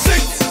calling in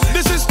sick.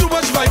 This is too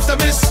much vibes to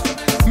miss.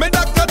 My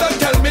doctor don't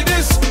tell me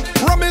this.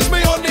 Promise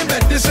me on the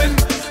medicine.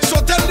 So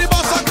tell the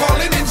boss I'm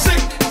calling in sick.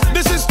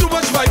 This is too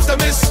much vibes to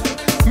miss.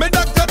 My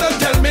doctor don't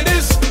tell me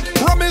this.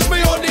 Promise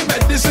me on the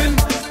medicine.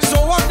 So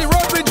on the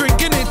road we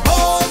drinking it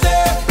all day.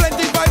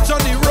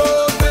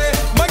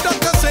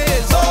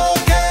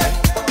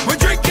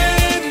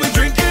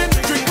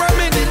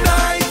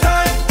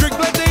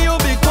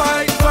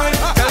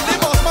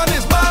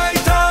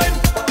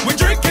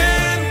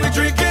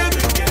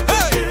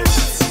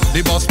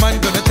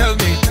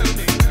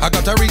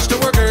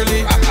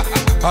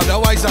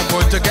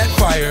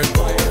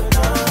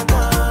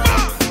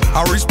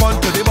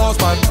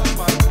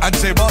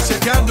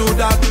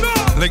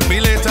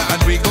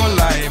 and we go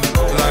lime.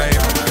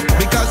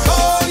 Because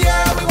oh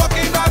yeah, we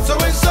walking out, so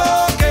it's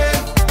okay.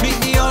 Meet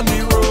me on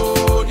the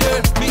road,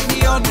 yeah. Meet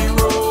me on the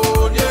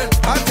road, yeah.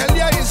 I tell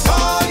ya it's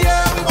oh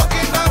yeah, we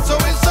walking out, so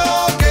it's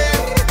okay.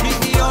 Meet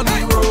me on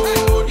the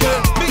road, yeah.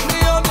 Meet me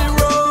on the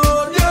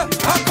road, yeah.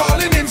 I'm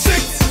calling in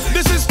sick.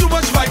 This is too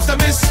much vibes to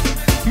miss.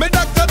 My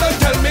doctor don't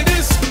tell me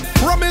this.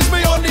 Promise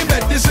me on the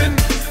medicine.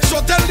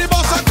 So tell the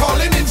boss I'm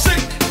calling in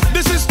sick.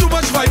 This is too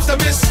much vibes to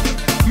miss.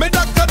 My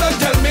doctor don't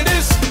tell me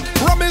this.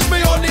 Promise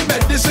me on the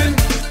medicine.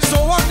 So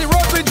on the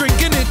road we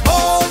drinking it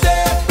all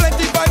day.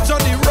 Plenty vibes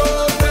on the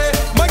road.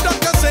 My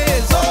doctor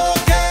says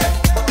okay.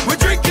 We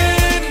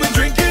drinking.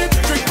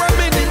 Drink rum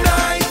in the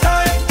night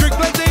time. Drink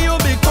plenty, you'll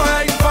be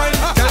quite fine.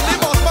 Tell the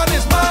boss man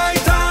it's my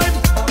time.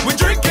 We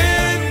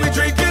drinking.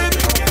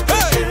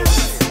 Hey,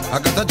 I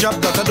got a job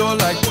that I don't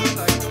like.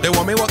 They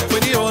want me work for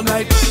the whole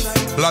night.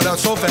 Lord, I'm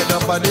so fed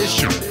up of this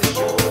shit.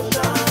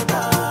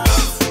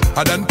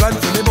 I done planned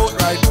for the boat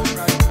ride.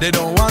 They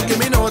don't want give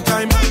me no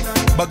time,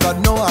 but God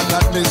know I'm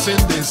not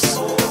missing this.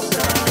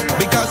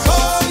 Because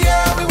oh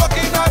yeah, we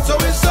walking out, so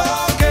it's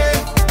okay.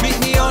 Meet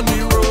me on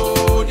the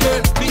road,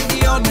 yeah. Meet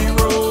me on the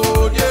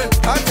road,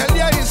 yeah. I tell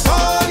ya it's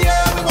oh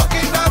yeah, we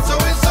walking out, so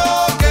it's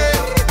okay.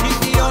 Meet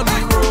me on the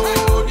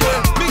road,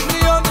 yeah. Meet me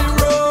on the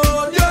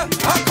road, yeah.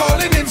 I'm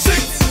calling in sick.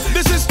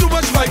 This is too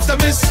much vibes to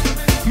miss.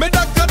 My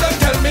doctor don't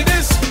tell me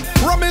this.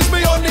 Promise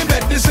me on the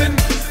medicine.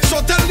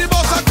 So tell the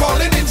boss I'm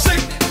calling in sick.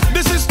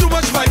 This is too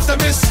much vibes to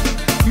miss.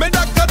 My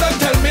doctor don't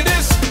tell me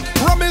this.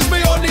 Promise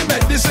me on the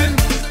medicine.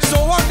 So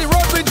on the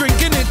road we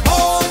drinking it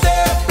all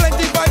day.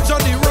 Plenty vibes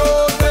on the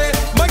road.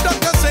 My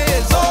doctor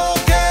says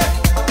okay.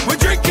 We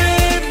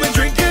drinking.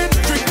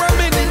 Drink rum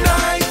in the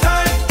night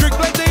time. Drink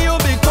plenty, you'll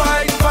be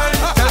quite fine.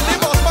 Tell the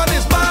boss man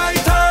it's my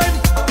time.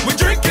 We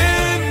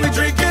drinking.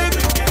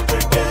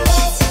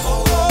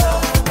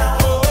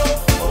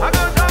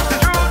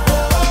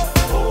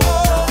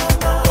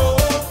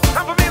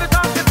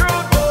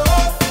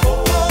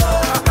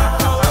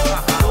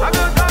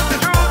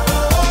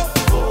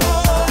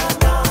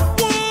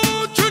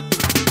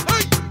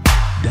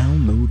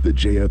 Download the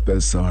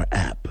JFSR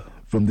app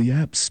from the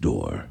App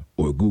Store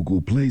or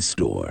Google Play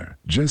Store.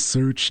 Just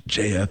search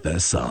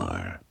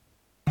JFSR.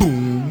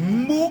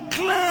 Boom,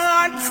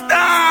 clan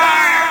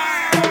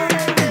star.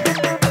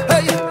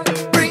 Hey,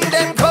 bring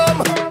them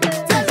come.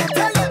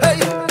 Hey,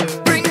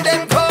 bring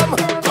them come.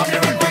 Come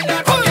here and bring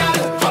that, come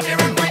here. Come here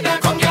and bring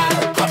that, come here.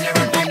 Come here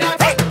and bring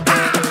that. Hey,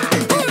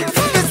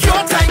 it's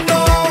your time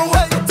now.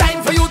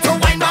 Time for you to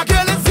wind up,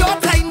 girl. It's your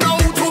time now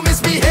to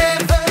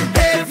misbehave.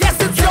 Yes,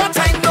 it's your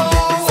time now.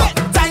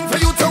 Time for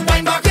you to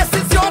wind up. Yes,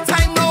 it's your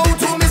time now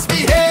to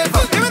misbehave.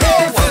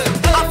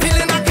 I'm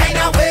feeling a kind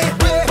of way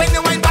when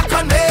you wind back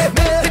on me.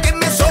 You give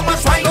me so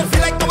much wine, don't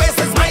feel like the waste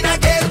is mine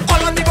again.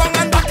 All on the ground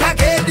and back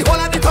again. The whole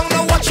of the tongue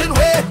now watching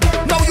way.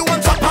 Now you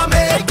want top of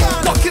me,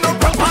 looking up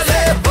properly.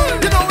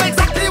 You know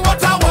exactly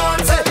what I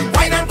want.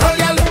 Wine and come,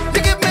 girl.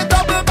 You give me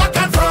double back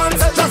and front.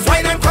 Just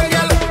wine and come,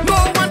 girl. No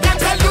one can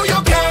tell you you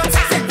can't.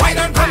 Wine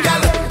and come,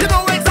 girl. You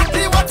know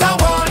exactly what I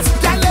want.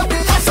 Girl, let me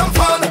have some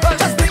fun.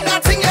 Just bring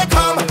that thing you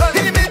come.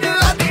 In the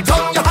middle of the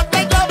tongue, you hot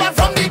like lava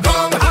from the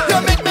gum. You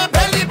make me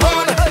belly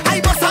burn.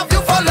 I must have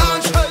you for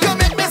lunch. You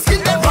make me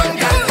skin the run,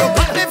 girl. You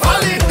got me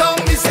falling down,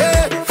 me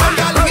say. And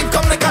girl, you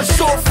come like a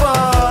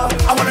chauffeur.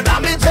 I wanna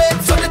damage it,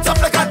 turn it up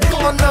like a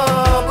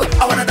doorknob.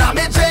 I wanna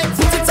damage it,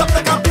 put it up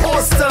like a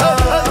poster.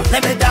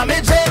 Let me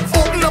damage it,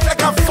 open up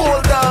like a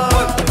folder.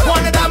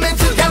 Wanna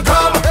damage it, girl,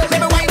 come. Let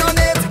me wine on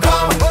it,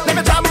 come. Let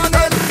me jam on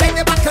it, bring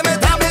it back to me,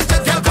 damage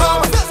it, girl,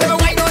 come. Let me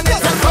wine on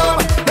it, girl, come.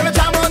 Let me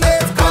jam on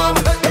it, come.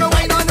 Let me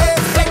wine on it,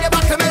 bring it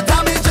back to me,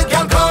 damage it,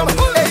 girl, come.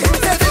 Hey,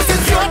 say this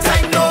is your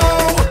time now.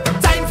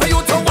 Time for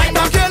you to wind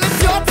up, girl.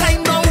 It's your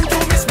time now to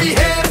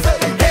misbehave.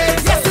 Hey,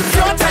 yes, it's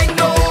your time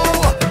now.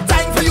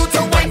 Time for you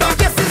to wind up.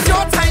 Yes, it's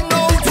your time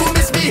now to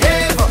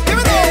misbehave. Give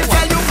it up,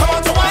 girl. You come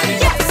out to wine.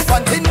 Yes.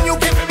 Continue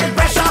giving me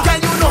pressure, girl.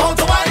 You know how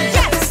to wine.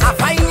 Yes. I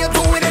find you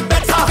doing it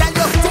better, girl.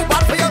 You're too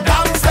bad for your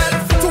damn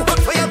self, too hot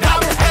for your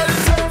damn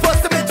health.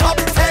 First to be top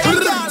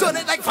 10, turn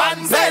it like fan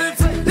belt.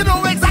 You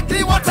know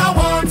exactly what I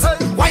want.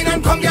 Wine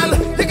and come, girl.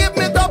 You give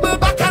me double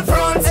back and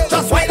front.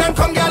 Just wine and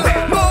come, girl.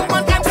 No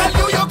one can tell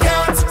you you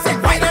can't. Say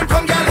wine and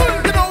come, girl.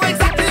 You know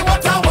exactly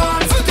what I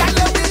want. Girl,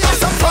 let me have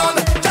some fun.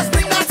 Just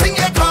bring that thing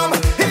you come.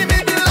 In the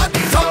middle of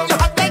the tongue, you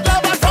hot like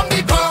lava from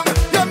the gum.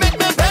 You make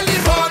me belly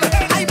burn.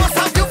 I must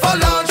have you for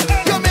lunch.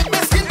 You make me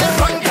skin the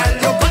run, girl.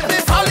 You got me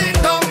falling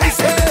down. Me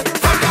say,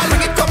 girl,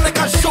 bring it come like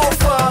a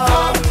chauffeur.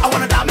 I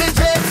wanna damage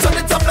it, turn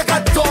it up like a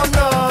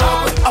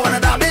doorknob. I wanna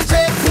damage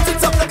it, put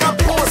it up like a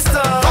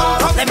poster.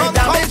 Let me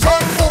damage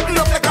it, open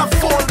up like a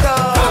folder.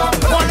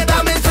 Wanna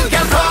damage it,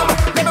 girl, come.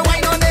 Let me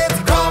wine on it,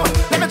 come.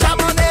 Let me jam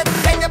on it,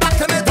 bring it back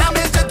to me,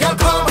 damage it, girl,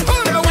 come.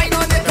 Let me wine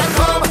on it, girl,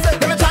 come.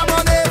 Let me jam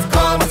on it,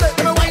 come. Let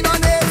me wine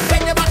on it,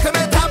 bring it back to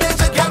me,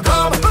 damage it, girl,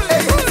 come.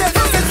 Hey,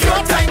 this is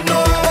your time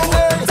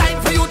now. Time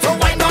for you to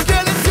wind up,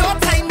 girl. It's your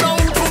time now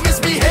to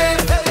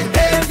misbehave.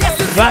 Hey, yes,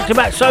 it's Back to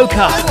back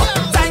soca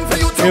time for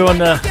you to here on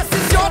the Yes,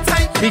 it's your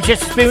time. DJ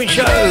Spirit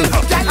Show. Girl,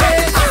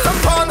 have some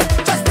fun.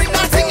 Just bring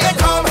that thing you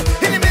come.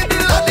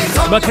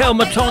 Michael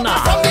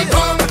Montana.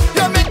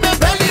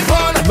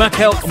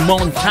 Michael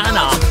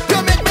Montana.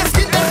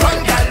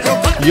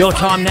 Your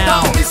time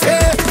now.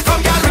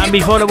 And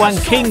before the one,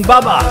 King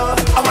Bubba.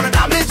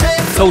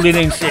 Calling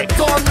in sick.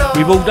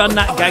 We've all done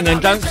that, gang,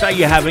 and don't say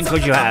you haven't,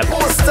 because you have.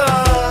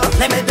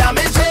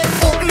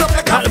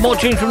 Couple more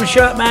tunes from the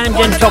Shirt Man,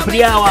 then top of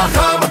the hour.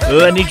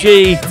 Lenny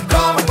G.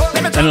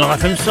 And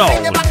Life and Soul.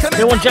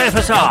 They want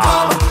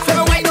JFSR.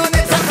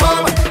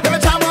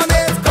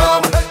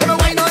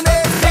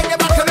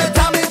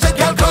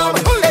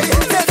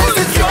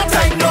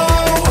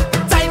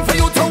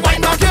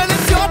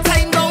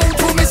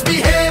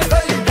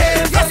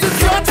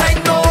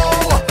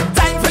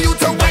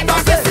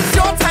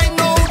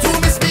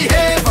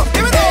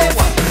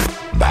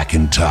 Back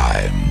in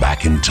time,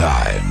 back in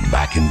time,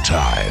 back in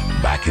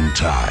time, back in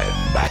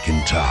time, back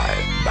in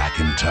time, back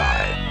in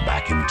time,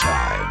 back in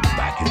time,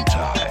 back in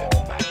time.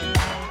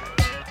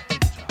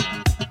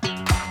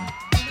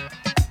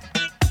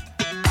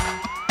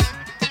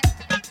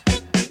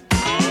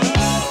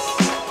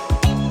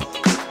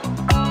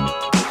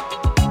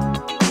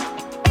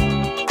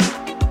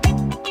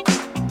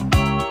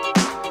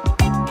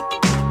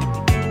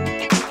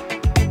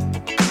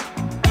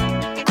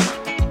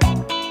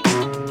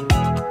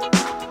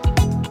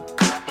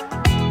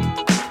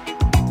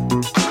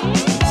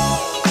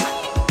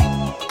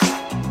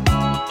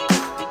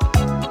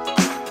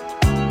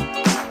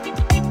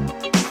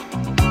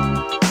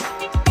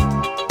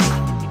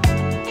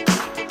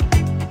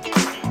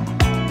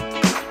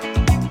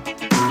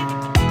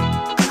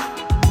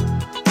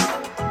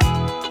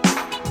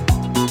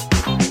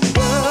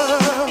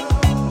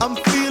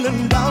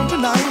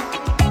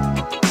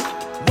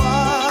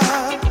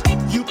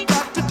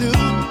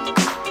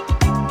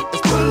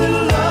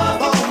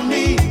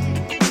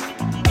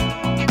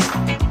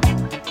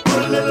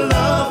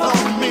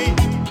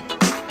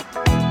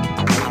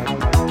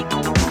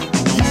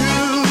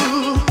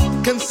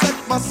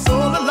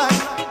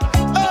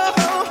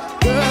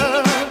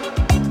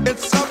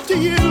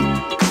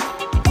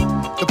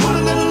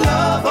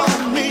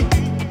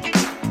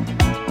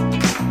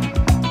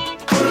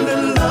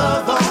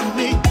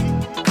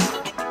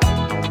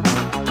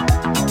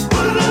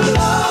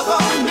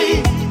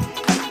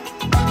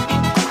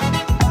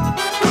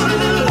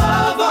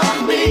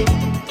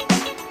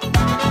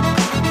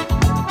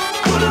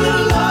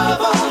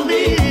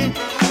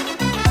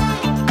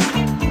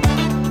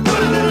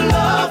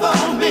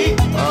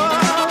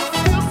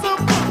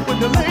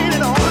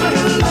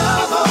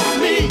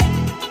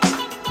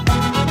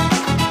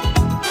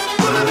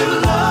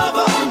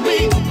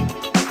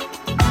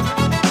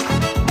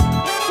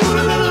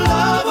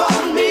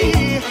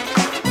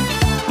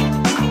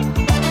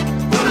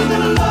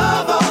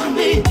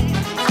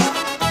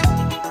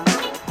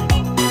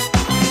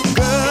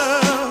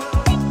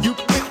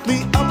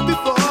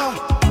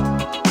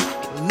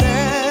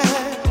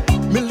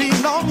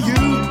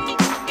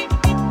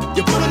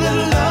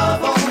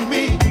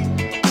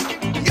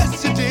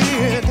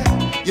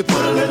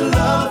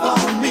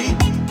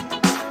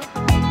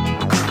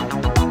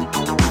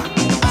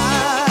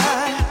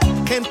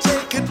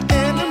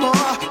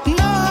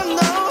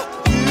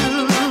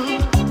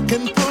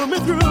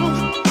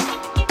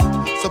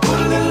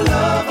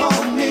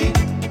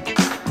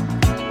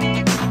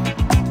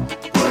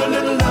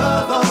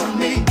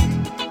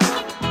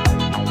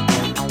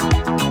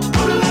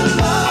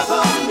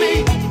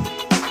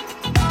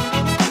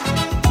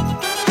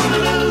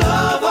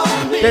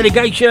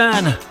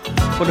 Dedication.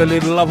 Put a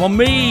little love on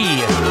me.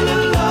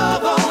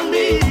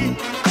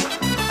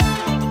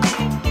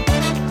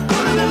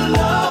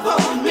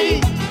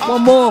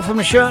 One more from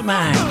the Shirt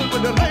Man.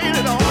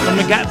 From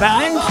the Gap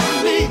Band,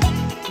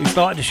 who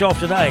started the show off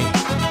today.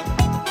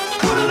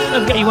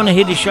 Don't forget, you want to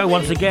hear this show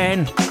once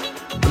again.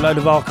 A load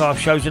of archive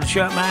shows of the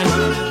Shirt Man.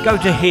 Go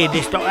to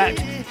hearthis.at,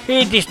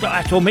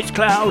 hearthis.at or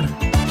Mixcloud.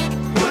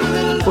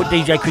 Put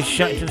DJ Chris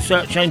Shirt into the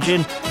search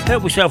engine.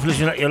 Help yourself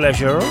listen at your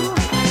leisure.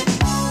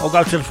 Or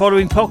go to the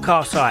following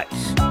podcast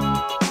sites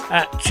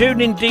at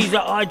TuneIn,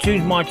 Deezer,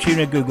 iTunes,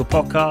 MyTuner, Google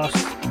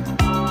Podcasts.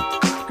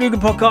 Google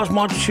Podcasts,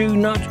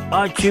 MyTuner,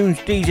 iTunes,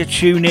 Deezer,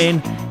 TuneIn.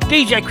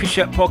 DJ Chris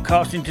Shirt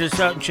Podcast into the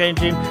search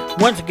engine.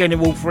 Once again, they're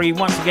all free.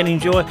 Once again,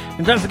 enjoy.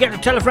 And don't forget to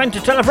tell a friend to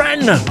tell a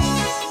friend.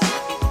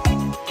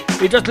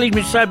 It just leaves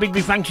me to say a big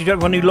thank you to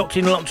everyone who locked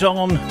in, locked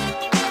on.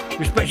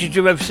 Respect you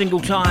to every single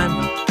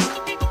time.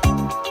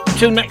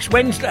 Until next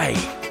Wednesday.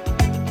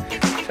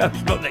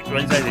 It's not next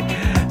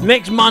Wednesday.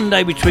 Next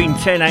Monday between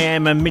 10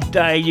 a.m. and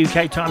midday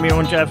UK time here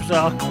on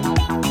JFSR.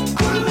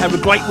 Have a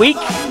great week.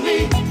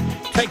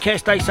 Take care,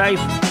 stay safe,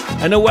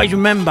 and always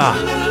remember,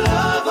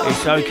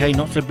 it's okay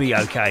not to be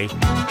okay.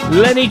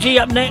 Lenny G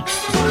up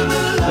next.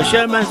 The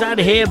Sherman's out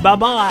of here. Bye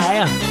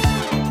bye.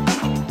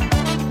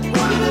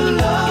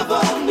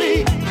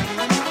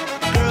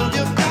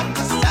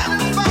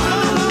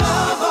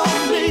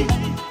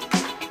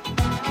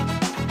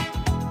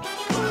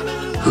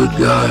 Good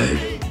guy,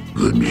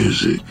 good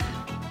music.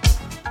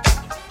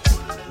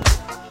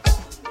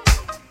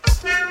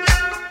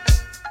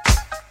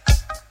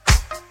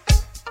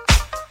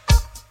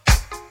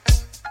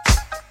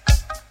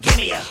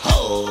 me a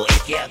hoe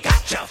if you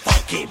got your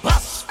funky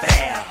bus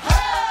fare.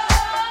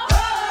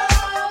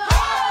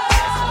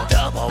 There's a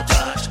double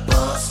Dutch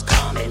bus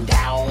coming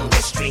down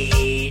the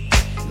street,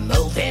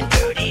 moving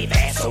dirty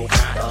fast, so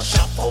kinda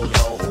shuffle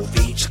your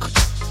feet.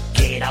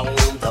 Get on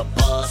the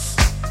bus,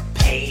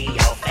 pay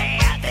your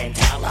fare, then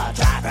tell the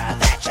driver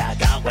that you're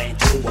going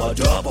to a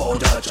double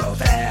Dutch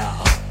affair.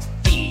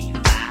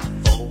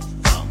 5-4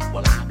 from,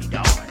 well, I'll be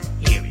darned.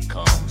 Here it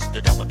comes,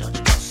 the double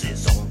Dutch bus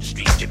is on the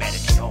street. You better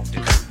get off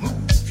the curb,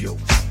 move your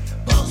feet.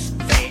 Bus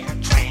fare,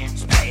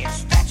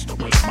 trans-pass, that's the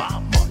way my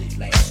money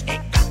lasts.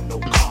 Ain't got no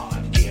car to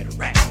get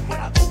around. When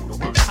I go to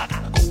work, I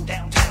gotta go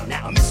downtown.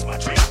 Now I miss my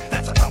train,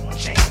 that's a darn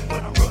shame.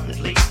 When I'm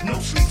running late, no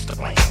streets to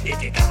blame.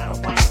 If you got a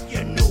wife,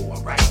 you know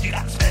I'm right. You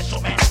got a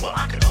special man, well,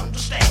 I can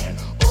understand.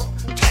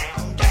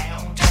 Uptown,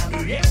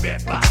 downtown,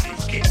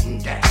 everybody's getting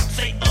down.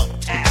 Say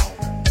uptown,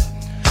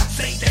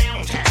 say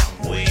downtown.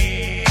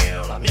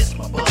 Well, I miss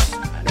my bus,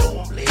 I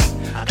know I'm late.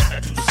 I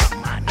gotta do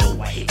something I know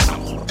I hate.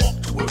 I'm gonna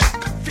walk to work.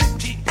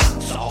 15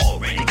 bucks, I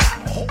already got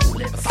a hole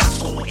in the socks.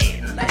 Go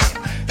ahead and laugh.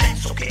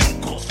 That's okay,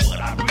 cause what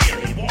I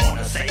really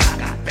wanna say, I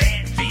got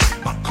bad feet,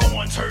 my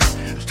corns hurt.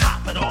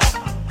 Top it off,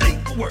 I'm late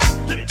for work.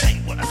 Let me tell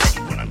you what I say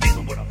when I'm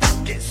dealing with a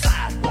funky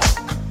sidewalk.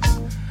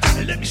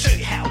 Let me show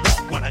you how I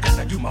walk when I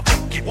gotta do my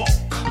funky walk.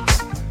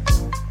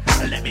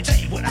 Let me tell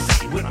you what I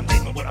say when I'm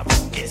dealing with a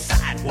funky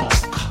sidewalk.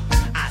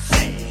 I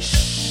say,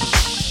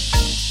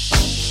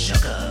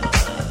 sugar.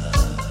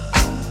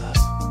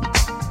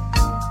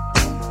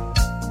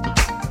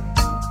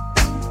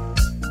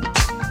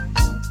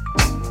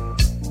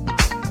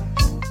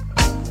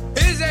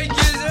 Is a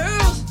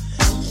gizzles,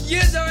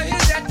 gizzo,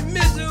 is at the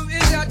mizzle,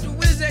 is at the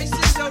whiz, a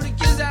sizzo, the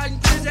giz out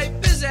and giz a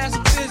biz ass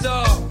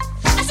bizzo.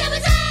 I said,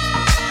 what's up?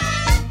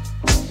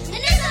 And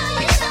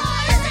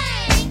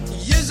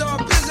Yizzo,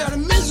 bizzo, the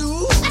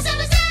mizzle. I said,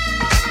 what's up?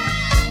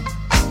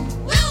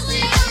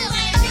 Wilzy,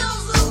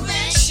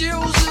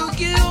 Shilzu,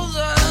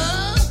 Gilza,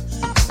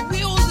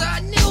 Wilza,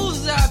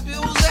 Nilza,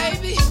 Bill,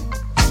 baby.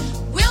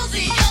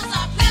 Wilzy,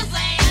 Ilza,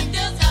 Pizza, and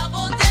this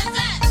double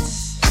dessert.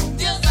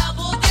 This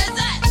double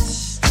dessert.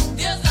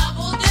 This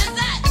double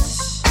dessert.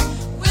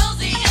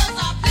 Wilzy,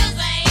 Ilza,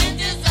 Pizza, and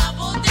this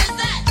double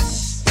dessert.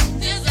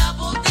 This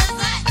double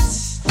dessert.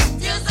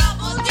 This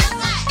double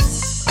dessert.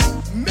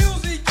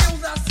 Milzy,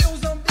 Gilza,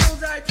 Silza,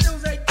 Bilza,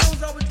 Pilza,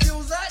 Gilza, with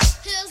Gilza.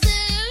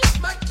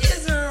 My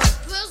kizzer.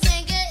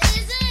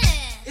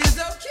 Is a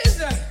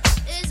kizzer.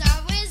 Is a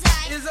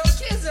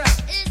kizzer.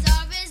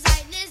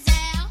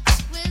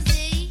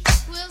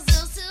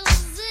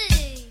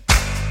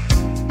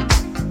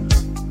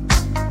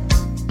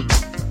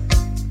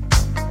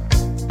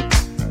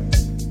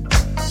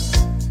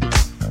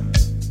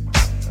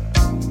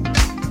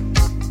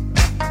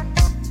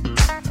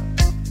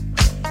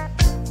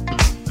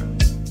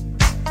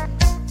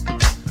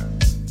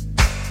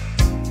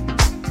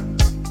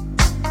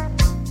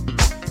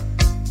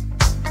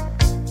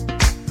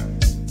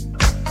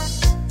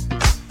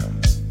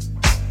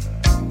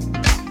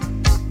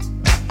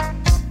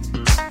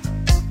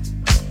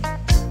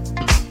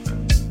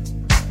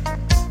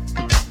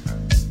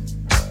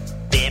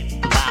 Bip,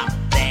 bop,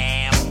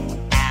 bam,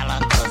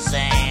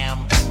 alakazam,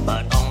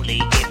 but only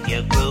if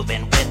you're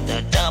grooving with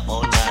the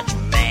double Dutch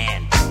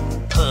man.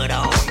 Put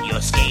on your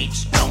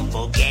skates, don't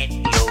forget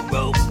your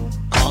rope,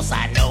 cause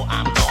I know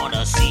I'm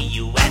gonna see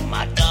you at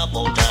my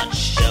double Dutch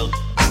show.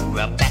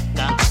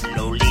 Rebecca,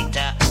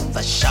 Lolita,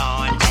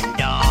 Fashawn, and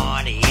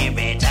Dawn.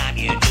 Every time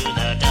you do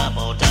the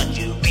double Dutch,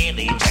 you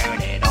really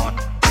turn it on.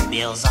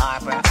 Bill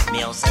Zarbra,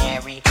 Bill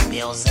Zary,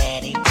 Bill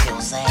Zeddy,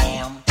 Bill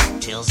Zam,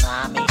 Till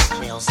Zombie,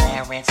 Bill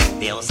Zarens,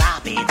 Bill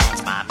Zombie,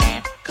 that's my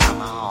man.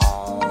 Come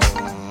on,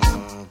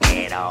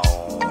 get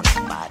on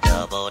my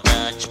double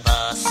Dutch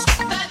bus.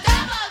 The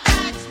double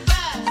Dutch bus.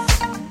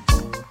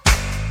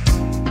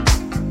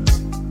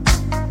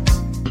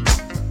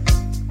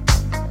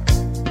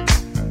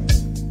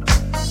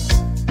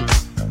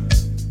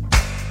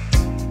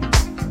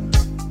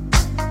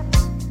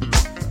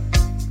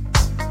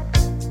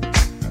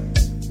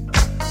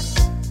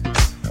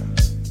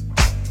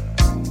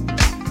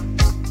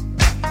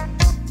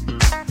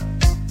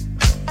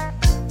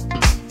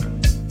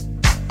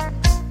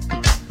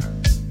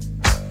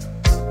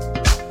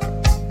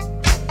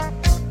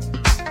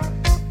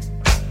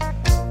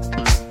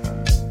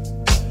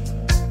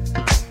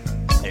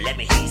 Let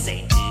me hear you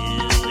say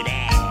do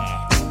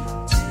that.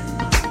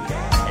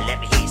 Let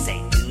me hear you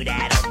say do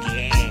that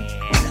again.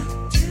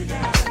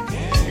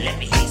 Let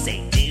me hear you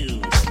say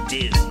do.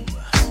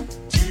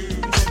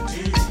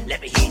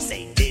 Let me hear you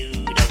say do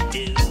the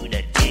do. Do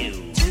the do.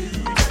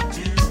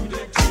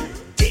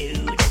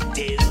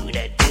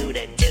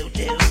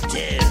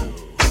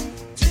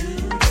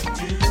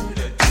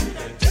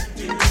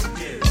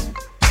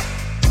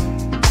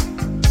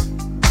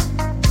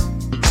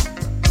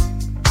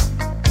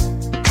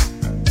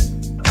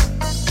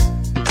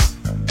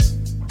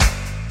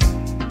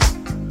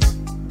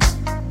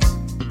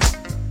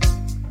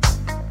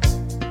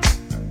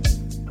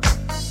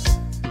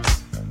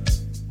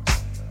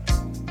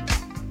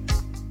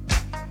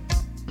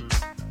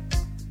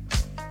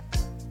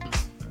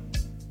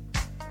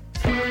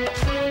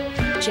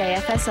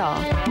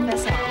 JFSR.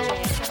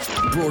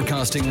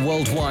 Broadcasting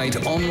worldwide,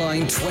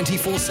 online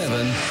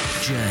 24/7.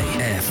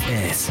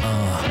 JFSR.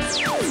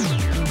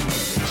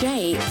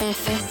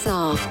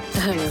 JFSR,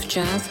 the home of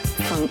jazz,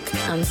 funk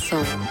and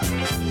soul.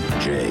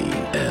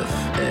 JFSR,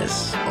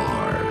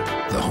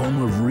 the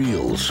home of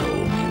real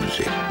soul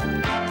music.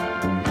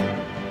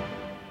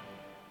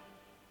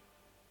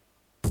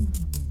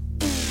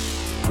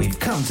 We've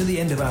come to the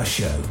end of our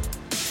show.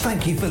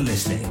 Thank you for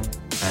listening,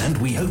 and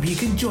we hope you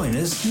can join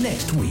us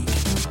next week.